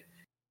anyway.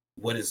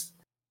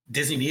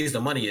 Disney needs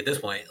the money at this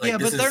point. Like,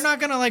 but they're not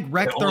going to like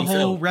wreck their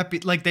whole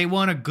like they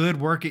want a good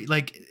working,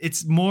 like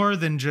it's more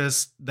than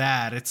just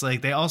that. It's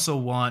like they also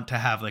want to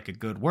have like a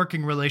good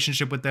working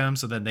relationship with them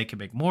so then they can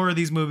make more of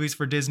these movies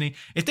for Disney.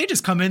 If they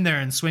just come in there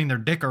and swing their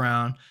dick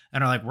around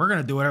and are like, we're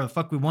going to do whatever the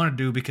fuck we want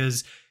to do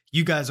because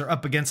you guys are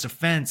up against a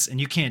fence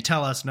and you can't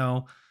tell us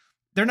no,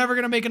 they're never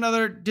going to make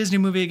another Disney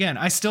movie again.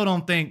 I still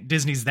don't think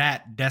Disney's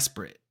that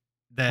desperate.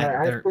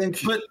 I think,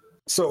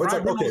 so it's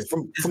like, okay,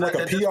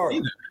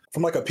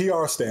 from like a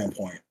PR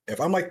standpoint,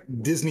 if I'm like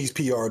Disney's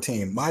PR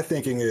team, my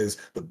thinking is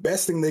the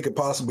best thing they could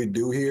possibly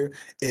do here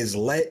is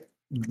let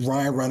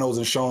Ryan Reynolds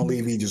and Sean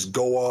Levy just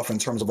go off in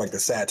terms of like the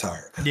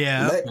satire.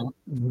 Yeah. Let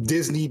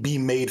Disney be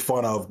made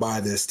fun of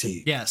by this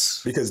team.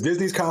 Yes. Because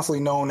Disney's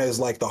constantly known as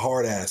like the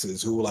hard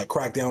asses who like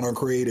crack down on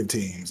creative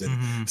teams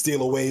and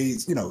steal away,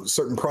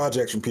 certain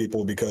projects from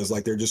people because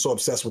like they're just so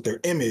obsessed with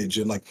their image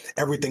and like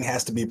everything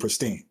has to be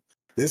pristine.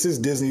 This is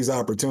Disney's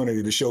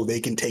opportunity to show they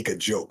can take a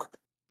joke.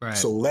 Right.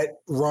 So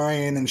let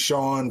Ryan and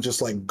Sean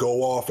just like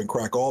go off and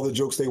crack all the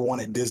jokes they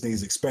want at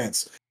Disney's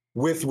expense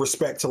with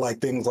respect to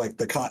like things like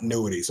the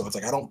continuity. So it's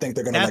like, I don't think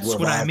they're going to like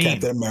revive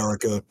Captain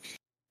America.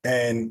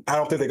 And I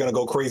don't think they're going to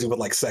go crazy with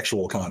like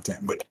sexual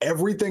content, but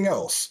everything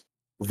else,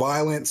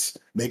 violence,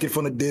 making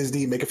fun of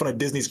Disney, making fun of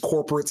Disney's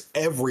corporates,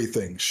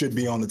 everything should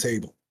be on the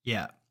table.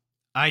 Yeah,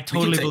 I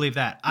totally believe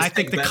that. I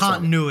think the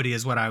continuity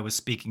is what I was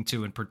speaking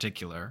to in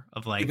particular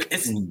of like,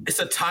 it's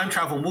a time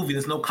travel movie.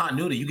 There's no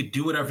continuity. You could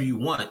do whatever you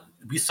want.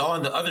 We saw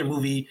in the other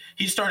movie,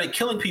 he started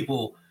killing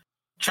people,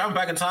 traveling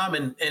back in time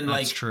and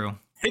like true.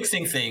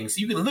 Fixing things.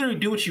 You can literally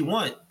do what you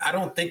want. I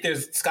don't think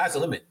there's sky's the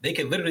limit. They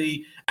could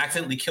literally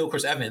accidentally kill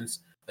Chris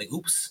Evans, like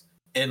oops,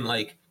 and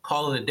like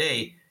call it a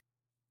day.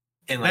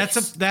 And like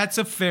that's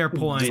a fair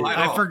point.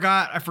 I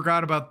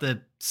forgot about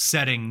the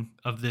setting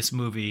of this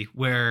movie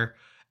where,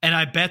 and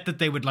I bet that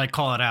they would like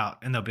call it out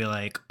and they'll be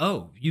like,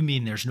 "Oh, you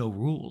mean there's no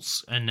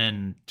rules?" and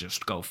then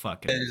just go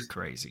fucking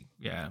crazy.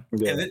 Yeah.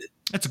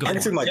 That's a good point.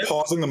 I can see like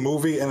pausing the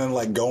movie and then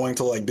like going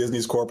to like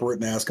Disney's corporate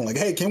and asking like,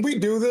 "Hey, can we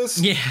do this?"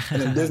 Yeah. And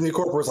then Disney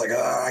corporate's like,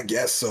 I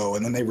guess so.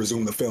 And then they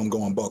resume the film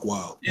going buck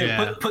wild.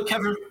 Yeah. Put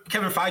Kevin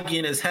Feige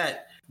in his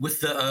hat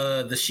with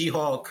the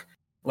She-Hulk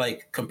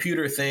like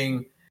computer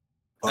thing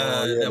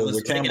that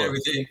was making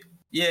everything.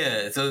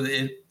 Yeah. So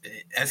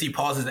as he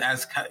pauses,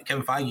 as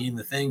Kevin Feige in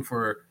the thing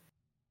for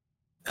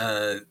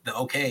the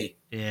okay.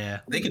 Yeah.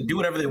 They can do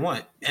whatever they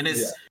want, and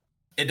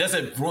it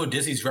doesn't ruin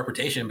Disney's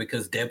reputation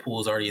because Deadpool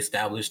has already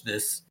established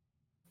this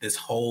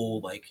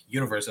whole like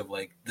universe of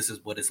like this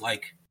is what it's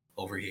like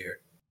over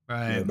here.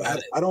 Right. Yeah,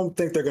 I don't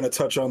think they're going to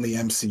touch on the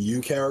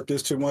MCU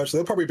characters too much.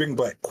 They'll probably bring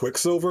back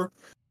Quicksilver,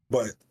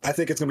 but I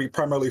think it's going to be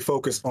primarily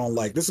focused on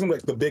like this is going to be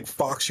like the big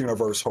Fox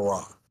universe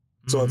hurrah.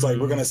 So it's like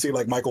we're going to see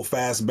like Michael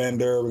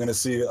Fassbender, we're going to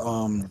see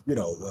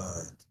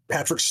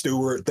Patrick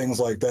Stewart, things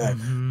like that.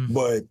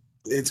 But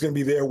it's going to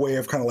be their way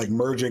of kind of like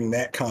merging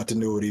that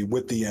continuity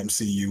with the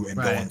MCU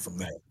and going from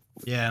there.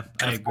 Yeah,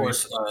 and of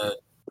course,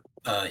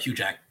 Hugh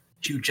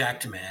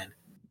Jacked Man.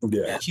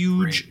 Yeah,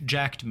 huge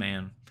jacked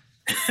man.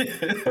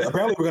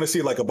 Apparently, we're going to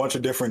see like a bunch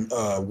of different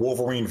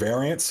Wolverine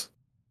variants.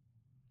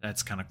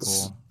 That's kind of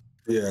cool.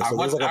 Yeah,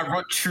 so I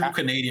wrote true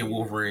Canadian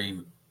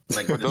Wolverine.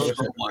 Like, you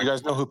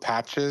guys know who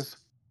Patch is?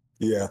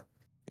 Yeah.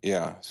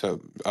 Yeah. So,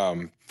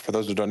 for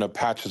those who don't know,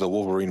 Patch is a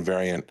Wolverine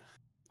variant.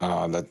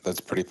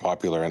 That's pretty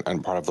popular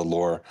and part of the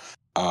lore.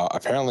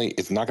 Apparently,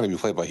 it's not going to be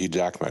played by Hugh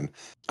Jackman.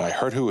 I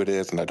heard who it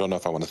is, and I don't know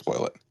if I want to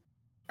spoil it.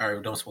 All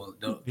right, don't spoil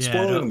it.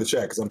 Spoil it in the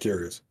chat because I'm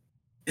curious.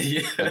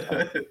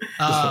 Yeah.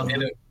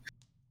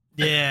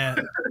 Yeah.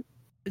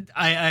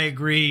 I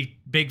agree.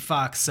 Big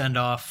Fox send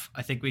off.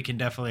 I think we can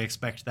definitely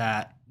expect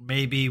that.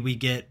 Maybe we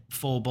get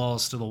full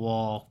balls to the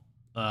wall.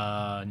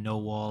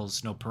 No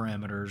walls, no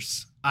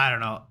parameters. I don't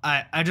know.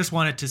 I just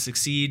want it to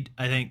succeed.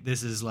 I think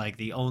this is like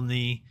the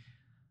only.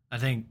 I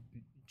think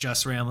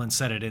Just Ramlin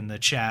said it in the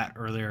chat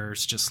earlier.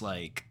 It's just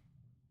like,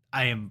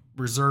 I am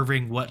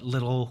reserving what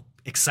little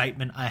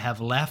excitement I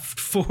have left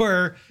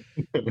for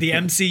the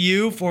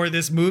MCU for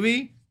this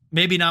movie.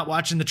 Maybe not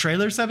watching the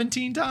trailer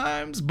 17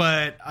 times,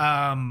 but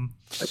I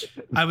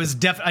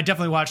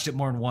definitely watched it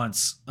more than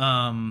once.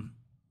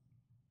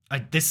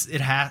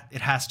 It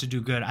has to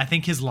do good. I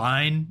think his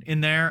line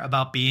in there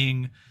about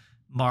being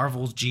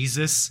Marvel's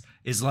Jesus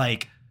is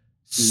like,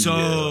 so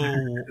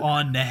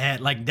on the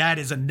head. Like that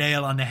is a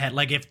nail on the head.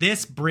 Like if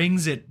this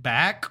brings it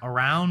back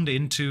around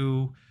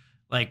into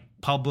like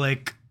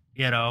public,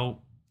 the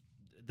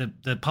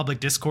public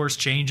discourse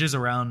changes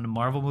around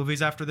Marvel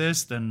movies after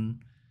this,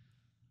 then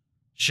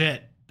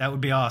shit, that would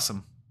be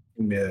awesome.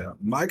 Yeah.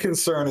 My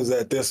concern is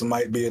that this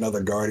might be another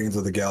Guardians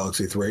of the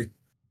Galaxy 3.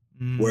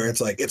 Where it's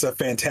like it's a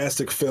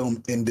fantastic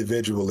film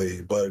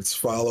individually, but it's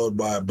followed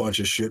by a bunch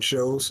of shit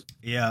shows.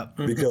 Yeah.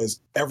 Because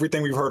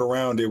everything we've heard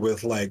around it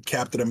with like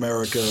Captain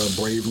America,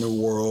 Brave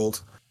New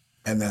World,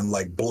 and then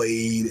like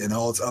Blade and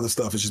all this other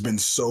stuff has just been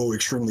so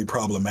extremely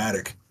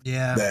problematic.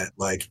 Yeah. That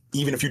like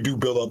even if you do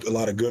build up a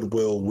lot of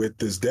goodwill with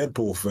this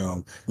Deadpool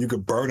film, you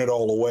could burn it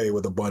all away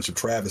with a bunch of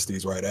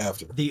travesties right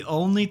after. The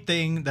only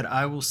thing that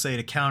I will say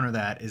to counter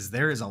that is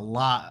there is a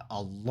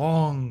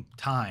long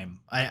time.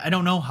 I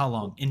don't know how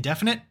long.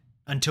 Indefinite?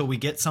 Until we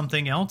get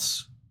something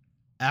else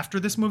after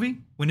this movie?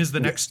 When is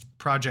the next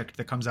project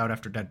that comes out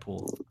after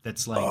Deadpool?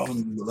 That's like,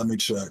 let me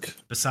check.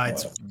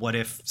 Besides What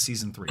If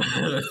season 3,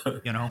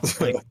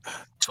 like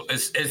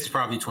it's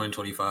probably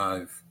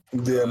 2025.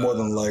 Yeah, more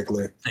than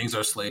likely. Things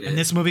are slated. And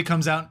this movie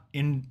comes out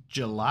in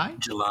July?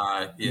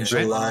 Yeah.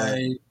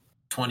 July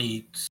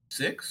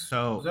 26.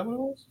 So is that what it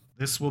was?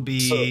 This will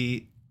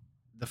be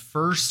the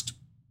first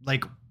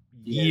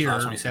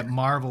year that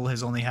Marvel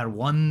has only had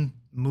one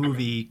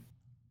movie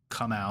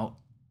come out.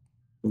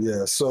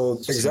 Yeah, so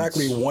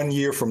exactly 1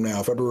 year from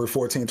now, February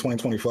 14,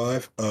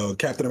 2025,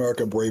 Captain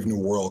America Brave New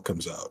World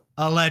comes out.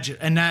 Alleged.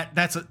 And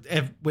that's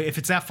if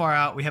it's that far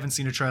out, we haven't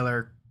seen a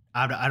trailer.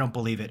 I don't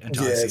believe it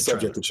until I see it's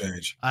subject to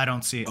change. I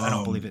don't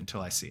believe it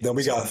until I see it. Then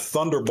we got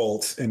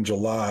Thunderbolts in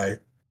July.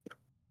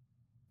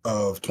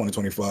 of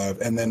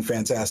 2025, and then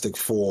Fantastic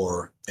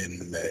Four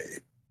in May.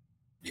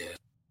 Yeah.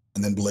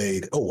 And then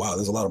Blade. Oh, wow.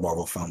 There's a lot of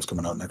Marvel films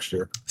coming out next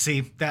year.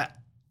 See, that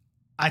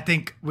I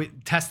think we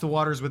test the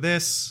waters with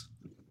this,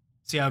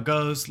 see how it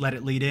goes, let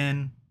it lead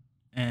in,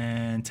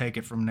 and take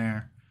it from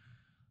there.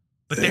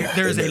 But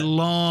there's a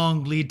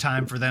long lead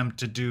time for them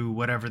to do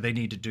whatever they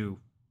need to do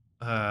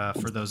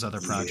for those other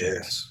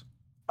projects.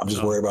 I'm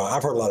just worried about,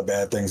 I've heard a lot of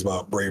bad things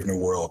about Brave New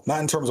World.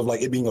 Not in terms of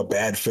like it being a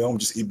bad film,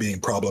 just it being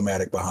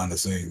problematic behind the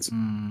scenes.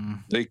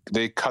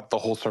 They cut the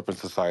whole Serpent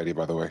Society,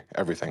 by the way.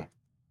 Everything.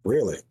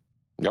 Really?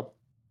 Yep.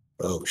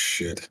 Oh,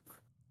 shit.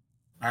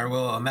 All right,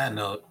 well, on that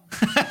note.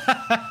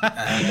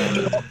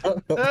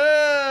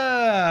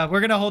 We're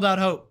going to hold out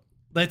hope.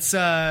 Let's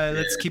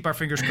keep our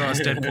fingers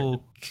crossed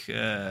Deadpool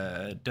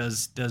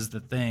does the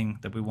thing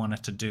that we want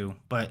it to do.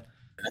 But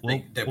I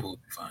think Deadpool will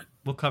be fine.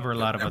 We'll cover a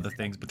lot of other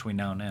things between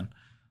now and then.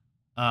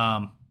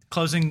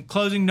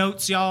 Closing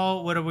notes,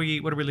 y'all. What are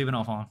we leaving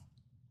off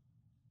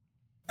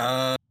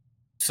on?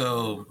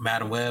 So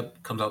Madam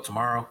Web comes out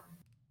tomorrow.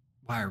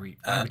 Why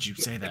would you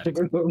say that?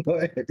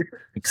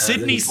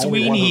 Sydney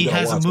Sweeney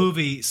has a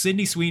movie.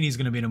 Sydney Sweeney's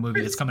going to be in a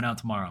movie that's coming out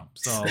tomorrow.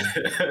 So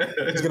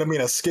he's going to be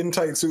in a skin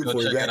tight suit for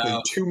exactly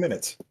 2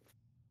 minutes.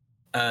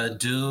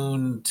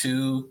 Dune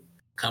 2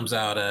 comes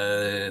out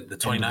the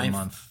 29th. End of the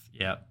month.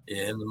 Yeah,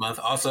 in the month.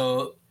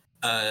 Also,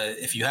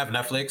 if you have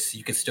Netflix,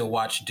 you can still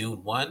watch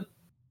Dune 1.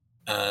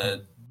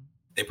 They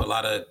put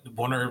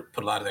Warner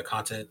put a lot of their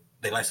content.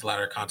 They licensed a lot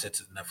of their content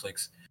to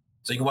Netflix,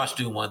 so you can watch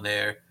Dune 1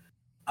 there.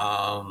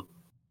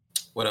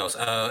 What else?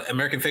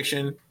 American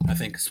Fiction. I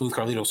think Smooth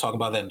Carlito was talking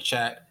about that in the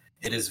chat.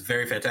 It is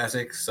very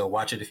fantastic, so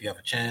watch it if you have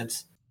a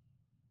chance.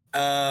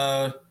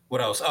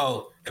 What else?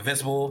 Oh,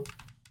 Invincible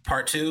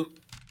Part 2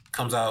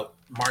 comes out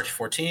March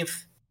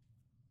 14th.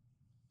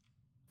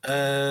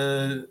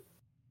 I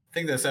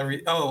think that's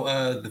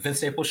the Vince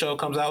Staples Show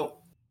comes out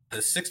the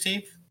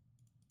 16th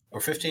or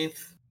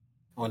 15th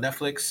on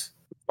Netflix.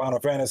 Final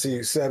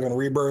Fantasy VII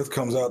Rebirth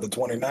comes out the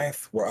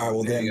 29th, where I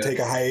will then take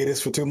a hiatus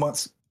for 2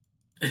 months.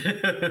 I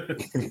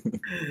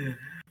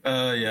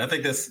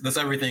think that's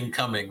everything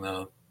coming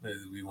though.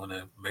 We want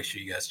to make sure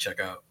you guys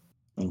check out.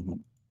 Mm-hmm.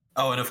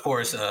 Oh, and of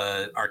course,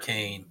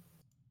 Arcane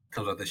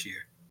comes out this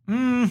year.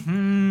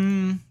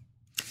 Mm-hmm.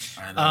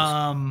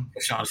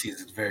 Shaughnessy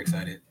is very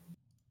excited.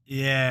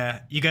 Yeah,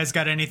 you guys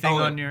got anything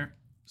on your?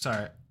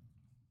 Sorry,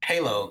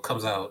 Halo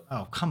comes out.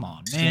 Oh, come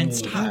on, man!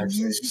 Stop. Why are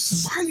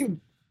you?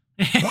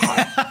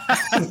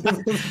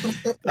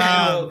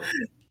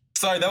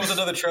 Sorry, that was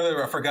another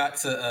trailer I forgot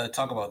to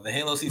talk about. The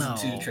Halo Season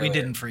 2 trailer. We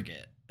didn't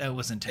forget. That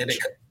was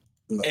intentional.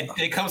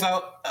 It comes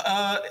out.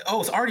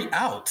 It's already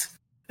out.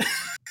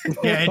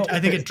 Yeah, I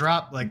think it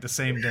dropped like the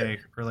same day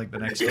or like the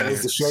next day.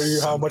 To show you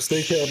how much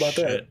they care about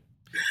that.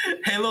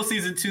 Halo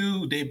Season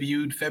 2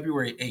 debuted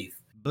February 8th.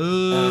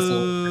 Boo.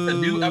 So it's a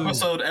new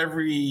episode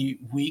every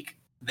week.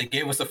 They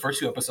gave us the first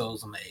 2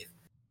 episodes on the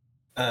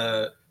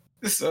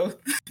 8th.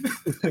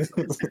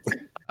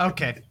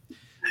 Okay.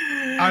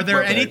 Are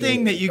there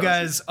anything that you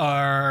guys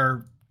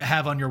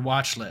have on your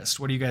watch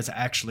list? What are you guys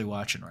actually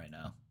watching right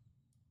now?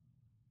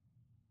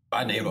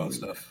 I name all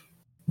stuff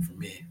for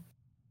me.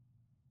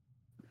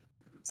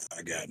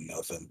 I got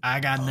nothing.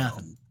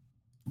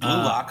 Blue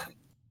Lock.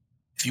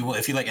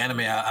 If you like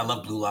anime, I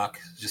love Blue Lock.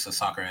 It's just a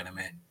soccer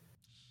anime.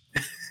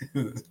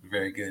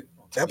 Very good.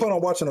 I plan on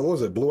watching what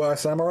was it? Blue Eye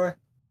Samurai?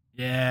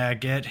 Yeah,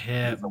 get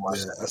hip.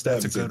 Yeah,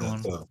 that's a good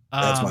one. So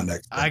that's my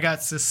next one. I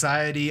got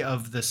Society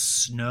of the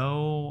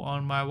Snow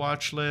on my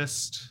watch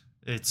list.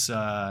 It's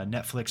a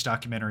Netflix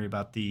documentary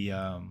about the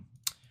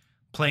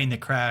plane that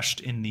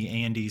crashed in the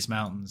Andes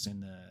Mountains in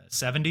the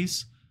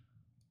 70s.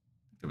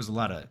 There was a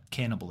lot of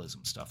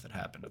cannibalism stuff that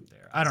happened up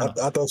there. I don't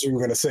know. I thought you were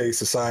going to say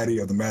Society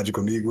of the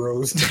Magical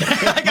Negroes.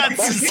 I got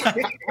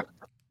Society.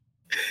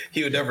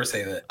 He would never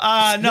say that.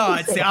 No,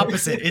 it's the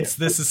opposite. It's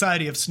the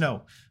Society of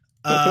Snow.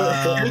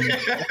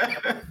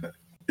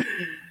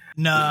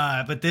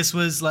 Nah, but this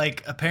was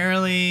like,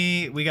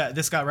 apparently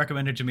this got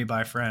recommended to me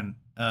by a friend.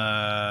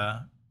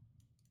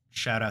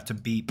 Shout out to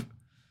Beep.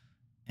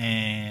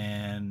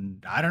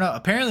 And I don't know.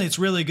 Apparently it's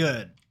really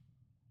good.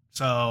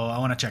 So I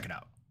want to check it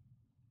out.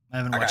 I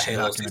haven't watched a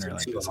documentary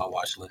like this. On my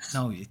watch list.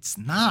 No, it's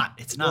not.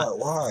 It's not.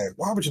 Why?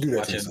 Why would you do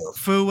that to yourself?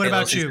 Fu, what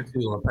about you?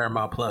 On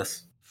Paramount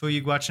Plus. Fu,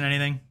 you watching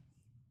anything?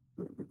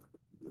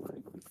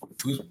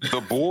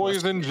 The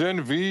Boys in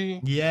Gen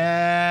V.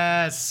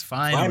 Yes,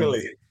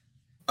 finally.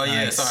 Oh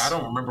yeah, Nice. so I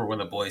don't remember when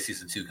The Boys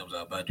Season 2 comes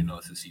out, but I do know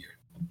it's this year.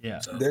 Yeah,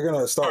 so. They're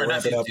gonna start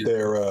wrapping up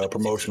their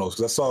promotionals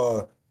because I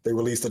saw they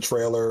released a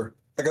trailer,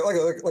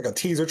 like a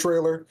teaser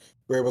trailer,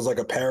 where it was like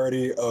a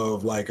parody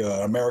of like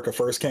a America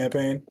First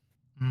campaign.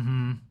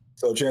 Mm-hmm.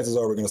 So chances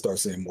are we're gonna start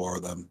seeing more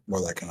of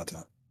that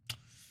content.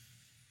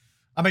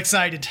 I'm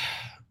excited.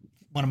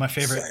 One of my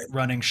favorite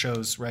running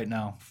shows right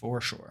now,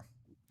 for sure.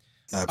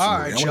 Absolutely. All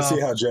right, I want to see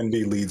how Gen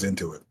V leads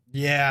into it.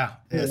 Yeah,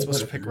 it's supposed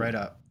to pick right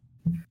up.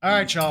 All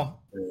right,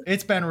 y'all.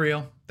 It's been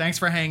real. Thanks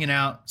for hanging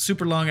out.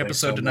 Super long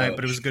episode tonight,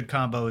 but it was a good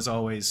combo as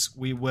always.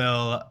 We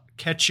will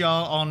catch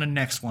y'all on the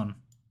next one.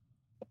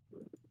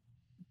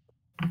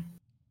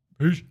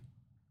 Peace.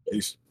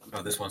 Peace.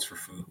 Oh, this one's for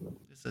Fu.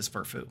 This is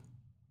for Fu.